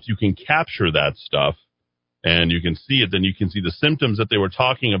me, well, if you can capture that stuff and you can see it, then you can see the symptoms that they were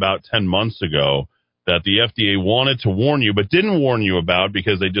talking about 10 months ago that the FDA wanted to warn you, but didn't warn you about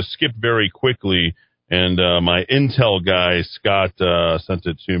because they just skipped very quickly. And my Intel guy, Scott, sent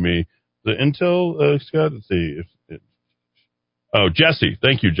it to me. The Intel, Scott, let's see. Jesse.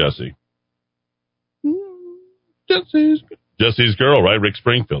 Thank you, Jesse. Jesse's girl, right? Rick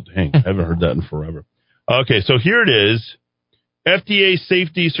Springfield. Dang, I haven't heard that in forever. Okay, so here it is. FDA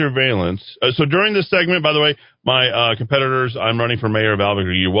safety surveillance. So during this segment, by the way, my competitors, I'm running for mayor of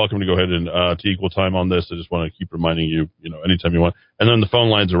Albuquerque. You're welcome to go ahead and to equal time on this. I just want to keep reminding you, anytime you want. And then the phone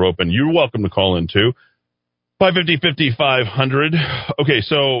lines are open. You're welcome to call in too. 550-5500. Okay,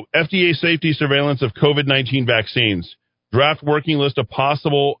 so FDA safety surveillance of COVID-19 vaccines. Draft working list of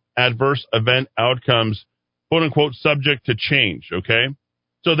possible adverse event outcomes, quote unquote, subject to change. Okay,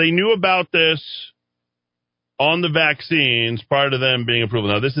 so they knew about this on the vaccines prior to them being approved.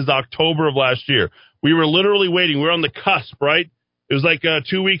 Now, this is October of last year. We were literally waiting. We were on the cusp, right? It was like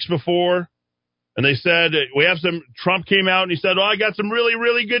 2 weeks before, and they said, Trump came out and he said, I got some really,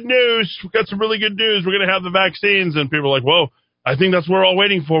 really good news. We got some really good news. We're going to have the vaccines. And people were like, whoa, I think that's what we're all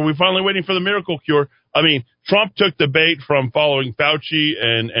waiting for. We're finally waiting for the miracle cure. I mean, Trump took the bait from following Fauci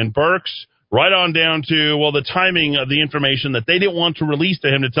and Birx right on down to, the timing of the information that they didn't want to release to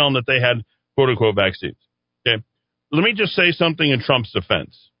him to tell him that they had, quote unquote, vaccines. Okay, let me just say something in Trump's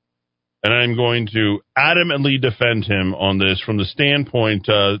defense, and I'm going to adamantly defend him on this from the standpoint,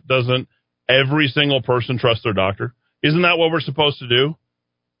 doesn't every single person trust their doctor? Isn't that what we're supposed to do?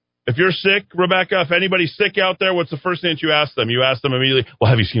 If you're sick, Rebecca, if anybody's sick out there, what's the first thing that you ask them? You ask them immediately,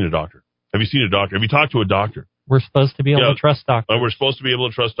 have you seen a doctor? Have you seen a doctor? Have you talked to a doctor? We're supposed to be able to trust doctors. We're supposed to be able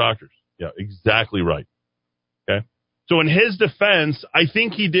to trust doctors. Yeah, exactly right. Okay. So in his defense, I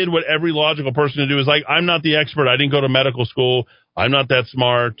think he did what every logical person to do is like, I'm not the expert. I didn't go to medical school. I'm not that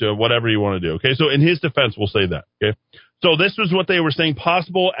smart, whatever you want to do. Okay. So in his defense, we'll say that. Okay. So this was what they were saying,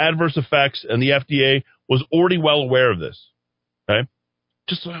 possible adverse effects, and the FDA was already well aware of this. Okay.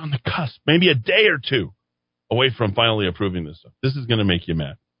 Just on the cusp, maybe a day or two away from finally approving this stuff. This is going to make you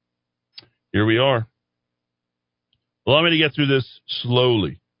mad. Here we are. Allow me to get through this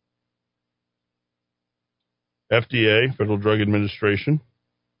slowly. FDA, Federal Drug Administration,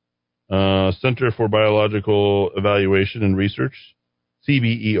 Center for Biological Evaluation and Research,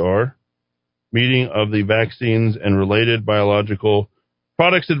 CBER, meeting of the Vaccines and Related Biological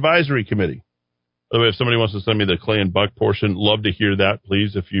Products Advisory Committee. By the way, if somebody wants to send me the Clay and Buck portion, love to hear that,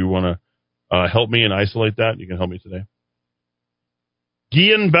 please. If you want to help me and isolate that, you can help me today.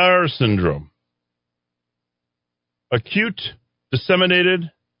 Guillain-Barré syndrome, acute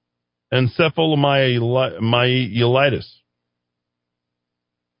disseminated encephalomyelitis.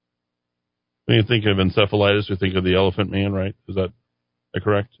 When you think of encephalitis, you think of the Elephant Man, right? Is that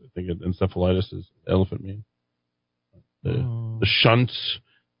correct? I think encephalitis is Elephant Man. The shunts,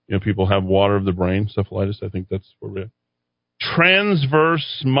 people have water of the brain, encephalitis. I think that's where we're at.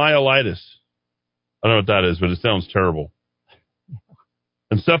 Transverse myelitis. I don't know what that is, but it sounds terrible.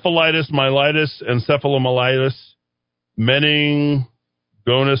 Encephalitis, myelitis, encephalomyelitis,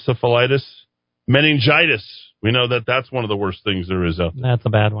 meningoencephalitis, meningitis. We know that that's one of the worst things there is out there. That's a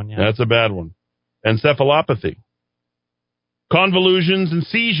bad one, yeah. That's a bad one. Encephalopathy, convulsions and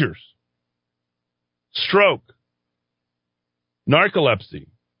seizures, stroke, narcolepsy,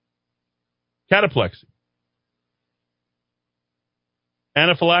 cataplexy,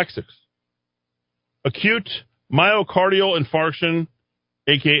 anaphylaxis, acute myocardial infarction,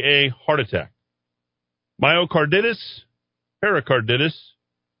 a.k.a. heart attack, myocarditis, pericarditis,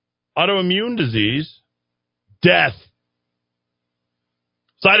 autoimmune disease, death.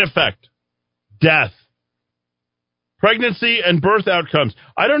 Side effect, death. Pregnancy and birth outcomes.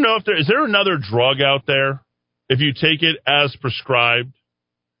 I don't know if is there another drug out there, if you take it as prescribed,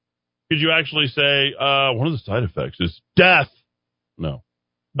 could you actually say, one of the side effects is death? No,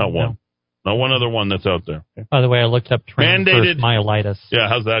 not one. Not one other one that's out there. Okay. By the way, I looked up transverse myelitis. Yeah,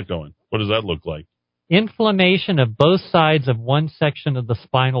 how's that going? What does that look like? Inflammation of both sides of one section of the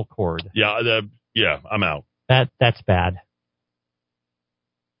spinal cord. Yeah, I'm out. That's bad.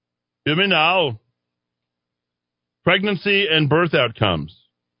 Hear me now. Pregnancy and birth outcomes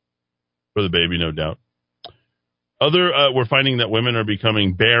for the baby, no doubt. We're finding that women are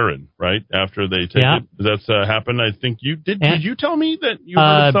becoming barren, right, after they take it. That's happened. I think you did. Did you tell me that you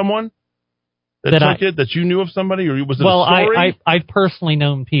heard of someone that took it? That you knew of somebody, or was it a story? I've personally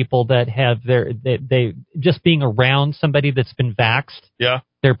known people that have they just being around somebody that's been vaxxed. Yeah,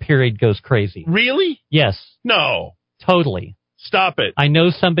 their period goes crazy. Really? Yes. No. Totally. Stop it. I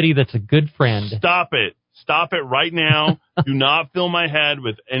know somebody that's a good friend. Stop it. Stop it right now. Do not fill my head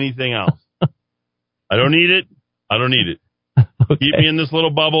with anything else. I don't need it. I don't need it. Okay. Keep me in this little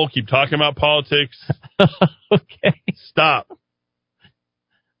bubble. Keep talking about politics. Okay. Stop.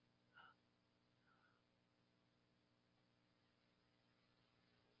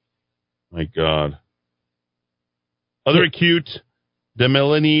 My God. Other acute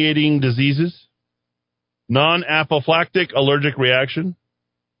demyelinating diseases. Non-anaphylactic allergic reaction.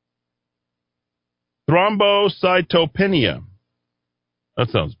 Thrombocytopenia. That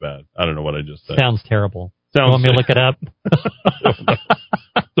sounds bad. I don't know what I just said. Sounds terrible. You want me to look it up?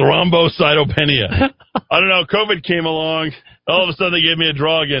 Thrombocytopenia. I don't know. COVID came along. All of a sudden, they gave me a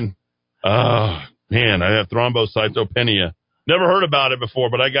drug, and oh, man, I have thrombocytopenia. Never heard about it before,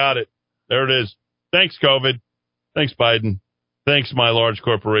 but I got it. There it is. Thanks, COVID. Thanks, Biden. Thanks, my large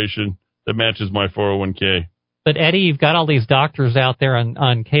corporation that matches my 401k. But, Eddie, you've got all these doctors out there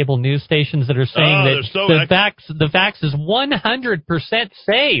on cable news stations that are saying that the vax is 100%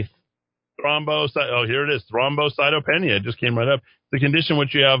 safe. Here it is. Thrombocytopenia. It just came right up. The condition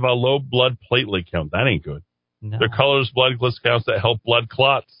which you have a low blood platelet count. That ain't good. No. They're colorless blood counts that help blood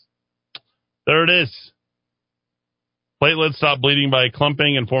clots. There it is. Platelets stop bleeding by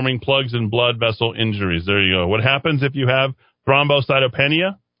clumping and forming plugs in blood vessel injuries. There you go. What happens if you have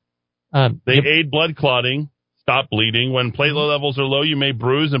thrombocytopenia? They aid blood clotting, stop bleeding. When platelet levels are low, you may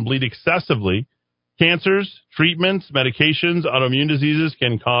bruise and bleed excessively. Cancers, treatments, medications, autoimmune diseases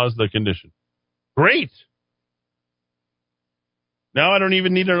can cause the condition. Great. Now I don't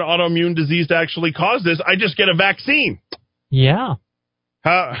even need an autoimmune disease to actually cause this. I just get a vaccine. Yeah.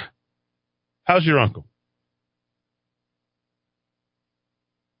 How's your uncle?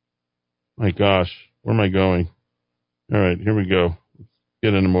 My gosh, where am I going? All right, here we go. Let's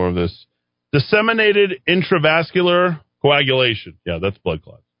get into more of this. Disseminated intravascular coagulation. Yeah, that's blood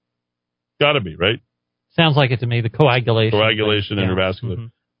clots. Got to be, right? Sounds like it to me, the coagulation. Coagulation,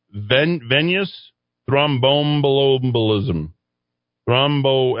 intravascular. Mm-hmm. Venous thromboembolism.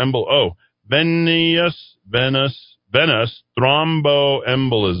 Venous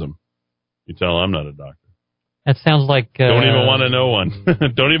thromboembolism. You tell I'm not a doctor. That sounds like... don't even want to know one.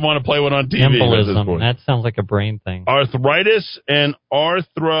 Don't even want to play one on TV. Embolism. That sounds like a brain thing. Arthritis and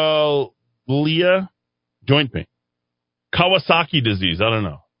arthralia joint pain. Kawasaki disease, I don't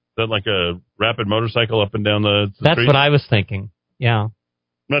know. Is that like a rapid motorcycle up and down the That's street? what I was thinking. Yeah. I'm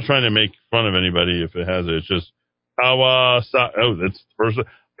not trying to make fun of anybody if it has it. It's just Kawasaki. Oh, that's the first one.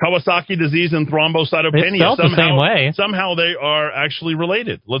 Kawasaki disease and thrombocytopenia. It's spelled the same way. Somehow they are actually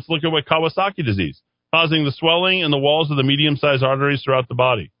related. Let's look at what Kawasaki disease, causing the swelling in the walls of the medium-sized arteries throughout the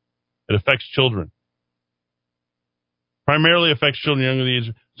body. It affects children. Primarily affects children younger than the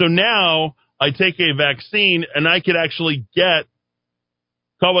age. So now I take a vaccine and I could actually get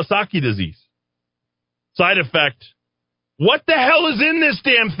Kawasaki disease. Side effect. What the hell is in this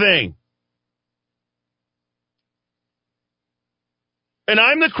damn thing? And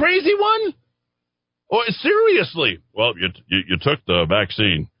I'm the crazy one? Oh, seriously? Well, you took the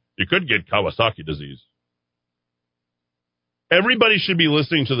vaccine. You could get Kawasaki disease. Everybody should be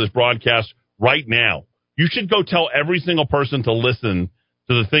listening to this broadcast right now. You should go tell every single person to listen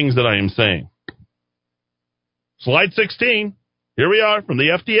to the things that I am saying. Slide 16. Here we are from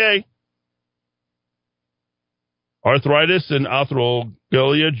the FDA. Arthritis and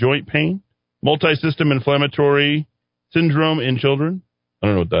arthralgia, joint pain, multi-system inflammatory syndrome in children. I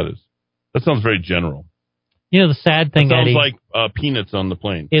don't know what that is. That sounds very general. You know, the sad thing, sounds Eddie, like peanuts on the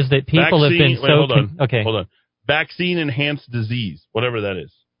plane. Is that people have been so... Hold on. Vaccine-enhanced disease, whatever that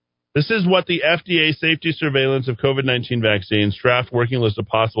is. This is what the FDA Safety Surveillance of COVID-19 Vaccines draft working list of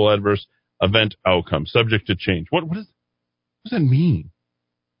possible adverse event outcomes, subject to change. What does that mean?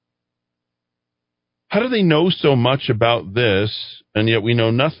 How do they know so much about this, and yet we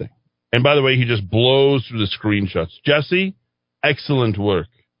know nothing? And by the way, he just blows through the screenshots. Jesse, excellent work.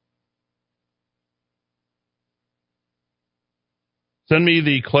 Send me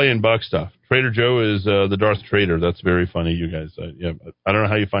the Clay and Buck stuff. Trader Joe is the Darth Trader. That's very funny, you guys. Yeah, I don't know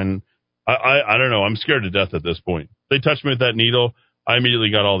how you find... I don't know. I'm scared to death at this point. They touched me with that needle. I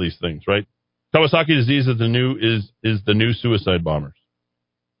immediately got all these things, right? Kawasaki disease is the new suicide bombers.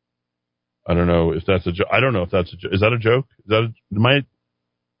 I don't know if that's a joke. I don't know if that's a joke. Is that a joke?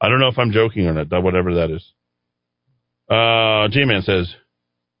 I don't know if I'm joking or not. Whatever that is. J-Man says,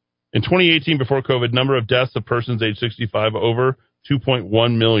 in 2018, before COVID, number of deaths of persons age 65 over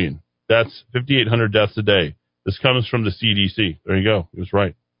 2.1 million. That's 5,800 deaths a day. This comes from the CDC. There you go. He was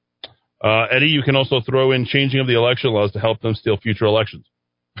right. Eddie, you can also throw in changing of the election laws to help them steal future elections.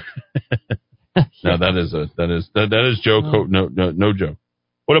 No, that is joke. No joke.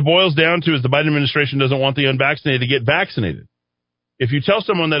 What it boils down to is the Biden administration doesn't want the unvaccinated to get vaccinated. If you tell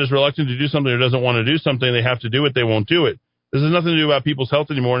someone that is reluctant to do something or doesn't want to do something, they have to do it, they won't do it. This has nothing to do about people's health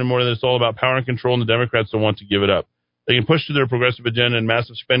anymore than it's all about power and control, and the Democrats don't want to give it up. They can push to their progressive agenda and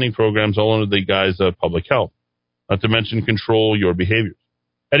massive spending programs all under the guise of public health, not to mention control your behaviors.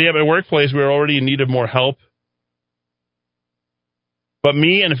 Eddie, at my workplace, we are already in need of more help. But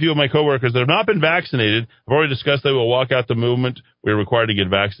me and a few of my coworkers that have not been vaccinated have already discussed they will walk out the movement we are required to get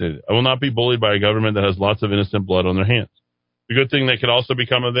vaccinated. I will not be bullied by a government that has lots of innocent blood on their hands. The good thing that could also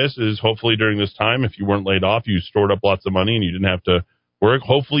become of this is hopefully during this time, if you weren't laid off, you stored up lots of money and you didn't have to work.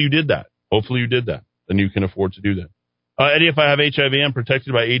 Hopefully you did that. Then you can afford to do that. Eddie, if I have HIV, I'm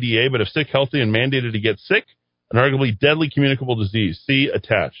protected by ADA, but if sick, healthy, and mandated to get sick, an arguably deadly communicable disease. See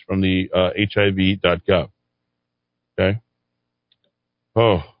attached from the HIV.gov. Okay.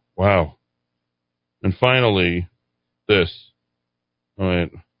 Oh, wow. And finally, this. All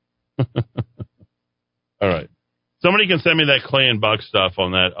right. All right. Somebody can send me that Clay and Buck stuff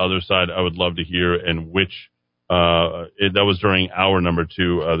on that other side. I would love to hear, and which that was during hour number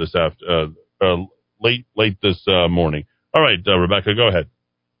 2 this late this morning. All right, Rebecca, go ahead.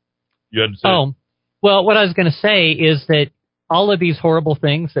 You had to say. Well, what I was going to say is that all of these horrible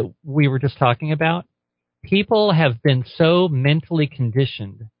things that we were just talking about, people have been so mentally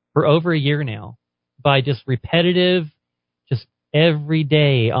conditioned for over a year now by just repetitive, just every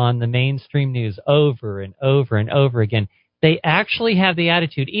day on the mainstream news over and over and over again. They actually have the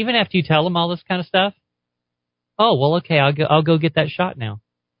attitude, even after you tell them all this kind of stuff, oh, well, okay, I'll go get that shot now.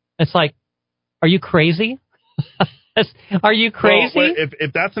 It's like, are you crazy? Are you crazy? Well,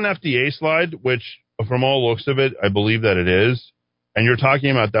 if that's an FDA slide, which from all looks of it, I believe that it is, and you're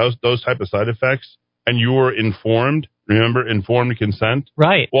talking about those type of side effects, and you were informed, remember, informed consent?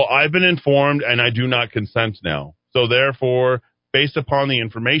 Right. Well, I've been informed, and I do not consent now. So therefore, based upon the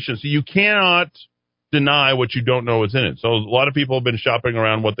information, so you cannot deny what you don't know is in it. So a lot of people have been shopping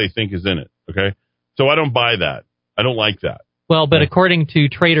around what they think is in it, okay? So I don't buy that. I don't like that. Well, but according to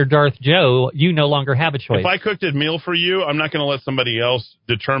Trader Darth Joe, you no longer have a choice. If I cooked a meal for you, I'm not going to let somebody else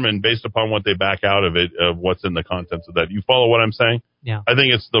determine based upon what they back out of it, of what's in the contents of that. You follow what I'm saying? Yeah. I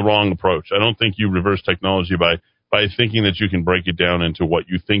think it's the wrong approach. I don't think you reverse technology by by thinking that you can break it down into what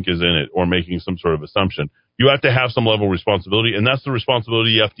you think is in it or making some sort of assumption. You have to have some level of responsibility, and that's the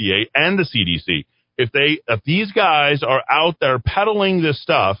responsibility of the FDA and the CDC. If these guys are out there peddling this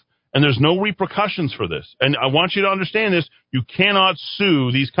stuff and there's no repercussions for this, and I want you to understand this, you cannot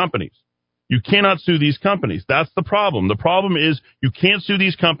sue these companies. You cannot sue these companies. That's the problem. The problem is you can't sue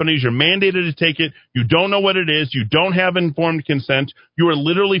these companies. You're mandated to take it. You don't know what it is. You don't have informed consent. You are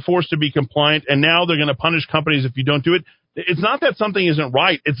literally forced to be compliant, and now they're going to punish companies if you don't do it. It's not that something isn't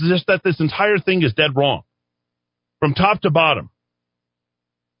right. It's just that this entire thing is dead wrong from top to bottom.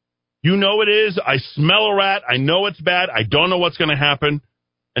 You know it is. I smell a rat. I know it's bad. I don't know what's going to happen.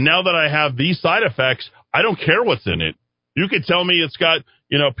 And now that I have these side effects, I don't care what's in it. You could tell me it's got,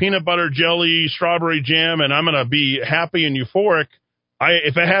 peanut butter jelly, strawberry jam, and I'm going to be happy and euphoric.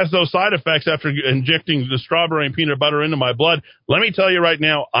 If it has those side effects after injecting the strawberry and peanut butter into my blood, let me tell you right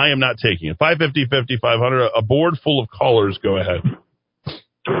now, I am not taking it. 550-5500, a board full of callers. Go ahead.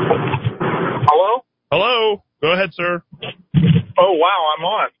 Hello? Hello. Go ahead, sir. Oh, wow, I'm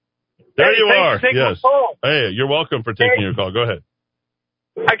on. There you are. For taking Yes. my call. Hey, you're welcome for taking your call. Go ahead.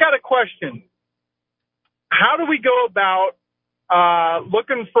 I got a question. How do we go about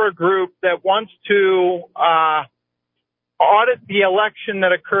looking for a group that wants to audit the election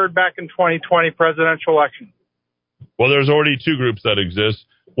that occurred back in 2020 presidential election? Well, there's already two groups that exist.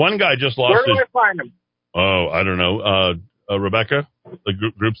 One guy just lost Where do I find them? Oh, I don't know. Rebecca, the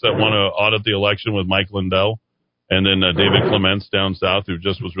groups that want to audit the election with Mike Lindell, and then David Clements down south, who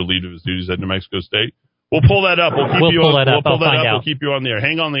just was relieved of his duties at New Mexico State. We'll pull that up. We'll pull that up. We'll keep you on the air.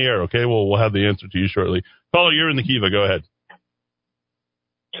 Hang on the air, okay? We'll have the answer to you shortly. Caller, you're in the Kiva. Go ahead.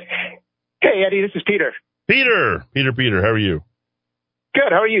 Hey, Eddie, this is Peter. Peter, how are you?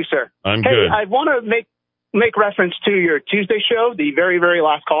 Good. How are you, sir? I'm good. Good. I want to make reference to your Tuesday show, the very, very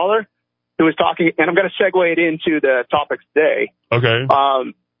last caller who was talking, and I'm going to segue it into the topics today. Okay.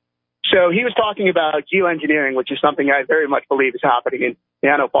 So he was talking about geoengineering, which is something I very much believe is happening in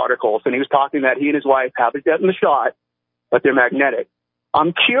nanoparticles, and he was talking that he and his wife haven't gotten the shot, but they're magnetic.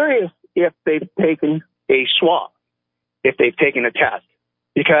 I'm curious if they've taken a swab, if they've taken a test,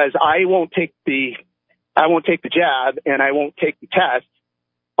 because I won't take the jab and I won't take the test.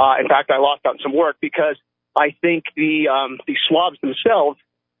 In fact, I lost out on some work because I think the swabs themselves,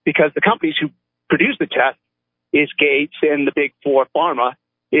 because the companies who produce the test is Gates and the big four pharma,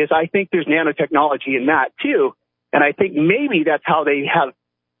 I think there's nanotechnology in that too. And I think maybe that's how they have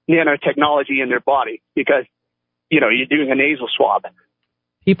nanotechnology in their body, because, you're doing a nasal swab.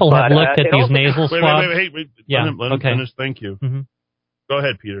 People have looked at these nasal swabs. Wait. Let him finish. Thank you. Mm-hmm. Go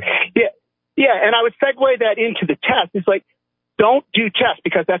ahead, Peter. Yeah, and I would segue that into the test. It's like, don't do tests,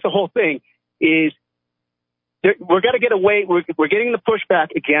 because that's the whole thing. We're going to get away. We're getting the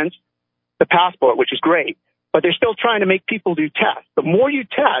pushback against the passport, which is great, but they're still trying to make people do tests. The more you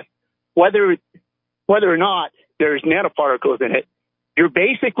test, whether or not there's nanoparticles in it, you're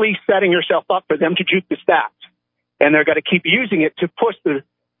basically setting yourself up for them to juke the stats, and they're going to keep using it to push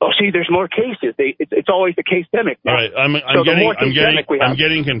there's more cases. It's always the case-demic. All right, I'm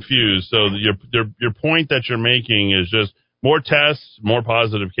getting confused. So your point that you're making is just more tests, more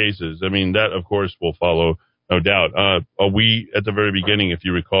positive cases. I mean, that of course will follow, no doubt. We at the very beginning, if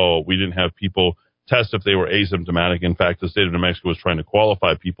you recall, we didn't have people test if they were asymptomatic. In fact, the state of New Mexico was trying to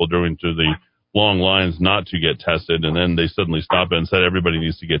qualify people during the long lines not to get tested, and then they suddenly stopped it and said everybody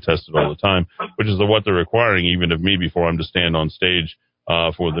needs to get tested all the time, which is what they're requiring even of me before I'm to stand on stage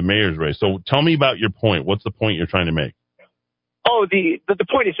for the mayor's race. So tell me about your point. What's the point you're trying to make? Oh, the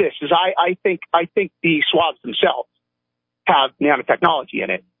point is this: I think the swabs themselves have nanotechnology in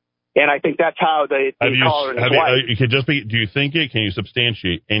it, and I think that's how the caller and his wife. Do you think it? Can you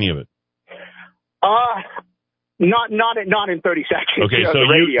substantiate any of it? Not in 30 seconds. Okay, so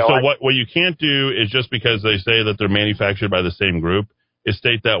what you can't do is, just because they say that they're manufactured by the same group, is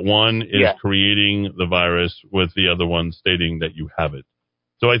state that one is creating the virus with the other one stating that you have it.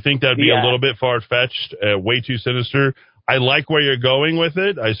 So I think that'd be a little bit far-fetched, way too sinister. I like where you're going with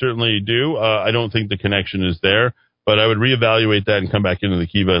it. I certainly do. I don't think the connection is there, but I would reevaluate that and come back into the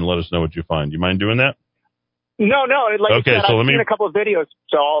Kiva and let us know what you find. Do you mind doing that? No. Like I said, I've seen a couple of videos,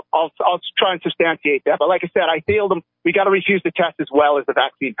 so I'll try and substantiate that. But like I said, I feel we got to refuse the test as well as the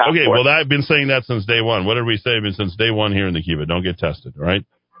vaccine passport. Okay, well, I've been saying that since day one. What did we say since day one here in the Kiva? Don't get tested, right?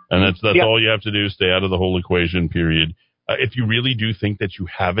 And that's all you have to do. Stay out of the whole equation, period. If you really do think that you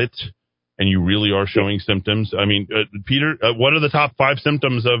have it and you really are showing symptoms, I mean, Peter, what are the top 5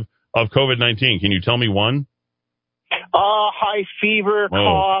 symptoms of COVID-19? Can you tell me one? High fever,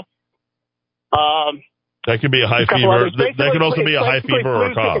 cough. That could be a high fever. That could also be a high fever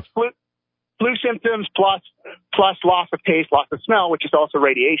or a cough. flu symptoms plus loss of taste, loss of smell, which is also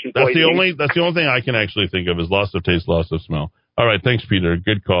radiation poisoning. That's the only thing I can actually think of is loss of taste, loss of smell. All right, thanks, Peter.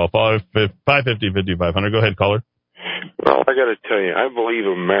 Good call. 550-5500. Go ahead, caller. Well, I got to tell you, I believe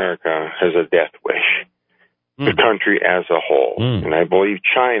America has a death wish, the country as a whole. And I believe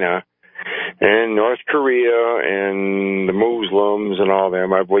China and North Korea and the Muslims and all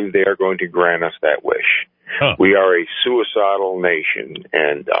them, I believe they are going to grant us that wish. Huh. We are a suicidal nation,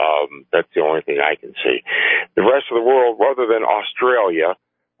 and that's the only thing I can see. The rest of the world, other than Australia,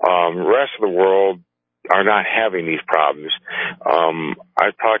 the rest of the world are not having these problems.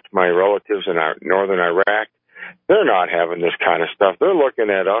 I talked to my relatives in northern Iraq. They're not having this kind of stuff. They're looking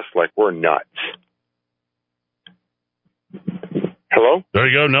at us like we're nuts. Hello? There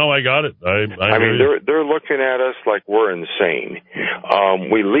you go. No, I got it. I mean, they're looking at us like we're insane.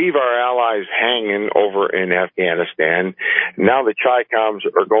 We leave our allies hanging over in Afghanistan. Now the Chi-Coms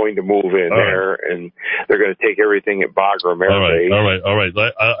are going to move in there, and they're going to take everything at Bagram Air Base. All right.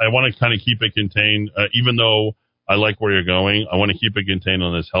 I want to kind of keep it contained, even though I like where you're going. I want to keep it contained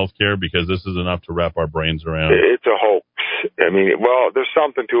on this healthcare because this is enough to wrap our brains around. It's a hoax. I mean, well, there's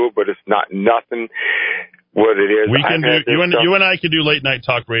something to it, but it's not nothing. What it is, we can do. You and I can do late night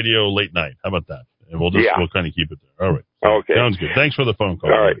talk radio late night. How about that? And we'll kind of keep it there. All right. Okay. Sounds good. Thanks for the phone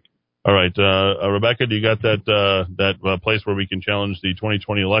call. All right. Rebecca, do you got that place where we can challenge the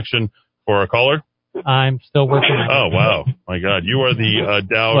 2020 election for our caller? I'm still working on it. Oh wow, my God! You are the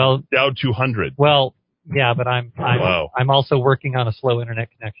Dow 200. Well, yeah, but I'm also working on a slow internet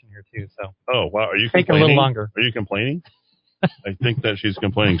connection here too. So. Oh wow, are you taking a little longer? Are you complaining? I think that she's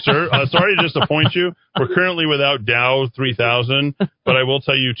complaining. Sir, sorry to disappoint you. We're currently without Dow 3000, but I will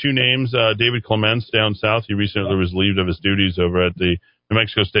tell you two names. David Clements down south. He recently was relieved of his duties over at the New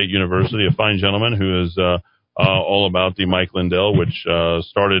Mexico State University, a fine gentleman who is all about the Mike Lindell, which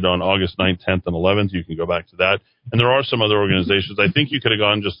started on August 9th, 10th, and 11th. You can go back to that. And there are some other organizations. I think you could have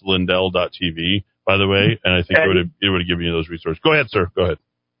gone just to Lindell.tv, by the way, and I think it would have given you those resources. Go ahead, sir. Go ahead.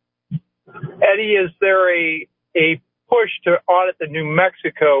 Eddie, is there a push to audit the New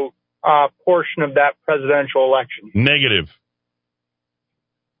Mexico portion of that presidential election? Negative.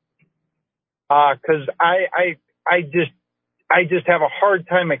 Because I just have a hard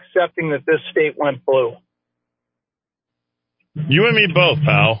time accepting that this state went blue. You and me both,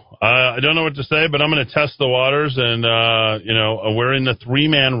 pal. I don't know what to say, but I'm going to test the waters, and we're in the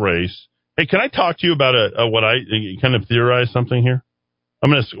 3-man race. Hey, can I talk to you about what I kind of theorize something here?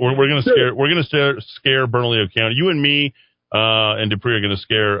 We're gonna scare Bernalillo County. You and me and Dupree are gonna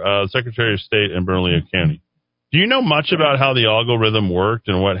scare the Secretary of State and Bernalillo County. Do you know much about how the algorithm worked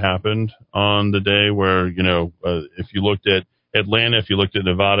and what happened on the day where if you looked at Atlanta, if you looked at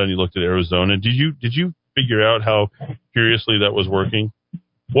Nevada, and you looked at Arizona, did you figure out how curiously that was working?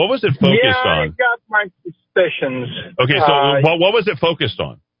 What was it focused on? I got my suspicions. Okay, so what was it focused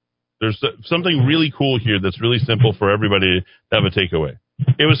on? There's something really cool here that's really simple for everybody to have a takeaway.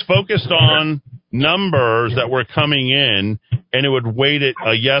 It was focused on numbers that were coming in, and it would weight it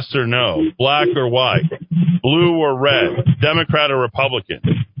a yes or no, black or white, blue or red, Democrat or Republican.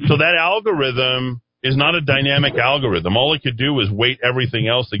 So that algorithm is not a dynamic algorithm. All it could do was weight everything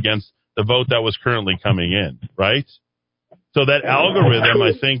else against the vote that was currently coming in, right? So that algorithm,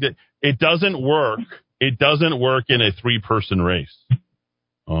 I think that it doesn't work. It doesn't work in a 3-person race.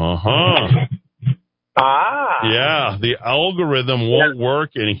 Yeah, the algorithm won't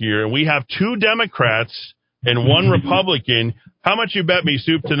work in here. We have 2 Democrats and 1 Republican. How much you bet me,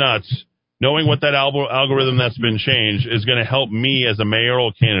 soup to nuts, knowing what that algorithm that's been changed is going to help me as a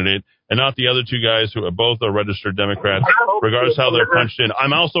mayoral candidate and not the other 2 guys who are both registered Democrats, regardless how they're punched in.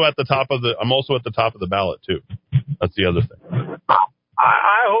 I'm also at the top of the ballot too. That's the other thing.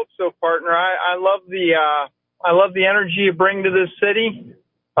 I hope so, partner. I love the energy you bring to this city.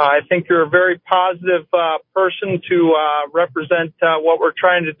 I think you're a very positive person to represent what we're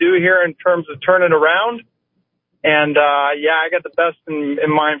trying to do here in terms of turning around. And, I got the best in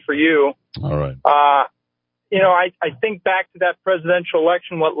mind for you. All right. I think back to that presidential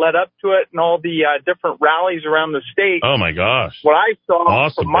election, what led up to it, and all the different rallies around the state. Oh, my gosh. What I saw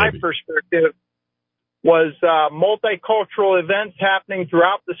from my perspective was multicultural events happening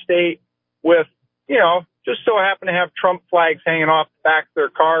throughout the state with, just so happen to have Trump flags hanging off the back of their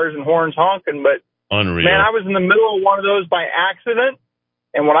cars and horns honking. But, unreal. Man, I was in the middle of one of those by accident,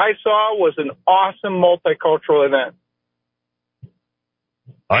 and what I saw was an awesome multicultural event.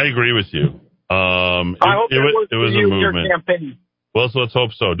 I agree with you. I hope it was a movement. Your campaign. Well, so let's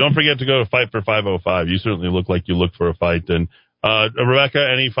hope so. Don't forget to go to Fight for 505. You certainly look like you look for a fight. And Rebecca,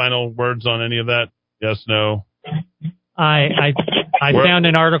 any final words on any of that? Yes, no? I I found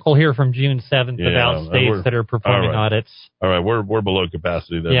an article here from June 7th about states that are performing audits. All right, we're below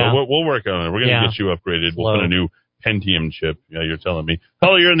capacity there. Yeah. But we'll work on it. We're going to get you upgraded. We'll put a new Pentium chip. Yeah, you're telling me.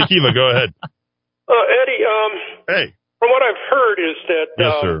 Caller, you're in the Kiva. Go ahead. Eddie, hey. From what I've heard is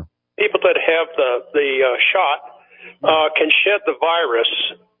that people that have the shot can shed the virus.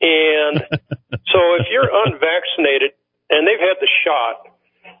 And so if you're unvaccinated and they've had the shot,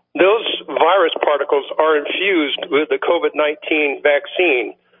 those virus particles are infused with the COVID-19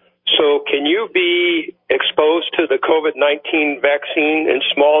 vaccine. So can you be exposed to the COVID-19 vaccine in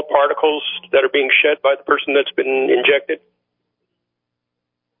small particles that are being shed by the person that's been injected?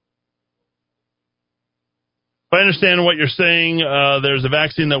 If I understand what you're saying, there's a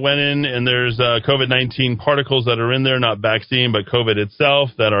vaccine that went in, and there's COVID-19 particles that are in there, not vaccine, but COVID itself,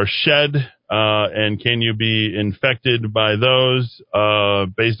 that are shed. And can you be infected by those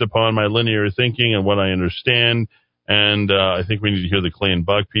based upon my linear thinking and what I understand? And I think we need to hear the Clay and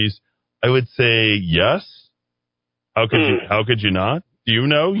Buck piece. I would say yes. How could you not? Do you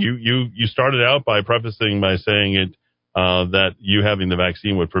know? You started out by prefacing by saying it. That you having the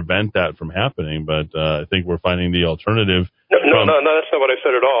vaccine would prevent that from happening, but I think we're finding the alternative. No, that's not what I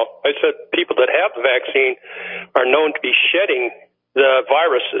said at all. I said people that have the vaccine are known to be shedding the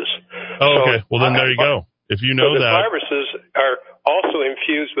viruses. Oh, okay. Well, then there you go. If you know the that. viruses are also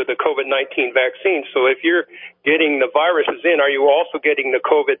infused with the COVID-19 vaccine. So if you're getting the viruses in, are you also getting the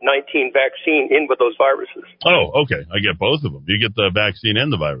COVID-19 vaccine in with those viruses? Oh, okay. I get both of them. You get the vaccine and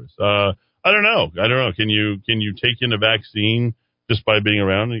the virus. I don't know. Can you take in a vaccine just by being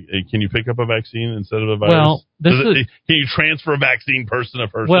around? Can you pick up a vaccine instead of a virus? Well, can you transfer a vaccine person to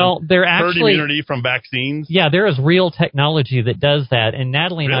person? Well, they're herd immunity from vaccines. Yeah, there is real technology that does that. And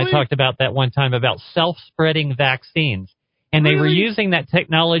Natalie and I talked about that one time about self-spreading vaccines. And they were using that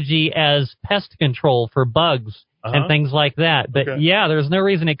technology as pest control for bugs and things like that. But yeah, there's no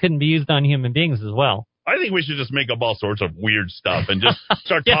reason it couldn't be used on human beings as well. I think we should just make up all sorts of weird stuff and just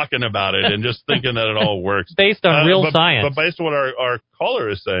start talking about it and just thinking that it all works. Based on real science. But based on what our caller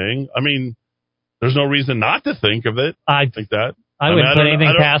is saying, I mean, there's no reason not to think of it. I think that. I wouldn't put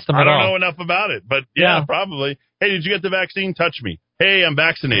anything past them at all. I don't know enough about it, but yeah, probably. Hey, did you get the vaccine? Touch me. Hey, I'm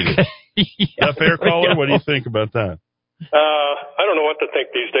vaccinated. Is that fair, caller? What do you think about that? I don't know what to think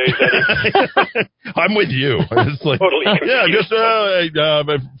these days, Eddie. I'm with you. It's like, totally confused.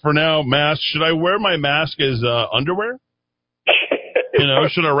 but for now, mask. Should I wear my mask as underwear?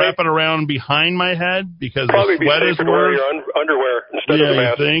 Should I wrap it around behind my head because probably the sweat is worse? Wear your underwear instead of the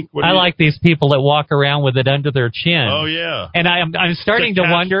mask. You think? I like these people that walk around with it under their chin. Oh yeah. And I'm starting to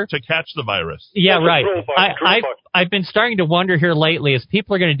wonder to catch the virus. Yeah, right. I've been starting to wonder here lately, as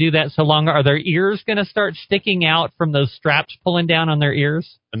people are going to do that so long, are their ears going to start sticking out from those straps pulling down on their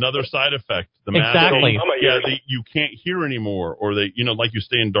ears? Another side effect. The exactly. Mask, you can't hear anymore, or like you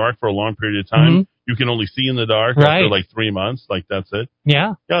stay in dark for a long period of time. Mm-hmm. You can only see in the dark after like 3 months. Like that's it.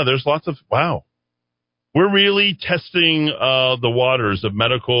 Yeah. Yeah. There's lots of We're really testing the waters of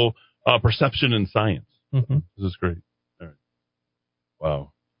medical perception and science. Mm-hmm. This is great. All right.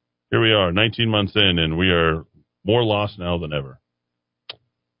 Wow. Here we are, 19 months in, and we are more lost now than ever.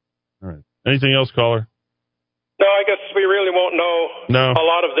 All right. Anything else, caller? No, I guess we really won't know a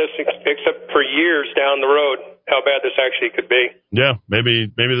lot of this except for years down the road how bad this actually could be. Yeah,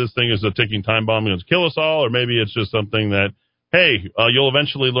 maybe this thing is a ticking time bomb and it's kill us all, or maybe it's just something that, hey, you'll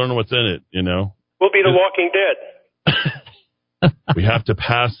eventually learn what's in it, We'll be the Walking Dead. We have to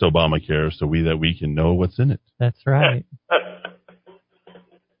pass Obamacare so that we can know what's in it. That's right.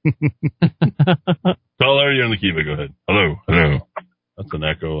 Caller, you're in the Kiva. Go ahead. Hello. That's an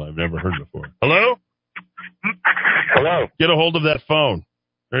echo I've never heard before. Hello? Hello. Get a hold of that phone.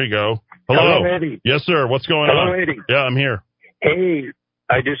 There you go. Hello, Eddie. Yes, sir. What's going on? Hello, Eddie. Yeah, I'm here. Hey,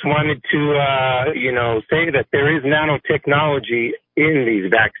 I just wanted to, say that there is nanotechnology in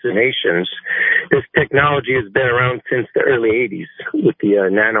these vaccinations. This technology has been around since the early 80s with the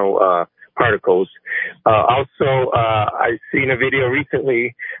nano particles. Also, I've seen a video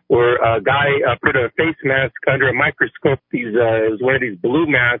recently where a guy put a face mask under a microscope. It was one of these blue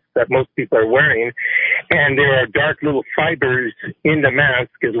masks that most people are wearing, and there are dark little fibers in the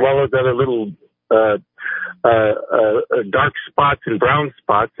mask as well as other little dark spots and brown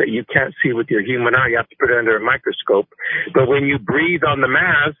spots that you can't see with your human eye. You have to put it under a microscope. But when you breathe on the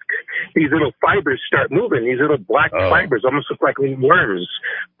mask, these little fibers start moving. These little black fibers almost look like worms.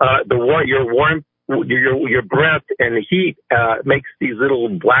 Your breath and the heat makes these little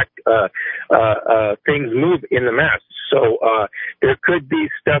black things move in the mask. So there could be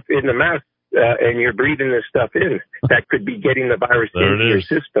stuff in the mask and you're breathing this stuff in, that could be getting the virus into your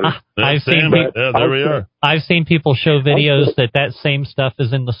system. There we are. I've seen people show videos that same stuff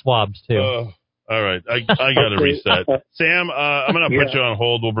is in the swabs too. All right, I got to reset. Sam, I'm going to put you on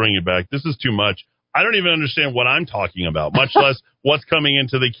hold. We'll bring you back. This is too much. I don't even understand what I'm talking about, much less what's coming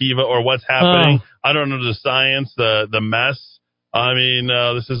into the Kiva or what's happening. I don't know the science, the mess. I mean,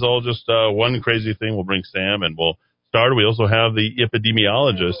 this is all just one crazy thing. We'll bring Sam and we'll start. We also have the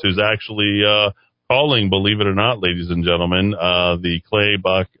epidemiologist who's actually calling, believe it or not, ladies and gentlemen, the Clay,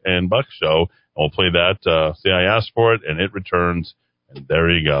 Buck, and Buck show. We'll play that. See, I asked for it, and it returns. And there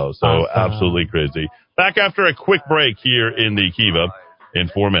you go. So absolutely crazy. Back after a quick break here in the Kiva in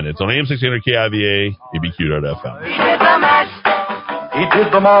 4 minutes on AM 1600 KIVA, BBQ.FM. He did the mash. He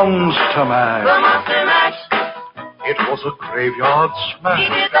did the monster mash. The monster mash. It was a graveyard smash. He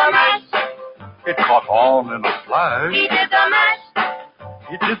did the mash. It caught on in a flash. He did the mash.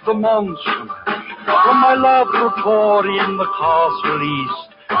 He did the monster mash. From my laboratory in the castle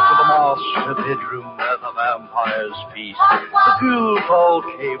east to the master bedroom where the vampires feast. The ghouls all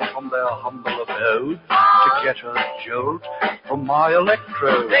came from their humble abode to get a jolt from my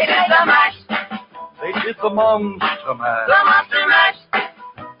electrode. They did the mash. They did the monster mash. The monster mash.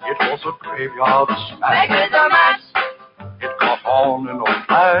 It was a graveyard smash. They did the mash. It caught on in a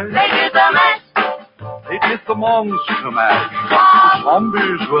flash. They did the mash. They did the monster mash. The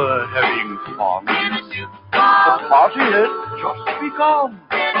zombies were having fun. The party had just begun.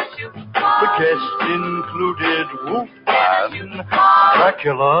 The guests included Wolfman,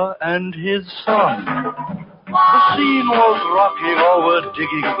 Dracula, and his son. The scene was rocking, all were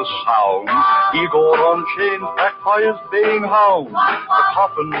digging the sound. Igor on chains, backed by his baying hound. The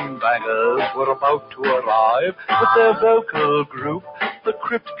coffin bangers were about to arrive with their vocal group, the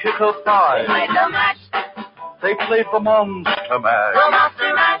Crypt Kicker Five. They played the mash. They played the monster mash. The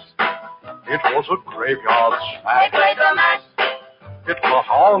monster mash. It was a graveyard smash. They played the mash. It caught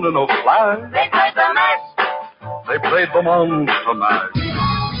on in a flash. They played the mash. They played the monster mash.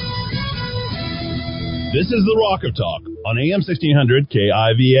 This is the Rock of Talk on AM 1600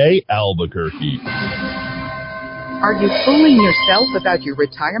 KIVA Albuquerque. Are you fooling yourself about your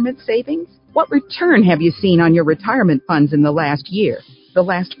retirement savings? What return have you seen on your retirement funds in the last year? The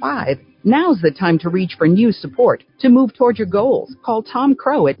last 5? Now's the time to reach for new support to move toward your goals. Call Tom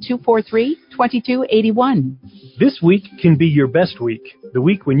Crow at 243-2281. This week can be your best week, the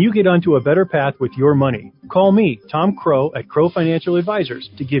week when you get onto a better path with your money. Call me, Tom Crow, at Crow Financial Advisors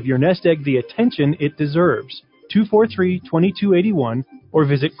to give your nest egg the attention it deserves. 243-2281 or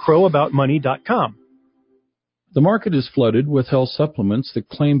visit crowaboutmoney.com. The market is flooded with health supplements that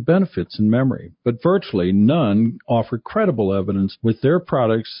claim benefits in memory, but virtually none offer credible evidence with their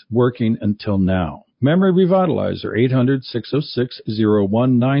products working until now. Memory Revitalizer,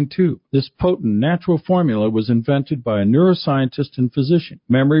 800-606-0192. This potent natural formula was invented by a neuroscientist and physician.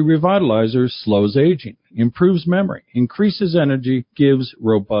 Memory Revitalizer slows aging, improves memory, increases energy, gives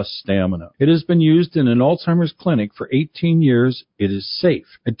robust stamina. It has been used in an Alzheimer's clinic for 18 years. It is safe.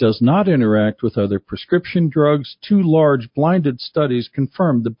 It does not interact with other prescription drugs. 2 large blinded studies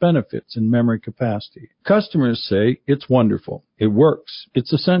confirm the benefits in memory capacity. Customers say it's wonderful. It works.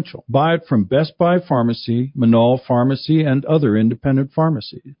 It's essential. Buy it from Best Buy Pharmacy, Manal Pharmacy, and other independent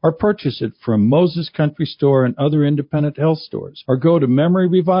pharmacies. Or purchase it from Moses Country Store and other independent health stores. Or go to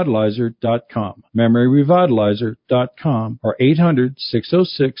MemoryRevitalizer.com. MemoryRevitalizer.com or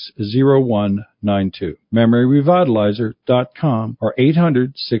 800-606-0192. MemoryRevitalizer.com or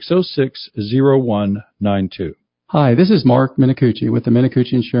 800-606-0192. Hi, this is Mark Minicucci with the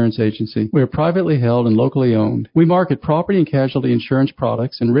Minicucci Insurance Agency. We are privately held and locally owned. We market property and casualty insurance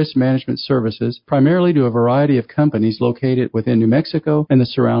products and risk management services primarily to a variety of companies located within New Mexico and the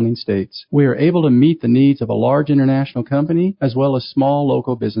surrounding states. We are able to meet the needs of a large international company as well as small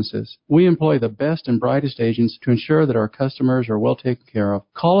local businesses. We employ the best and brightest agents to ensure that our customers are well taken care of.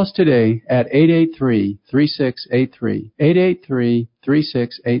 Call us today at 883-3683.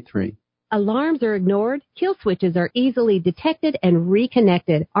 883-3683. Alarms are ignored, kill switches are easily detected and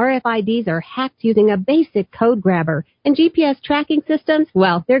reconnected. RFIDs are hacked using a basic code grabber. And GPS tracking systems,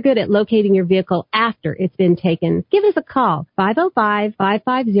 well, they're good at locating your vehicle after it's been taken. Give us a call,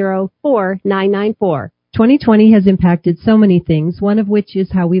 505-550-4994. 2020 has impacted so many things, one of which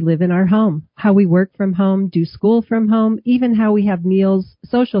is how we live in our home, how we work from home, do school from home, even how we have meals,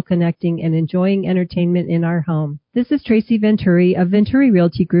 social connecting, and enjoying entertainment in our home. This is Tracy Venturi of Venturi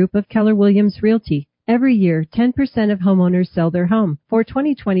Realty Group of Keller Williams Realty. Every year, 10% of homeowners sell their home. For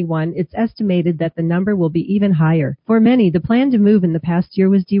 2021, it's estimated that the number will be even higher. For many, the plan to move in the past year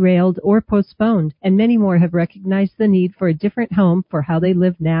was derailed or postponed, and many more have recognized the need for a different home for how they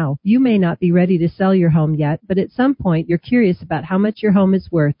live now. You may not be ready to sell your home yet, but at some point, you're curious about how much your home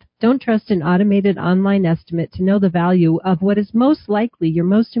is worth. Don't trust an automated online estimate to know the value of what is most likely your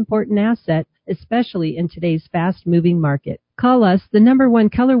most important asset, especially in today's fast-moving market. Call us, the #1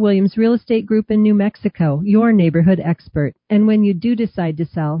 Keller Williams Real Estate Group in New Mexico, your neighborhood expert. And when you do decide to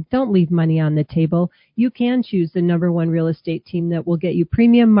sell, don't leave money on the table. You can choose the #1 real estate team that will get you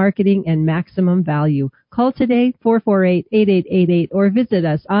premium marketing and maximum value. Call today, 448-8888, or visit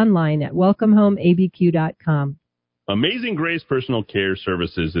us online at welcomehomeabq.com. Amazing Grace Personal Care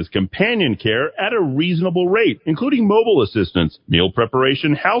Services is companion care at a reasonable rate, including mobile assistance, meal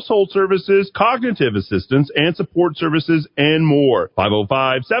preparation, household services, cognitive assistance, and support services, and more.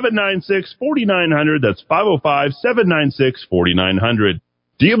 505-796-4900. That's 505-796-4900.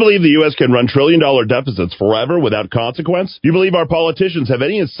 Do you believe the U.S. can run trillion-dollar deficits forever without consequence? Do you believe our politicians have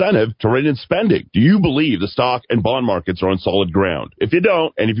any incentive to rein in spending? Do you believe the stock and bond markets are on solid ground? If you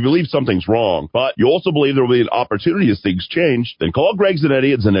don't, and if you believe something's wrong, but you also believe there will be an opportunity as things change, then call Greg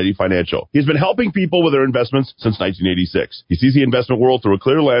Zanetti at Zanetti Financial. He's been helping people with their investments since 1986. He sees the investment world through a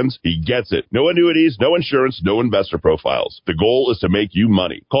clear lens. He gets it. No annuities, no insurance, no investor profiles. The goal is to make you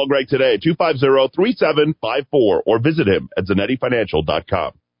money. Call Greg today at 250-3754 or visit him at ZanettiFinancial.com.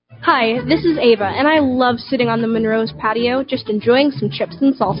 Hi, this is Ava, and I love sitting on the Monroe's patio, just enjoying some chips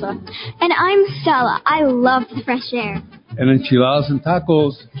and salsa. And I'm Stella. I love the fresh air. And enchiladas and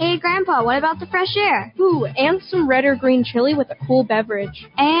tacos. Hey, Grandpa, what about the fresh air? Ooh, and some red or green chili with a cool beverage.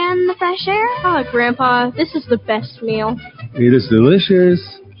 And the fresh air? Oh, Grandpa, this is the best meal. It is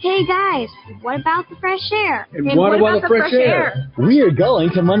delicious. Hey, guys, what about the fresh air? And what about the fresh air? We are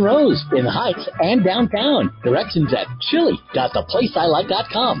going to Monroe's in the Heights and downtown. Directions at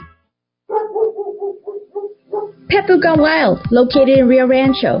chili.theplaceilike.com. Pet Food Gone Wild, located in Rio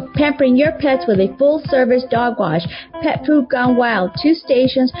Rancho, pampering your pets with a full-service dog wash. Pet Food Gone Wild, 2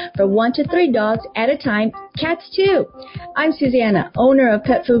 stations for 1 to 3 dogs at a time, cats too. I'm Susanna, owner of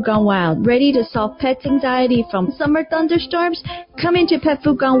Pet Food Gone Wild, ready to solve pets' anxiety from summer thunderstorms. Come into Pet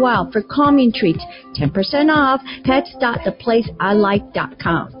Food Gone Wild for calming treats, 10% off,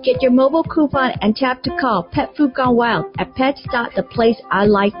 pets.theplaceilike.com. Get your mobile coupon and tap to call Pet Food Gone Wild at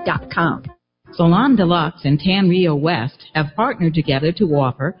pets.theplaceilike.com. Salon Deluxe and Tan Rio West have partnered together to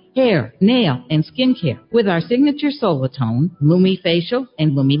offer hair, nail, and skincare with our signature Solatone, Lumi Facial,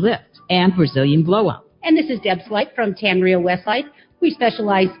 and Lumi Lift, and Brazilian Blowout. And this is Deb Slight from Tan Rio Westside. We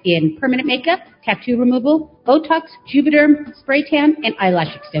specialize in permanent makeup, tattoo removal, Botox, Juvederm, spray tan, and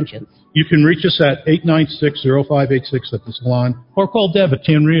eyelash extensions. You can reach us at 896-0586 at the salon or call Deb at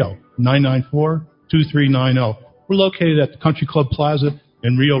Tan Rio, 994-2390. We're located at the Country Club Plaza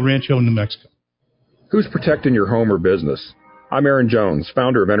in Rio Rancho, New Mexico. Who's protecting your home or business? I'm Aaron Jones,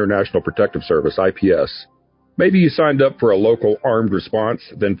 founder of International Protective Service, IPS. Maybe you signed up for a local armed response,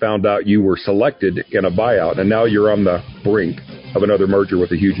 then found out you were selected in a buyout, and now you're on the brink of another merger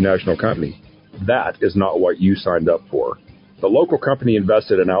with a huge national company. That is not what you signed up for. The local company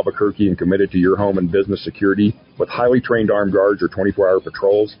invested in Albuquerque and committed to your home and business security with highly trained armed guards or 24-hour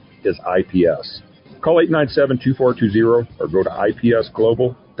patrols is IPS. Call 897-2420 or go to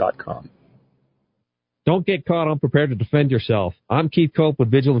ipsglobal.com. Don't get caught unprepared to defend yourself. I'm Keith Cope with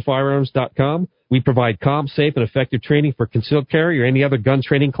VigilantFirearms.com. We provide calm, safe, and effective training for concealed carry or any other gun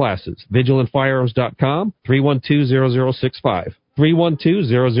training classes. VigilantFirearms.com, 312-0065.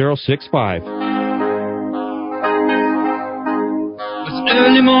 312-0065. It was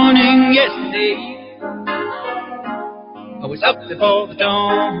early morning yesterday. I was up before the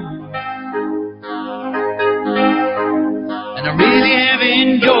dawn. And I really have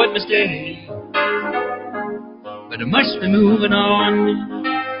enjoyed my stay. But I must be moving on.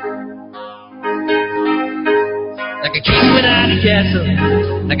 Like a king without a castle,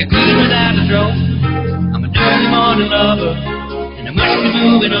 like a queen without a throne. I'm an early morning lover, and I must be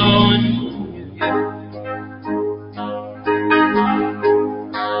moving on.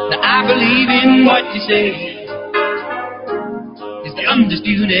 Now I believe in what you say is the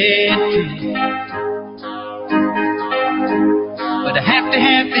undisputed truth. But I have to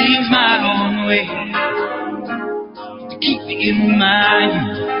have things my own way. Keep me in my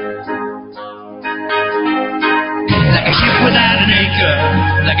youth. Like a ship without an anchor,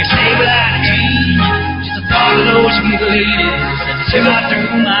 like a slave without a cage. Just a thought of those sweet ladies that shiver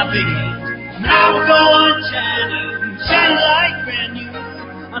through my veins. And I will go on shining like brand new.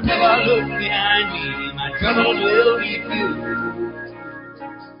 I'll never look behind me, my troubles will be few.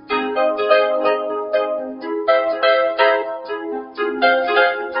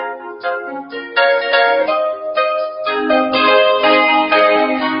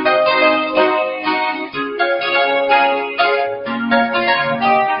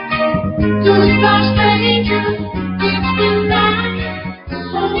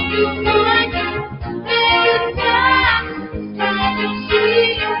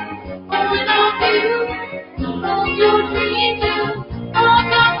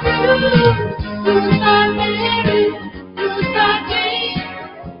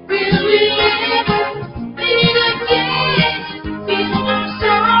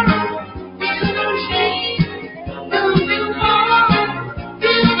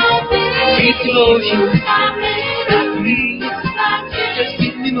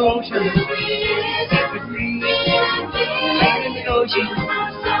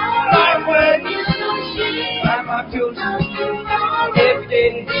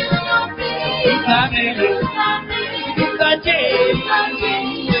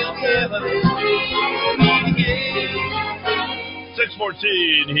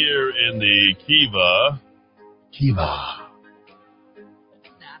 Here in the Kiva.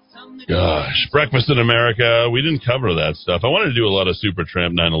 Gosh, Breakfast in America. We didn't cover that stuff. I wanted to do a lot of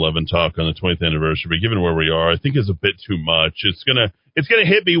Supertramp 9/11 talk on the 20th anniversary, but given where we are, I think it's a bit too much. It's gonna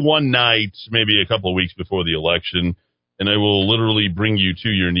hit me one night, maybe a couple of weeks before the election, and I will literally bring you to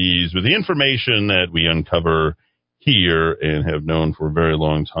your knees with the information that we uncover here and have known for a very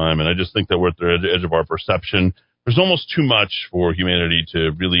long time. And I just think that we're at the edge of our perception. There's almost too much for humanity to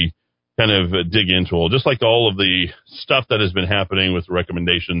really kind of dig into, just like all of the stuff that has been happening with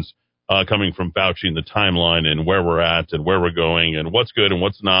recommendations coming from Fauci and the timeline and where we're at and where we're going and what's good and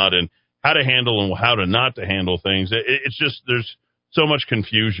what's not and how to handle and how to not to handle things. It's just there's so much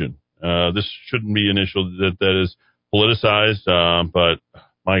confusion. This shouldn't be an issue that is politicized, but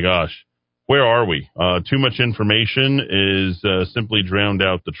my gosh, where are we? Too much information is simply drowned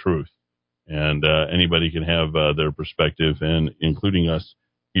out the truth. And anybody can have their perspective, and including us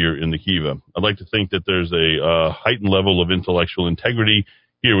here in the Kiva. I'd like to think that there's a heightened level of intellectual integrity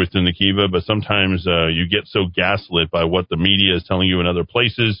here within the Kiva, but sometimes you get so gaslit by what the media is telling you in other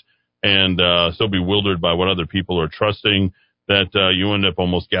places and so bewildered by what other people are trusting that you end up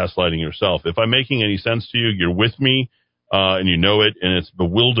almost gaslighting yourself. If I'm making any sense to you, you're with me, and you know it, and it's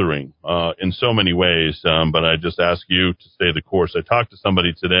bewildering in so many ways, but I just ask you to stay the course. I talked to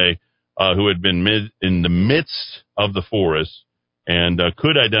somebody today who had been in the midst of the forest and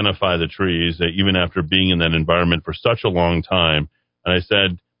could identify the trees even after being in that environment for such a long time. And I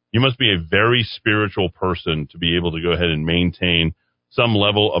said, you must be a very spiritual person to be able to go ahead and maintain some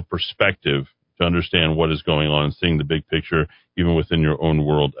level of perspective to understand what is going on and seeing the big picture even within your own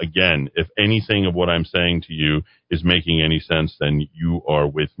world. Again, if anything of what I'm saying to you is making any sense, then you are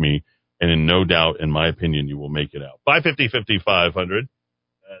with me. And in no doubt, in my opinion, you will make it out. 550-5500.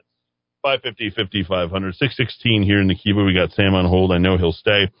 550-5500, 616 here in the Kiva. We got Sam on hold. I know he'll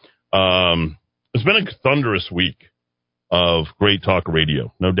stay. It's been a thunderous week of great talk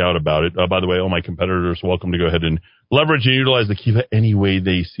radio, no doubt about it. By the way, all my competitors, welcome to go ahead and leverage and utilize the Kiva any way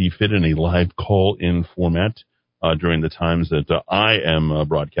they see fit in a live call-in format during the times that I am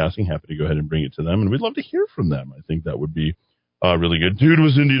broadcasting. Happy to go ahead and bring it to them, and we'd love to hear from them. I think that would be really good. Dude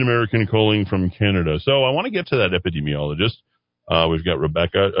was Indian American calling from Canada. So I want to get to that epidemiologist. We've got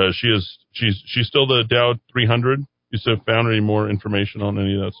Rebecca. She's still the Dow 300. You still found any more information on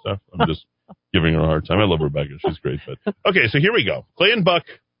any of that stuff? I'm just giving her a hard time. I love Rebecca. She's great. But okay, so here we go. Clay and Buck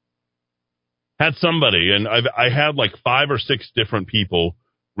had somebody, and I had like 5 or 6 different people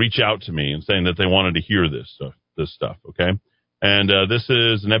reach out to me and saying that they wanted to hear this stuff. Okay, and this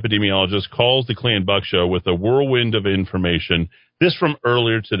is an epidemiologist calls the Clay and Buck show with a whirlwind of information. This from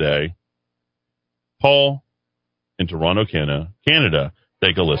earlier today. Paul in Toronto, Canada.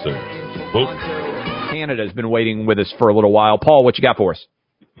 Take a listen. Canada has been waiting with us for a little while. Paul, what you got for us?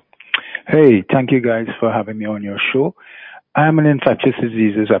 Hey, thank you guys for having me on your show. I'm an infectious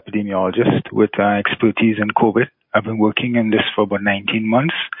diseases epidemiologist with expertise in COVID. I've been working in this for about 19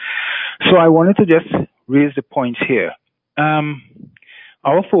 months. So I wanted to just raise the points here.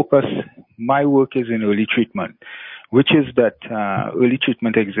 Our focus, my work is in early treatment, which is that early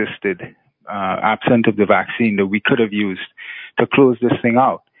treatment existed absent of the vaccine that we could have used to close this thing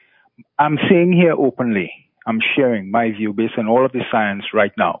out. I'm saying here openly, I'm sharing my view based on all of the science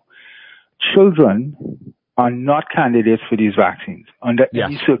right now. Children are not candidates for these vaccines under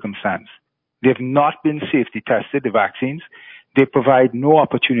any circumstance. They've not been safety tested, the vaccines. They provide no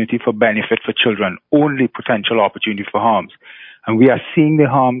opportunity for benefit for children, only potential opportunity for harms. And we are seeing the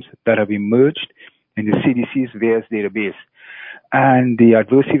harms that have emerged in the CDC's VAERS database. And the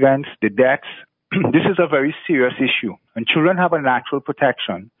adverse events, the deaths, this is a very serious issue. And children have a natural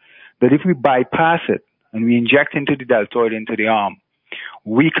protection that if we bypass it and we inject into the deltoid, into the arm,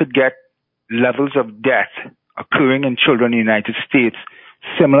 we could get levels of death occurring in children in the United States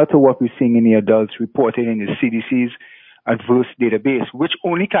similar to what we're seeing in the adults reported in the CDC's adverse database, which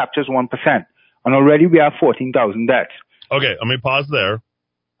only captures 1%. And already we have 14,000 deaths. Okay, let me pause there.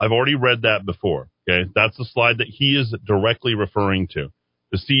 I've already read that before. Okay, that's the slide that he is directly referring to.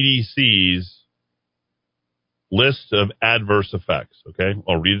 The CDC's list of adverse effects. Okay,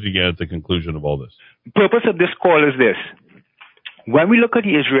 I'll read it again at the conclusion of all this. The purpose of this call is this. When we look at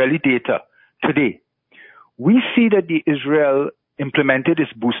the Israeli data today, we see that the Israel implemented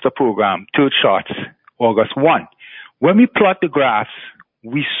its booster program, third shots, August 1. When we plot the graphs,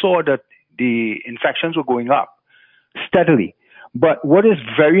 we saw that the infections were going up steadily. But what is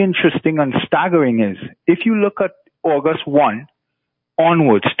very interesting and staggering is, if you look at August 1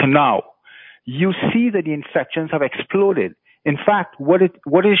 onwards to now, you see that the infections have exploded. In fact, what it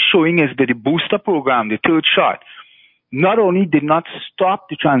is showing is that the booster program, the third shot, not only did not stop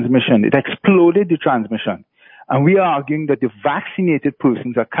the transmission, it exploded the transmission. And we are arguing that the vaccinated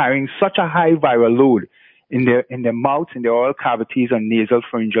persons are carrying such a high viral load in their mouths, in their oral cavities and nasal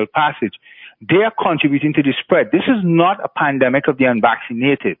pharyngeal passage. They are contributing to the spread. This is not a pandemic of the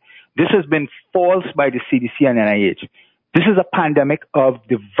unvaccinated. This has been false by the CDC and NIH. This is a pandemic of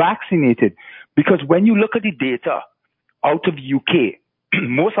the vaccinated, because when you look at the data out of UK,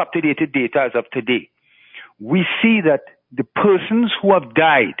 most up-to-date data as of today, we see that the persons who have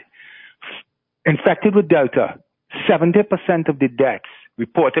died infected with Delta, 70% of the deaths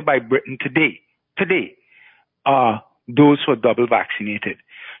reported by Britain today are those who are double vaccinated.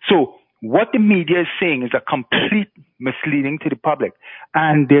 So what the media is saying is a complete misleading to the public.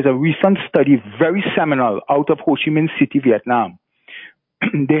 And there's a recent study, very seminal, out of Ho Chi Minh City, Vietnam.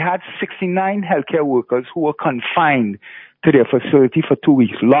 They had 69 healthcare workers who were confined to their facility for 2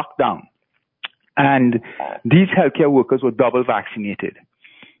 weeks, locked down. And these healthcare workers were double vaccinated.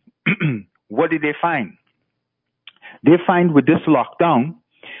 What did they find? They find with this lockdown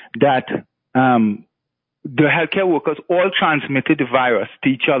that the healthcare workers all transmitted the virus to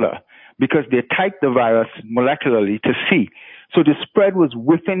each other because they typed the virus molecularly to see. So the spread was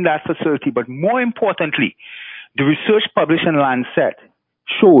within that facility. But more importantly, the research published in Lancet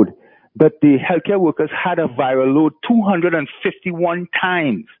showed that the healthcare workers had a viral load 251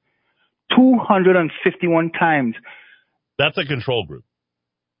 times. 251 times. That's a control group.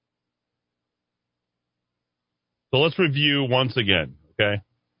 So let's review once again, okay?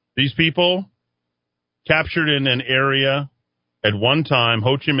 These people captured in an area at one time,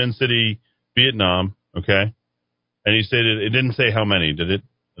 Ho Chi Minh City, Vietnam, okay? And he said it didn't say how many, did it?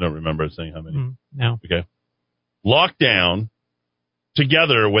 I don't remember it saying how many. No. Okay. Locked down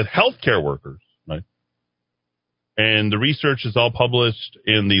together with healthcare workers, right? And the research is all published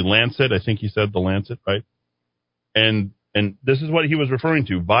in the Lancet. I think he said the Lancet, right? And this is what he was referring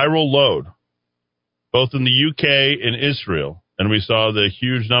to, viral load, both in the UK and Israel. And we saw the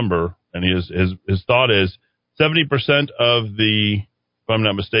huge number, and his thought is 70% of the, if I'm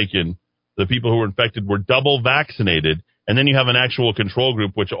not mistaken, the people who were infected were double vaccinated. And then you have an actual control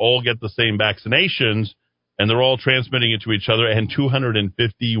group, which all get the same vaccinations, and they're all transmitting it to each other, and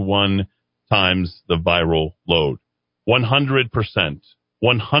 251 times the viral load. 100%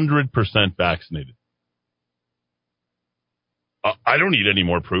 vaccinated. I don't need any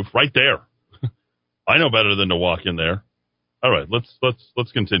more proof. Right there. I know better than to walk in there. All right,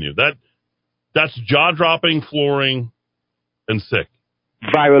 let's continue. That's jaw-dropping, flooring, and sick.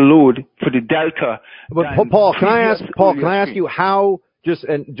 Viral load for the Delta. But Paul, can I ask you how? Just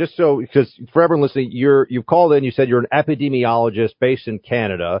so, because for everyone listening, you've called in. You said you're an epidemiologist based in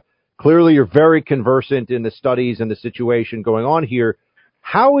Canada. Clearly, you're very conversant in the studies and the situation going on here.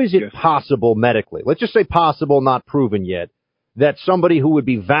 How is it possible medically? Let's just say possible, not proven yet, that somebody who would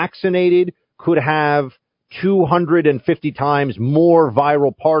be vaccinated could have 250 times more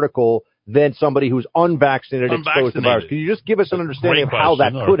viral particle than somebody who's unvaccinated exposed to the virus. Can you just give us an understanding of how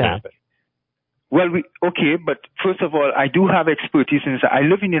that could happen? Well, but first of all, I do have expertise in this. I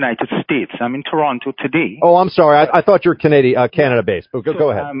live in the United States. I'm in Toronto today. Oh, I'm sorry. I thought you were Canada-based. But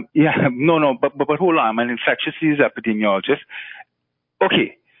go ahead. But hold on. I'm an infectious disease epidemiologist.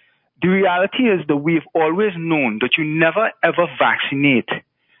 Okay. The reality is that we've always known that you never, ever vaccinate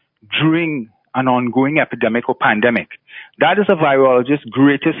during an ongoing epidemic or pandemic. That is a virologist's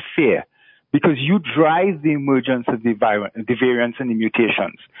greatest fear, because you drive the emergence of the variants and the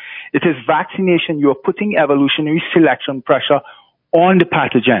mutations. It is vaccination. You're putting evolutionary selection pressure on the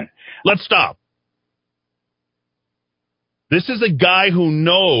pathogen. Let's stop. This is a guy who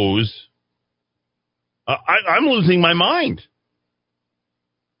knows. I'm losing my mind.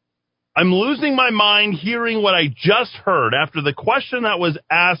 I'm losing my mind hearing what I just heard after the question that was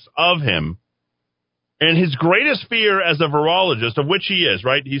asked of him. And his greatest fear as a virologist, of which he is,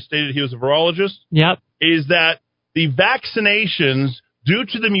 right? He stated he was a virologist. Yep. Is that the vaccinations, due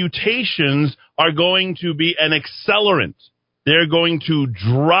to the mutations, are going to be an accelerant. They're going to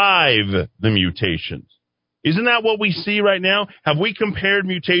drive the mutations. Isn't that what we see right now? Have we compared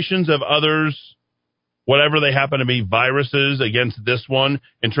mutations of others, whatever they happen to be, viruses, against this one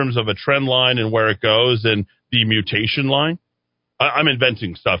in terms of a trend line and where it goes and the mutation line? I'm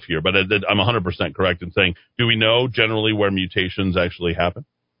inventing stuff here, but I'm 100% correct in saying, do we know generally where mutations actually happen?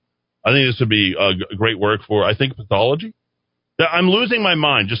 I think this would be great work for, I think, pathology. I'm losing my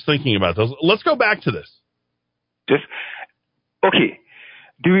mind just thinking about those. Let's go back to this. Okay.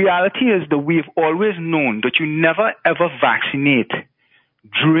 The reality is that we've always known that you never ever vaccinate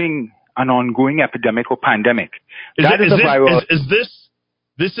during an ongoing epidemic or pandemic. This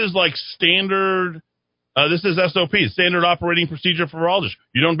is like standard, this is SOP, standard operating procedure for virologists.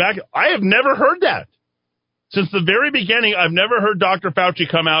 You don't I have never heard that. Since the very beginning, I've never heard Dr. Fauci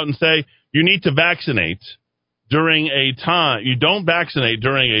come out and say, you need to vaccinate during a time, you don't vaccinate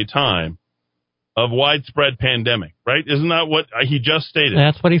during a time of widespread pandemic, right? Isn't that what he just stated?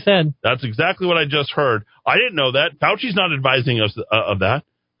 That's what he said. That's exactly what I just heard. I didn't know that. Fauci's not advising us of that.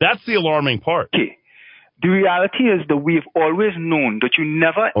 That's the alarming part. Okay. The reality is that we've always known that you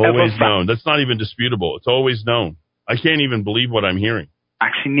never always ever known. That's not even disputable. It's always known. I can't even believe what I'm hearing.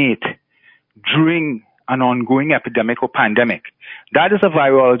 Vaccinate during an ongoing epidemic or pandemic. That is a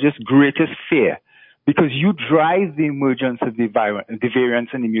virologist's greatest fear, because you drive the emergence of the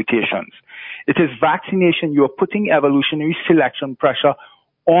variants and the mutations. It is vaccination. You are putting evolutionary selection pressure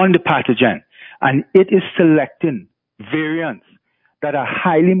on the pathogen, and it is selecting variants that are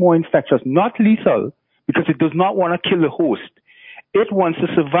highly more infectious, not lethal, because it does not want to kill the host. It wants to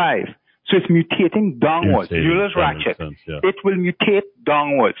survive. So it's mutating downwards. Euler's ratchet. It will mutate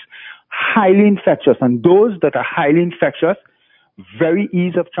downwards. Highly infectious. And those that are highly infectious, very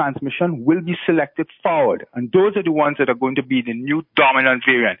ease of transmission, will be selected forward. And those are the ones that are going to be the new dominant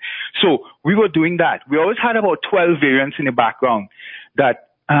variant. So we were doing that. We always had about 12 variants in the background that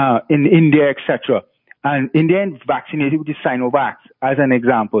in India, etc. And India vaccinated with the Sinovac as an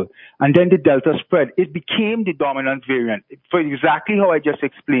example. And then the Delta spread. It became the dominant variant for exactly how I just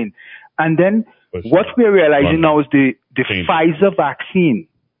explained. And then what we're realizing now is the Pfizer vaccine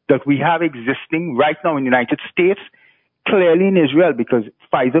that we have existing right now in the United States, clearly in Israel, because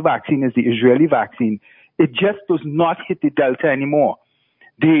Pfizer vaccine is the Israeli vaccine, it just does not hit the Delta anymore.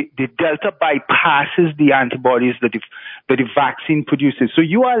 The Delta bypasses the antibodies that the vaccine produces. So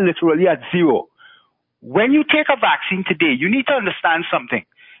you are literally at zero. When you take a vaccine today, you need to understand something.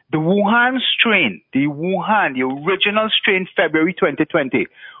 The Wuhan strain, the original strain, February 2020,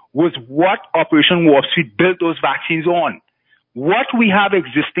 was what Operation Warp Speed built those vaccines on. What we have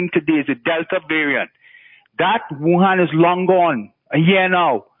existing today is a Delta variant. That Wuhan is long gone, a year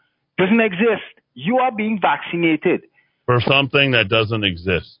now, doesn't exist. You are being vaccinated for something that doesn't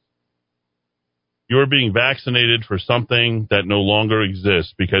exist. You're being vaccinated for something that no longer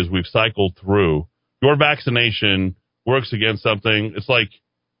exists because we've cycled through. Your vaccination works against something. It's like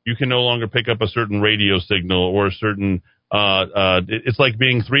you can no longer pick up a certain radio signal or a certain, it's like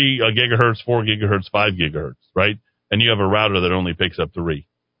being 3 gigahertz, 4 gigahertz, 5 gigahertz, right? And you have a router that only picks up 3,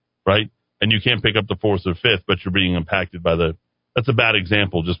 right? And you can't pick up the 4th or 5th, but you're being impacted by that's a bad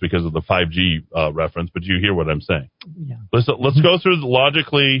example just because of the 5G reference, but you hear what I'm saying. Yeah. Let's go through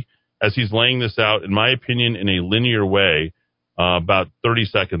logically as he's laying this out, in my opinion, in a linear way, about 30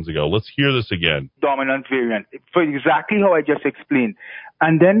 seconds ago. Let's hear this again. Dominant variant, for exactly how I just explained.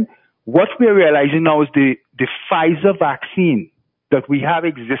 And then what we're realizing now is the Pfizer vaccine that we have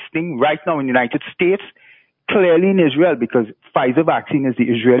existing right now in the United States, clearly in Israel, because Pfizer vaccine is the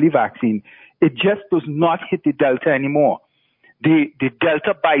Israeli vaccine, it just does not hit the Delta anymore. The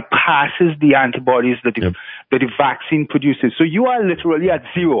Delta bypasses the antibodies that the vaccine produces. So you are literally at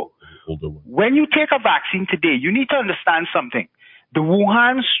zero. When you take a vaccine today, you need to understand something. The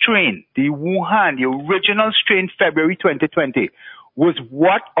Wuhan strain, the original strain, February 2020, was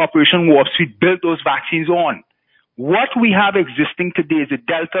what Operation Warp Speed built those vaccines on. What we have existing today is a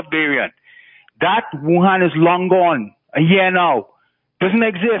Delta variant. That Wuhan is long gone, a year now, doesn't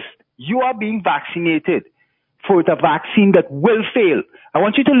exist. You are being vaccinated for a vaccine that will fail. I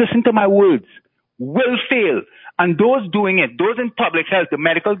want you to listen to my words. Will fail. And those doing it, those in public health, the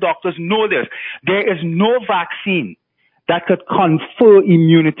medical doctors know this. There is no vaccine that could confer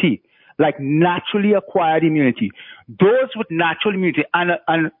immunity, like naturally acquired immunity. Those with natural immunity. And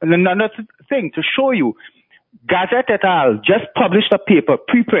another thing to show you, Gazette et al. Just published a paper,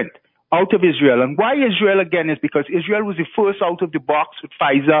 preprint, out of Israel. And why Israel again is because Israel was the first out of the box with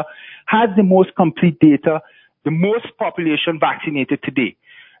Pfizer, has the most complete data, the most population vaccinated today.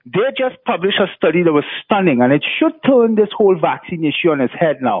 They just published a study that was stunning, and it should turn this whole vaccine issue on its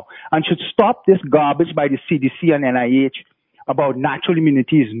head now and should stop this garbage by the CDC and NIH about natural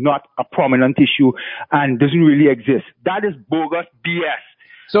immunity is not a prominent issue and doesn't really exist. That is bogus BS.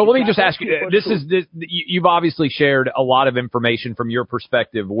 So let me just ask you, you've obviously shared a lot of information from your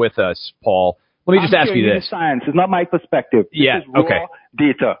perspective with us, Paul. Let me just ask you this. Science is not my perspective. This is raw okay.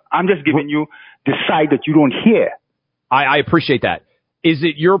 Data. I'm just giving you the side that you don't hear. I appreciate that. Is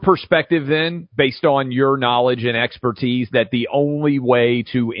it your perspective then, based on your knowledge and expertise, that the only way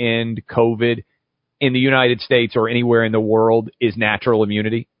to end COVID in the United States or anywhere in the world is natural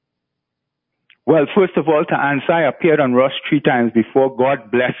immunity? Well, first of all, to answer, I appeared on Rush 3 times before. God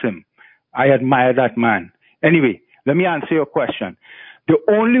bless him. I admire that man. Anyway, let me answer your question. The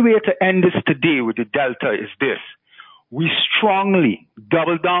only way to end this today with the Delta is this. We strongly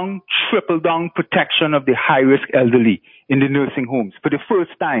double down, triple down protection of the high-risk elderly in the nursing homes. For the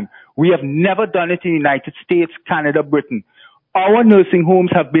first time, we have never done it in the United States, Canada, Britain. Our nursing homes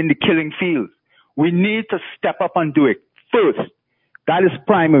have been the killing fields. We need to step up and do it first. That is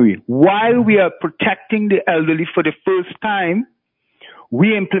primary. While we are protecting the elderly for the first time,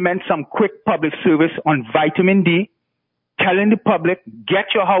 we implement some quick public service on vitamin D, telling the public, get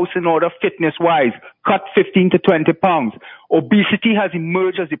your house in order fitness-wise, cut 15 to 20 pounds. Obesity has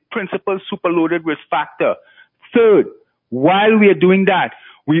emerged as the principal superloaded risk factor. Third, while we are doing that,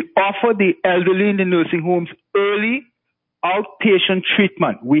 we offer the elderly in the nursing homes early outpatient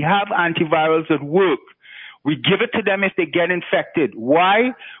treatment. We have antivirals that work. We give it to them if they get infected.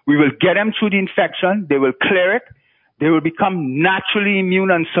 Why? We will get them through the infection. They will clear it. They will become naturally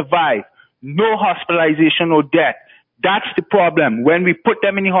immune and survive. No hospitalization or death. That's the problem. When we put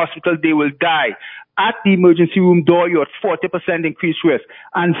them in the hospital, they will die. At the emergency room door, you're at 40% increased risk.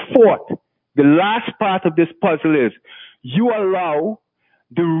 And fourth, the last part of this puzzle is you allow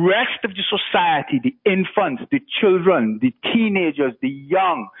the rest of the society, the infants, the children, the teenagers, the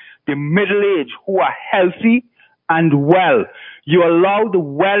young, the middle-aged who are healthy and well. You allow the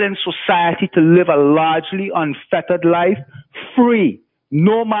well in society to live a largely unfettered life, free,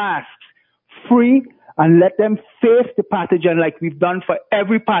 no masks, free, and let them face the pathogen like we've done for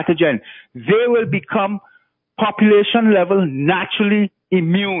every pathogen. They will become population level naturally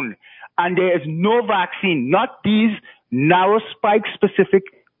immune. And there is no vaccine, not these narrow spike specific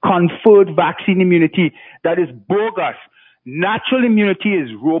conferred vaccine immunity that is bogus. Natural immunity is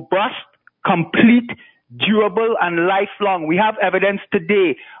robust, complete, durable, and lifelong. We have evidence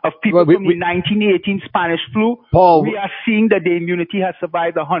today of people from the 1918 Spanish flu. Paul, we are seeing that the immunity has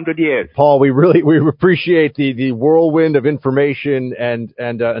survived 100 years. Paul, we appreciate the whirlwind of information and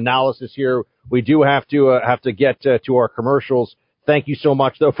analysis here. We do have to get to our commercials. Thank you so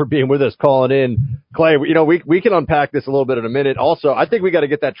much, though, for being with us, calling in. Clay, we can unpack this a little bit in a minute. Also, I think we got to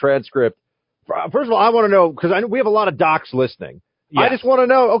get that transcript. First of all, I want to know, because I know we have a lot of docs listening. Yes. I just want to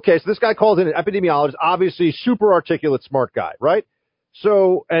know, okay, so this guy calls in an epidemiologist, obviously super articulate, smart guy, right?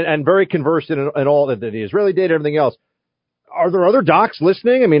 So, and very conversed in all the Israeli data and everything else. Are there other docs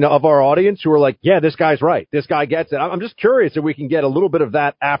listening? I mean, of our audience who are like, yeah, this guy's right. This guy gets it. I'm just curious if we can get a little bit of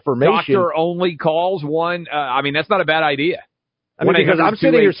that affirmation. Doctor only calls one. I mean, that's not a bad idea. I mean, because I'm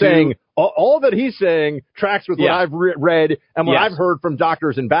sitting here saying all that he's saying tracks with what I've read and what I've heard from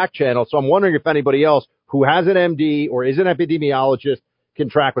doctors in back channel. So I'm wondering if anybody else who has an MD or is an epidemiologist can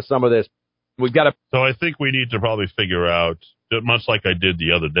track with some of this. We've got to. So I think we need to probably figure out, much like I did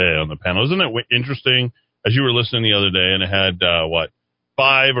the other day on the panel. Isn't it interesting? As you were listening the other day, and it had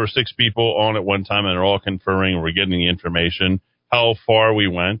 5 or 6 people on at one time, and they're all conferring, and we're getting the information. How far we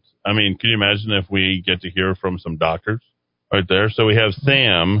went? I mean, can you imagine if we get to hear from some doctors right there? So we have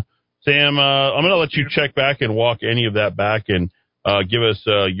Sam. Sam, I'm going to let you check back and walk any of that back and give us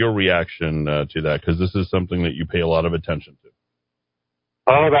your reaction to that, because this is something that you pay a lot of attention to.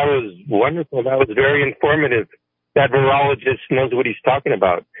 Oh, that was wonderful. That was very informative. That virologist knows what he's talking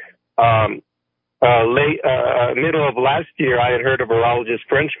about. Middle of last year, I had heard a virologist,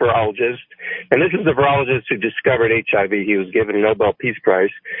 French virologist, and this is the virologist who discovered HIV. He was given a Nobel Peace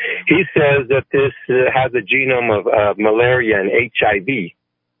Prize. He says that this has a genome of malaria and HIV.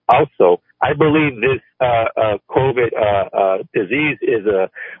 Also, I believe this COVID disease is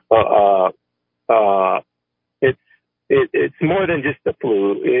it's more than just the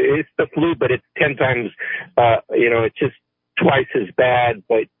flu. It's the flu, but it's 10 times. It's just twice as bad.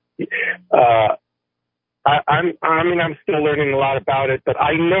 But I'm still learning a lot about it, but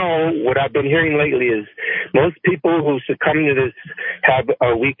I know what I've been hearing lately is most people who succumb to this have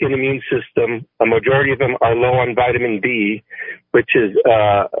a weakened immune system. A majority of them are low on vitamin D, which is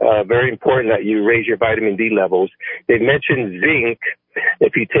very important that you raise your vitamin D levels. They've mentioned zinc,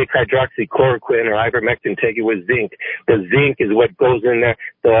 if you take hydroxychloroquine or ivermectin, take it with zinc. The zinc is what goes in there.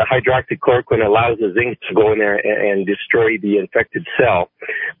 The hydroxychloroquine allows the zinc to go in there and destroy the infected cell.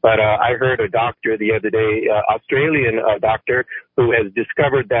 But I heard a doctor the other day, Australian doctor, who has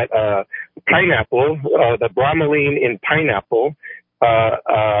discovered that pineapple, the bromelain in pineapple,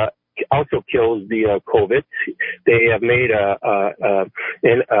 also kills the COVID. They have made a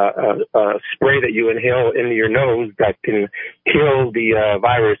spray that you inhale into your nose that can kill the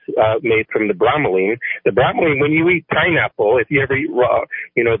virus made from the bromelain. The bromelain, when you eat pineapple, if you ever eat raw,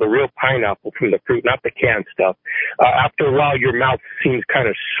 the real pineapple from the fruit, not the canned stuff, after a while your mouth seems kind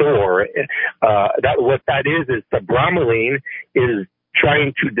of sore. What that is the bromelain is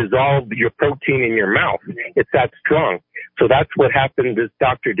trying to dissolve your protein in your mouth. It's that strong. So that's what happened. This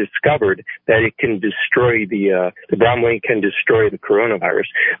doctor discovered that it can destroy the bromelain can destroy the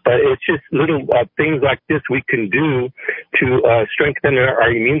coronavirus. But it's just little things like this we can do to strengthen our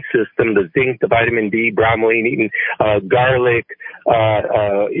immune system. The zinc, the vitamin D, bromelain, eating garlic,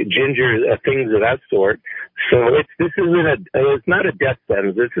 ginger, things of that sort. So it's not a death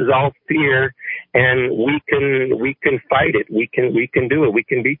sentence. This is all fear, and we can fight it. We can do it. We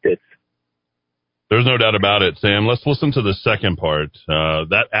can beat this. There's no doubt about it, Sam. Let's listen to the second part.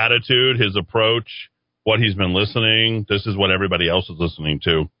 That attitude, his approach, what he's been listening. This is what everybody else is listening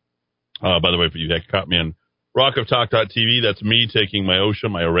to. By the way, if you caught me on rockoftalk.tv, that's me taking my OSHA,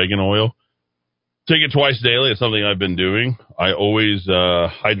 my oregano oil. Take it twice daily. It's something I've been doing. I always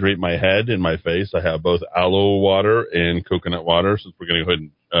hydrate my head and my face. I have both aloe water and coconut water, since we're going to go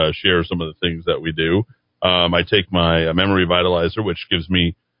ahead and share some of the things that we do. I take my memory vitalizer, which gives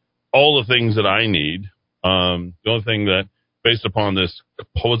me all the things that I need. The only thing that, based upon this,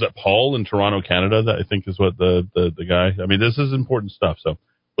 was that Paul in Toronto, Canada, that I think is what the guy, I mean, this is important stuff. So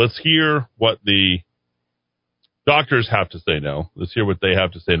let's hear what the doctors have to say now. Let's hear what they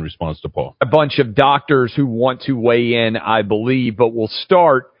have to say in response to Paul. A bunch of doctors who want to weigh in, I believe, but we'll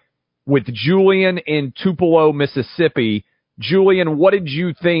start with Julian in Tupelo, Mississippi. Julian, what did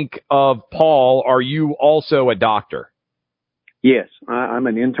you think of Paul? Are you also a doctor? Yes, I'm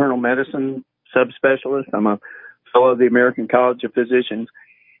an internal medicine subspecialist. I'm a fellow of the American College of Physicians,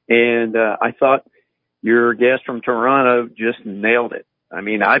 and I thought your guest from Toronto just nailed it. I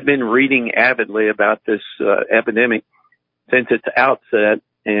mean, I've been reading avidly about this epidemic since its outset,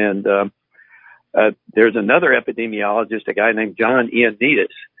 and there's another epidemiologist, a guy named John Ioannidis,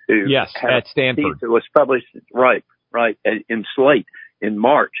 who at Stanford, it was published right in Slate in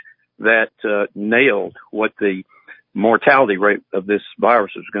March, that nailed what the mortality rate of this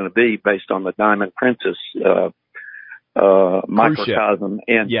virus is going to be based on the Diamond Princess microcosm.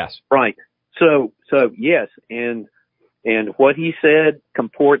 And yes, right. So yes, and what he said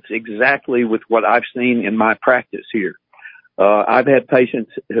comports exactly with what I've seen in my practice here. I've had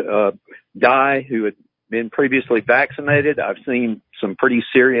patients die who had been previously vaccinated. I've seen some pretty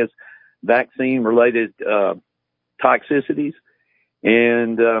serious vaccine-related toxicities,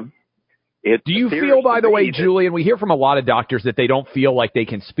 and do you feel, by the way, Julian, we hear from a lot of doctors that they don't feel like they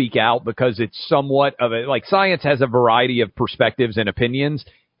can speak out because it's somewhat of a, like, science has a variety of perspectives and opinions,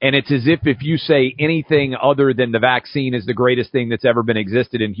 and it's as if you say anything other than the vaccine is the greatest thing that's ever been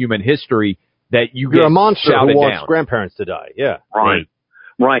existed in human history, that you're a monster who wants down. Grandparents to die. Yeah. Right.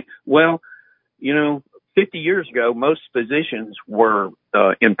 Well, 50 years ago, most physicians were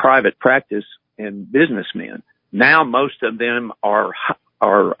in private practice and businessmen. Now most of them are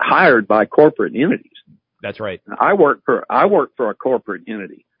hired by corporate entities. That's right. I work for a corporate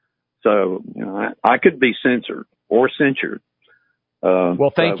entity, so I could be censored or censured.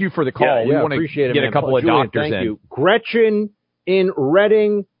 Well, thank you for the call. We want to get a couple of Julian, doctors thank in. you. Gretchen in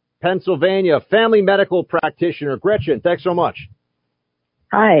Reading, Pennsylvania, family medical practitioner. Gretchen, thanks so much.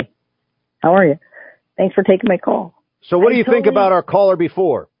 Hi. How are you? Thanks for taking my call. So what do you think about our caller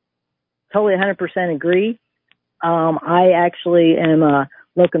before? Totally 100% agree. I actually am a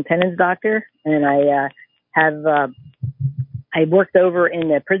locum tenens doctor, and I worked over in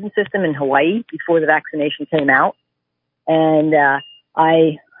the prison system in Hawaii before the vaccination came out, and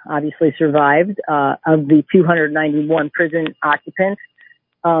I obviously survived. Of the 291 prison occupants,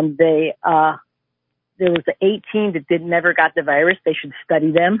 there was 18 that never got the virus. They should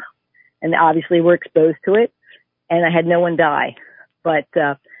study them, and obviously were exposed to it, and I had no one die. But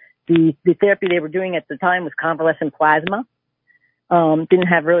the therapy they were doing at the time was convalescent plasma. They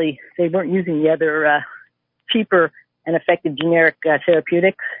weren't using the other cheaper and effective generic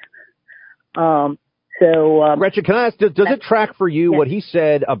therapeutics. Gretchen, can I ask, does it track for you what he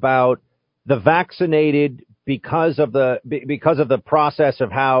said about the vaccinated because of the process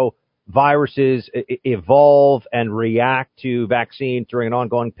of how viruses evolve and react to vaccines during an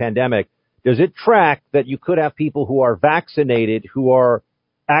ongoing pandemic, does it track that you could have people who are vaccinated who are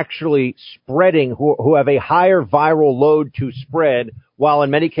actually spreading, who have a higher viral load to spread, while in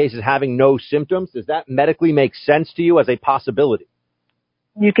many cases having no symptoms? Does that medically make sense to you as a possibility?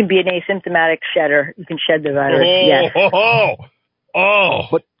 You can be an asymptomatic shedder. You can shed the virus, yes.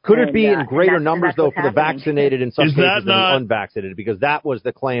 But could it be in greater numbers, though, for the vaccinated in some cases than the unvaccinated? Because that was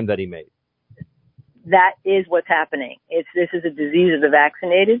the claim that he made. That is what's happening. This is a disease of the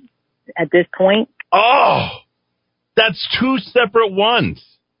vaccinated at this point. Oh, that's two separate ones.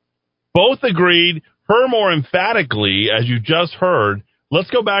 Both agreed. Her more emphatically, as you just heard. Let's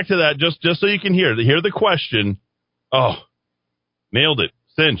go back to that just so you can hear the question. Oh, nailed it.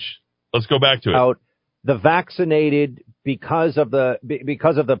 Cinch. Let's go back to it. The vaccinated, because of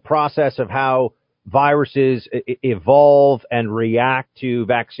the process of how viruses evolve and react to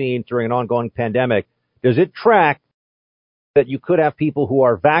vaccines during an ongoing pandemic, does it track that you could have people who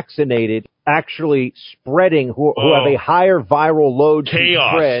are vaccinated actually spreading, who have a higher viral load to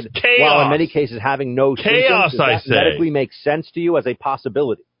spread, while in many cases having no symptoms? Does that medically make sense to you as a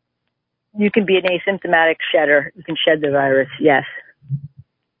possibility? You can be an asymptomatic shedder. You can shed the virus, yes.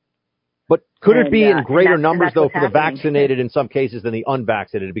 But could it be in greater numbers, though, for the vaccinated in some cases than the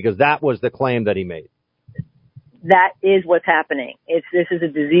unvaccinated? Because that was the claim that he made. That is what's happening. This is a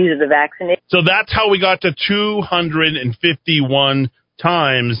disease of the vaccinated. So that's how we got to 251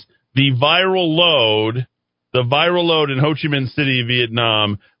 times the viral load in Ho Chi Minh City,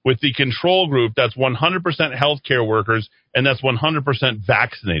 Vietnam, with the control group that's 100% healthcare workers and that's 100%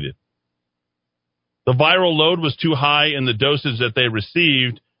 vaccinated. The viral load was too high in the dosage that they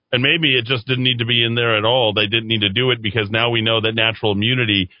received, and maybe it just didn't need to be in there at all. They didn't need to do it because now we know that natural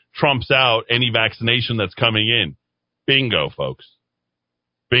immunity trumps out any vaccination that's coming in. Bingo, folks.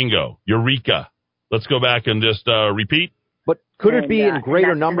 Bingo. Eureka. Let's go back and just repeat. But could it be in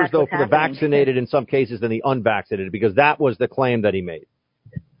greater numbers, though, for the vaccinated in some cases than the unvaccinated? Because that was the claim that he made.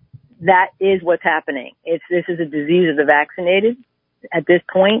 That is what's happening. This is a disease of the vaccinated at this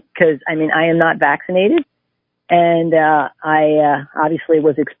point, because, I am not vaccinated. And I obviously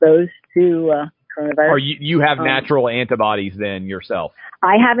was exposed to coronavirus. You have natural antibodies then yourself?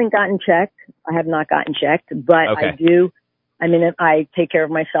 I haven't gotten checked. I have not gotten checked, but okay. I do. I take care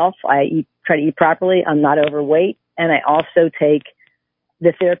of myself. I try to eat properly. I'm not overweight. And I also take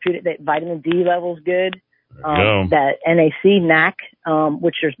the therapeutic, that vitamin D level's good. That NAC,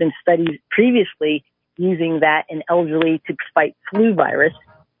 which there's been studies previously using that in elderly to fight flu virus.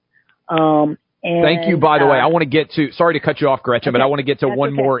 Thank you, by the way. I want to get to, sorry to cut you off, Gretchen, but I want to get to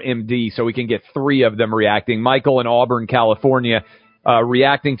one more MD so we can get three of them reacting. Michael in Auburn, California,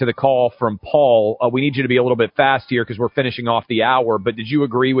 reacting to the call from Paul. We need you to be a little bit fast here because we're finishing off the hour, but did you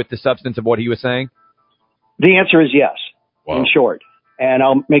agree with the substance of what he was saying? The answer is yes, in short. And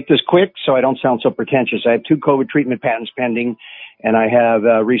I'll make this quick so I don't sound so pretentious. I have 2 COVID treatment patents pending, and I have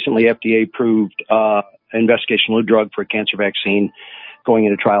recently FDA-approved investigational drug for a cancer vaccine going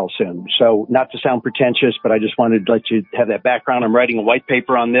into trial soon. So not to sound pretentious, but I just wanted to let you have that background. I'm writing a white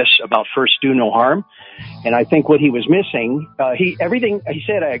paper on this about first do no harm. And I think what he was missing, everything he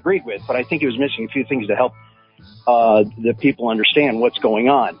said I agreed with, but I think he was missing a few things to help the people understand what's going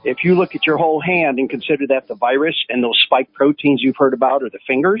on. If you look at your whole hand and consider that the virus and those spike proteins you've heard about are the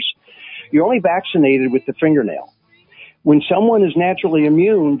fingers, you're only vaccinated with the fingernail. When someone is naturally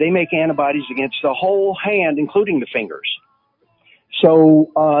immune, they make antibodies against the whole hand, including the fingers.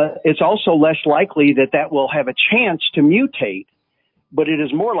 So it's also less likely that will have a chance to mutate, but it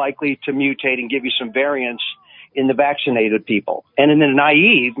is more likely to mutate and give you some variants in the vaccinated people. And in the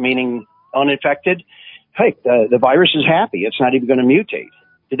naive, meaning uninfected, hey, the virus is happy. It's not even going to mutate.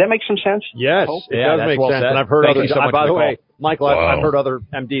 Did that make some sense? Yes, it does make sense. And I've heard others. By the way, Michael, I've heard other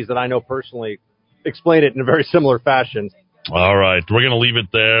MDs that I know personally explain it in a very similar fashion. All right, we're going to leave it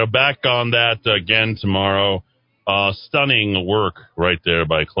there. Back on that again tomorrow. Stunning work right there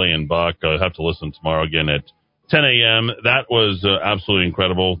by Clay and Buck. Have to listen tomorrow again at 10 a.m. That was absolutely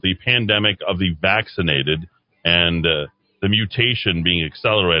incredible. The pandemic of the vaccinated and the mutation being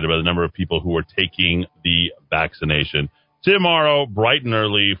accelerated by the number of people who are taking the vaccination. Tomorrow, bright and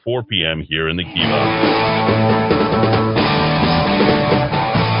early, 4 p.m. here in the Kiva.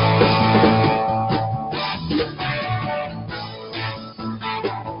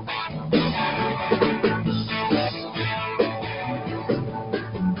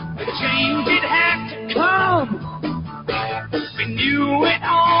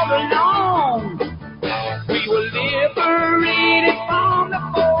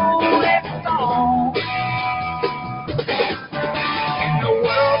 The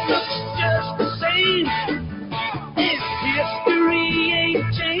world looks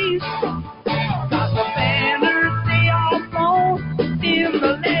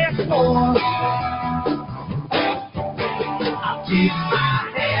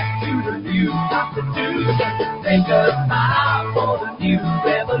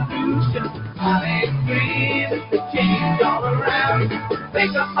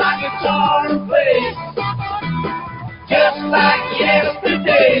my guitar and play, just like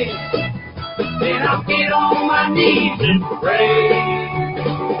yesterday. Then I'll get on my knees and pray.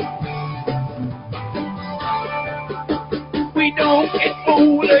 We don't get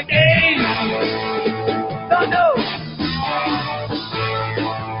fooled again. No, no.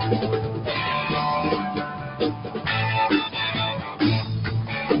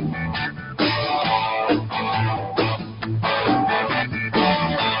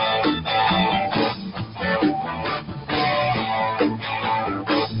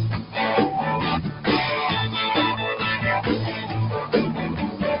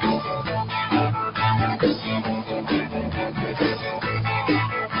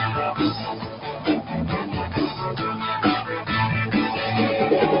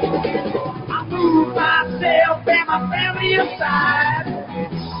 Myself and my family aside.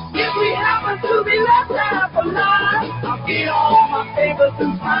 If we happen to be left out alive, I'll get on my fingers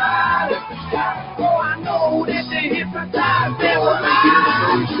and smile at the sky. Oh, I know that they hypnotize never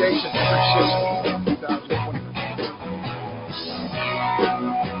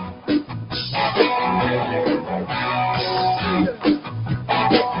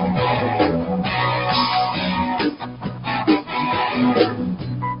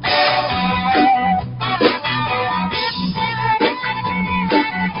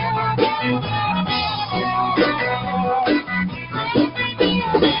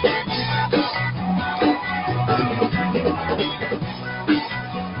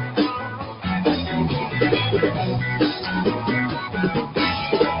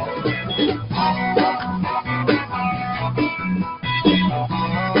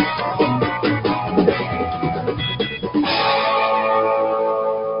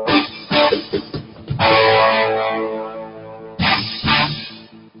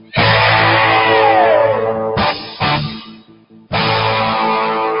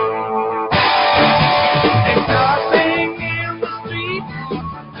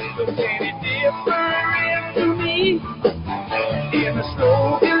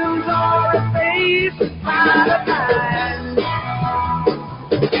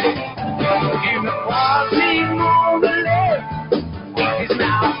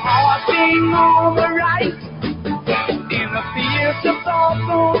on the right, in the fields of thought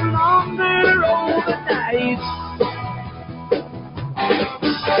no longer overnight.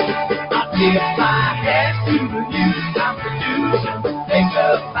 I tip my hat to the new Constitution, make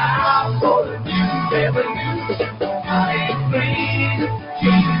a vow for the new revolution. I ain't free,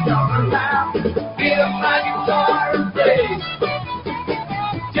 she's all around, get up my guitar and play,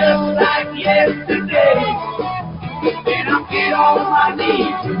 just like yesterday. Then I'll get on my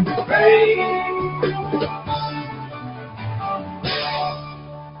knees and pray.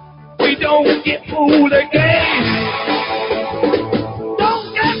 We don't get fooled again.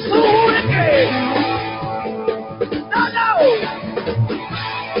 Don't get fooled again. No, no.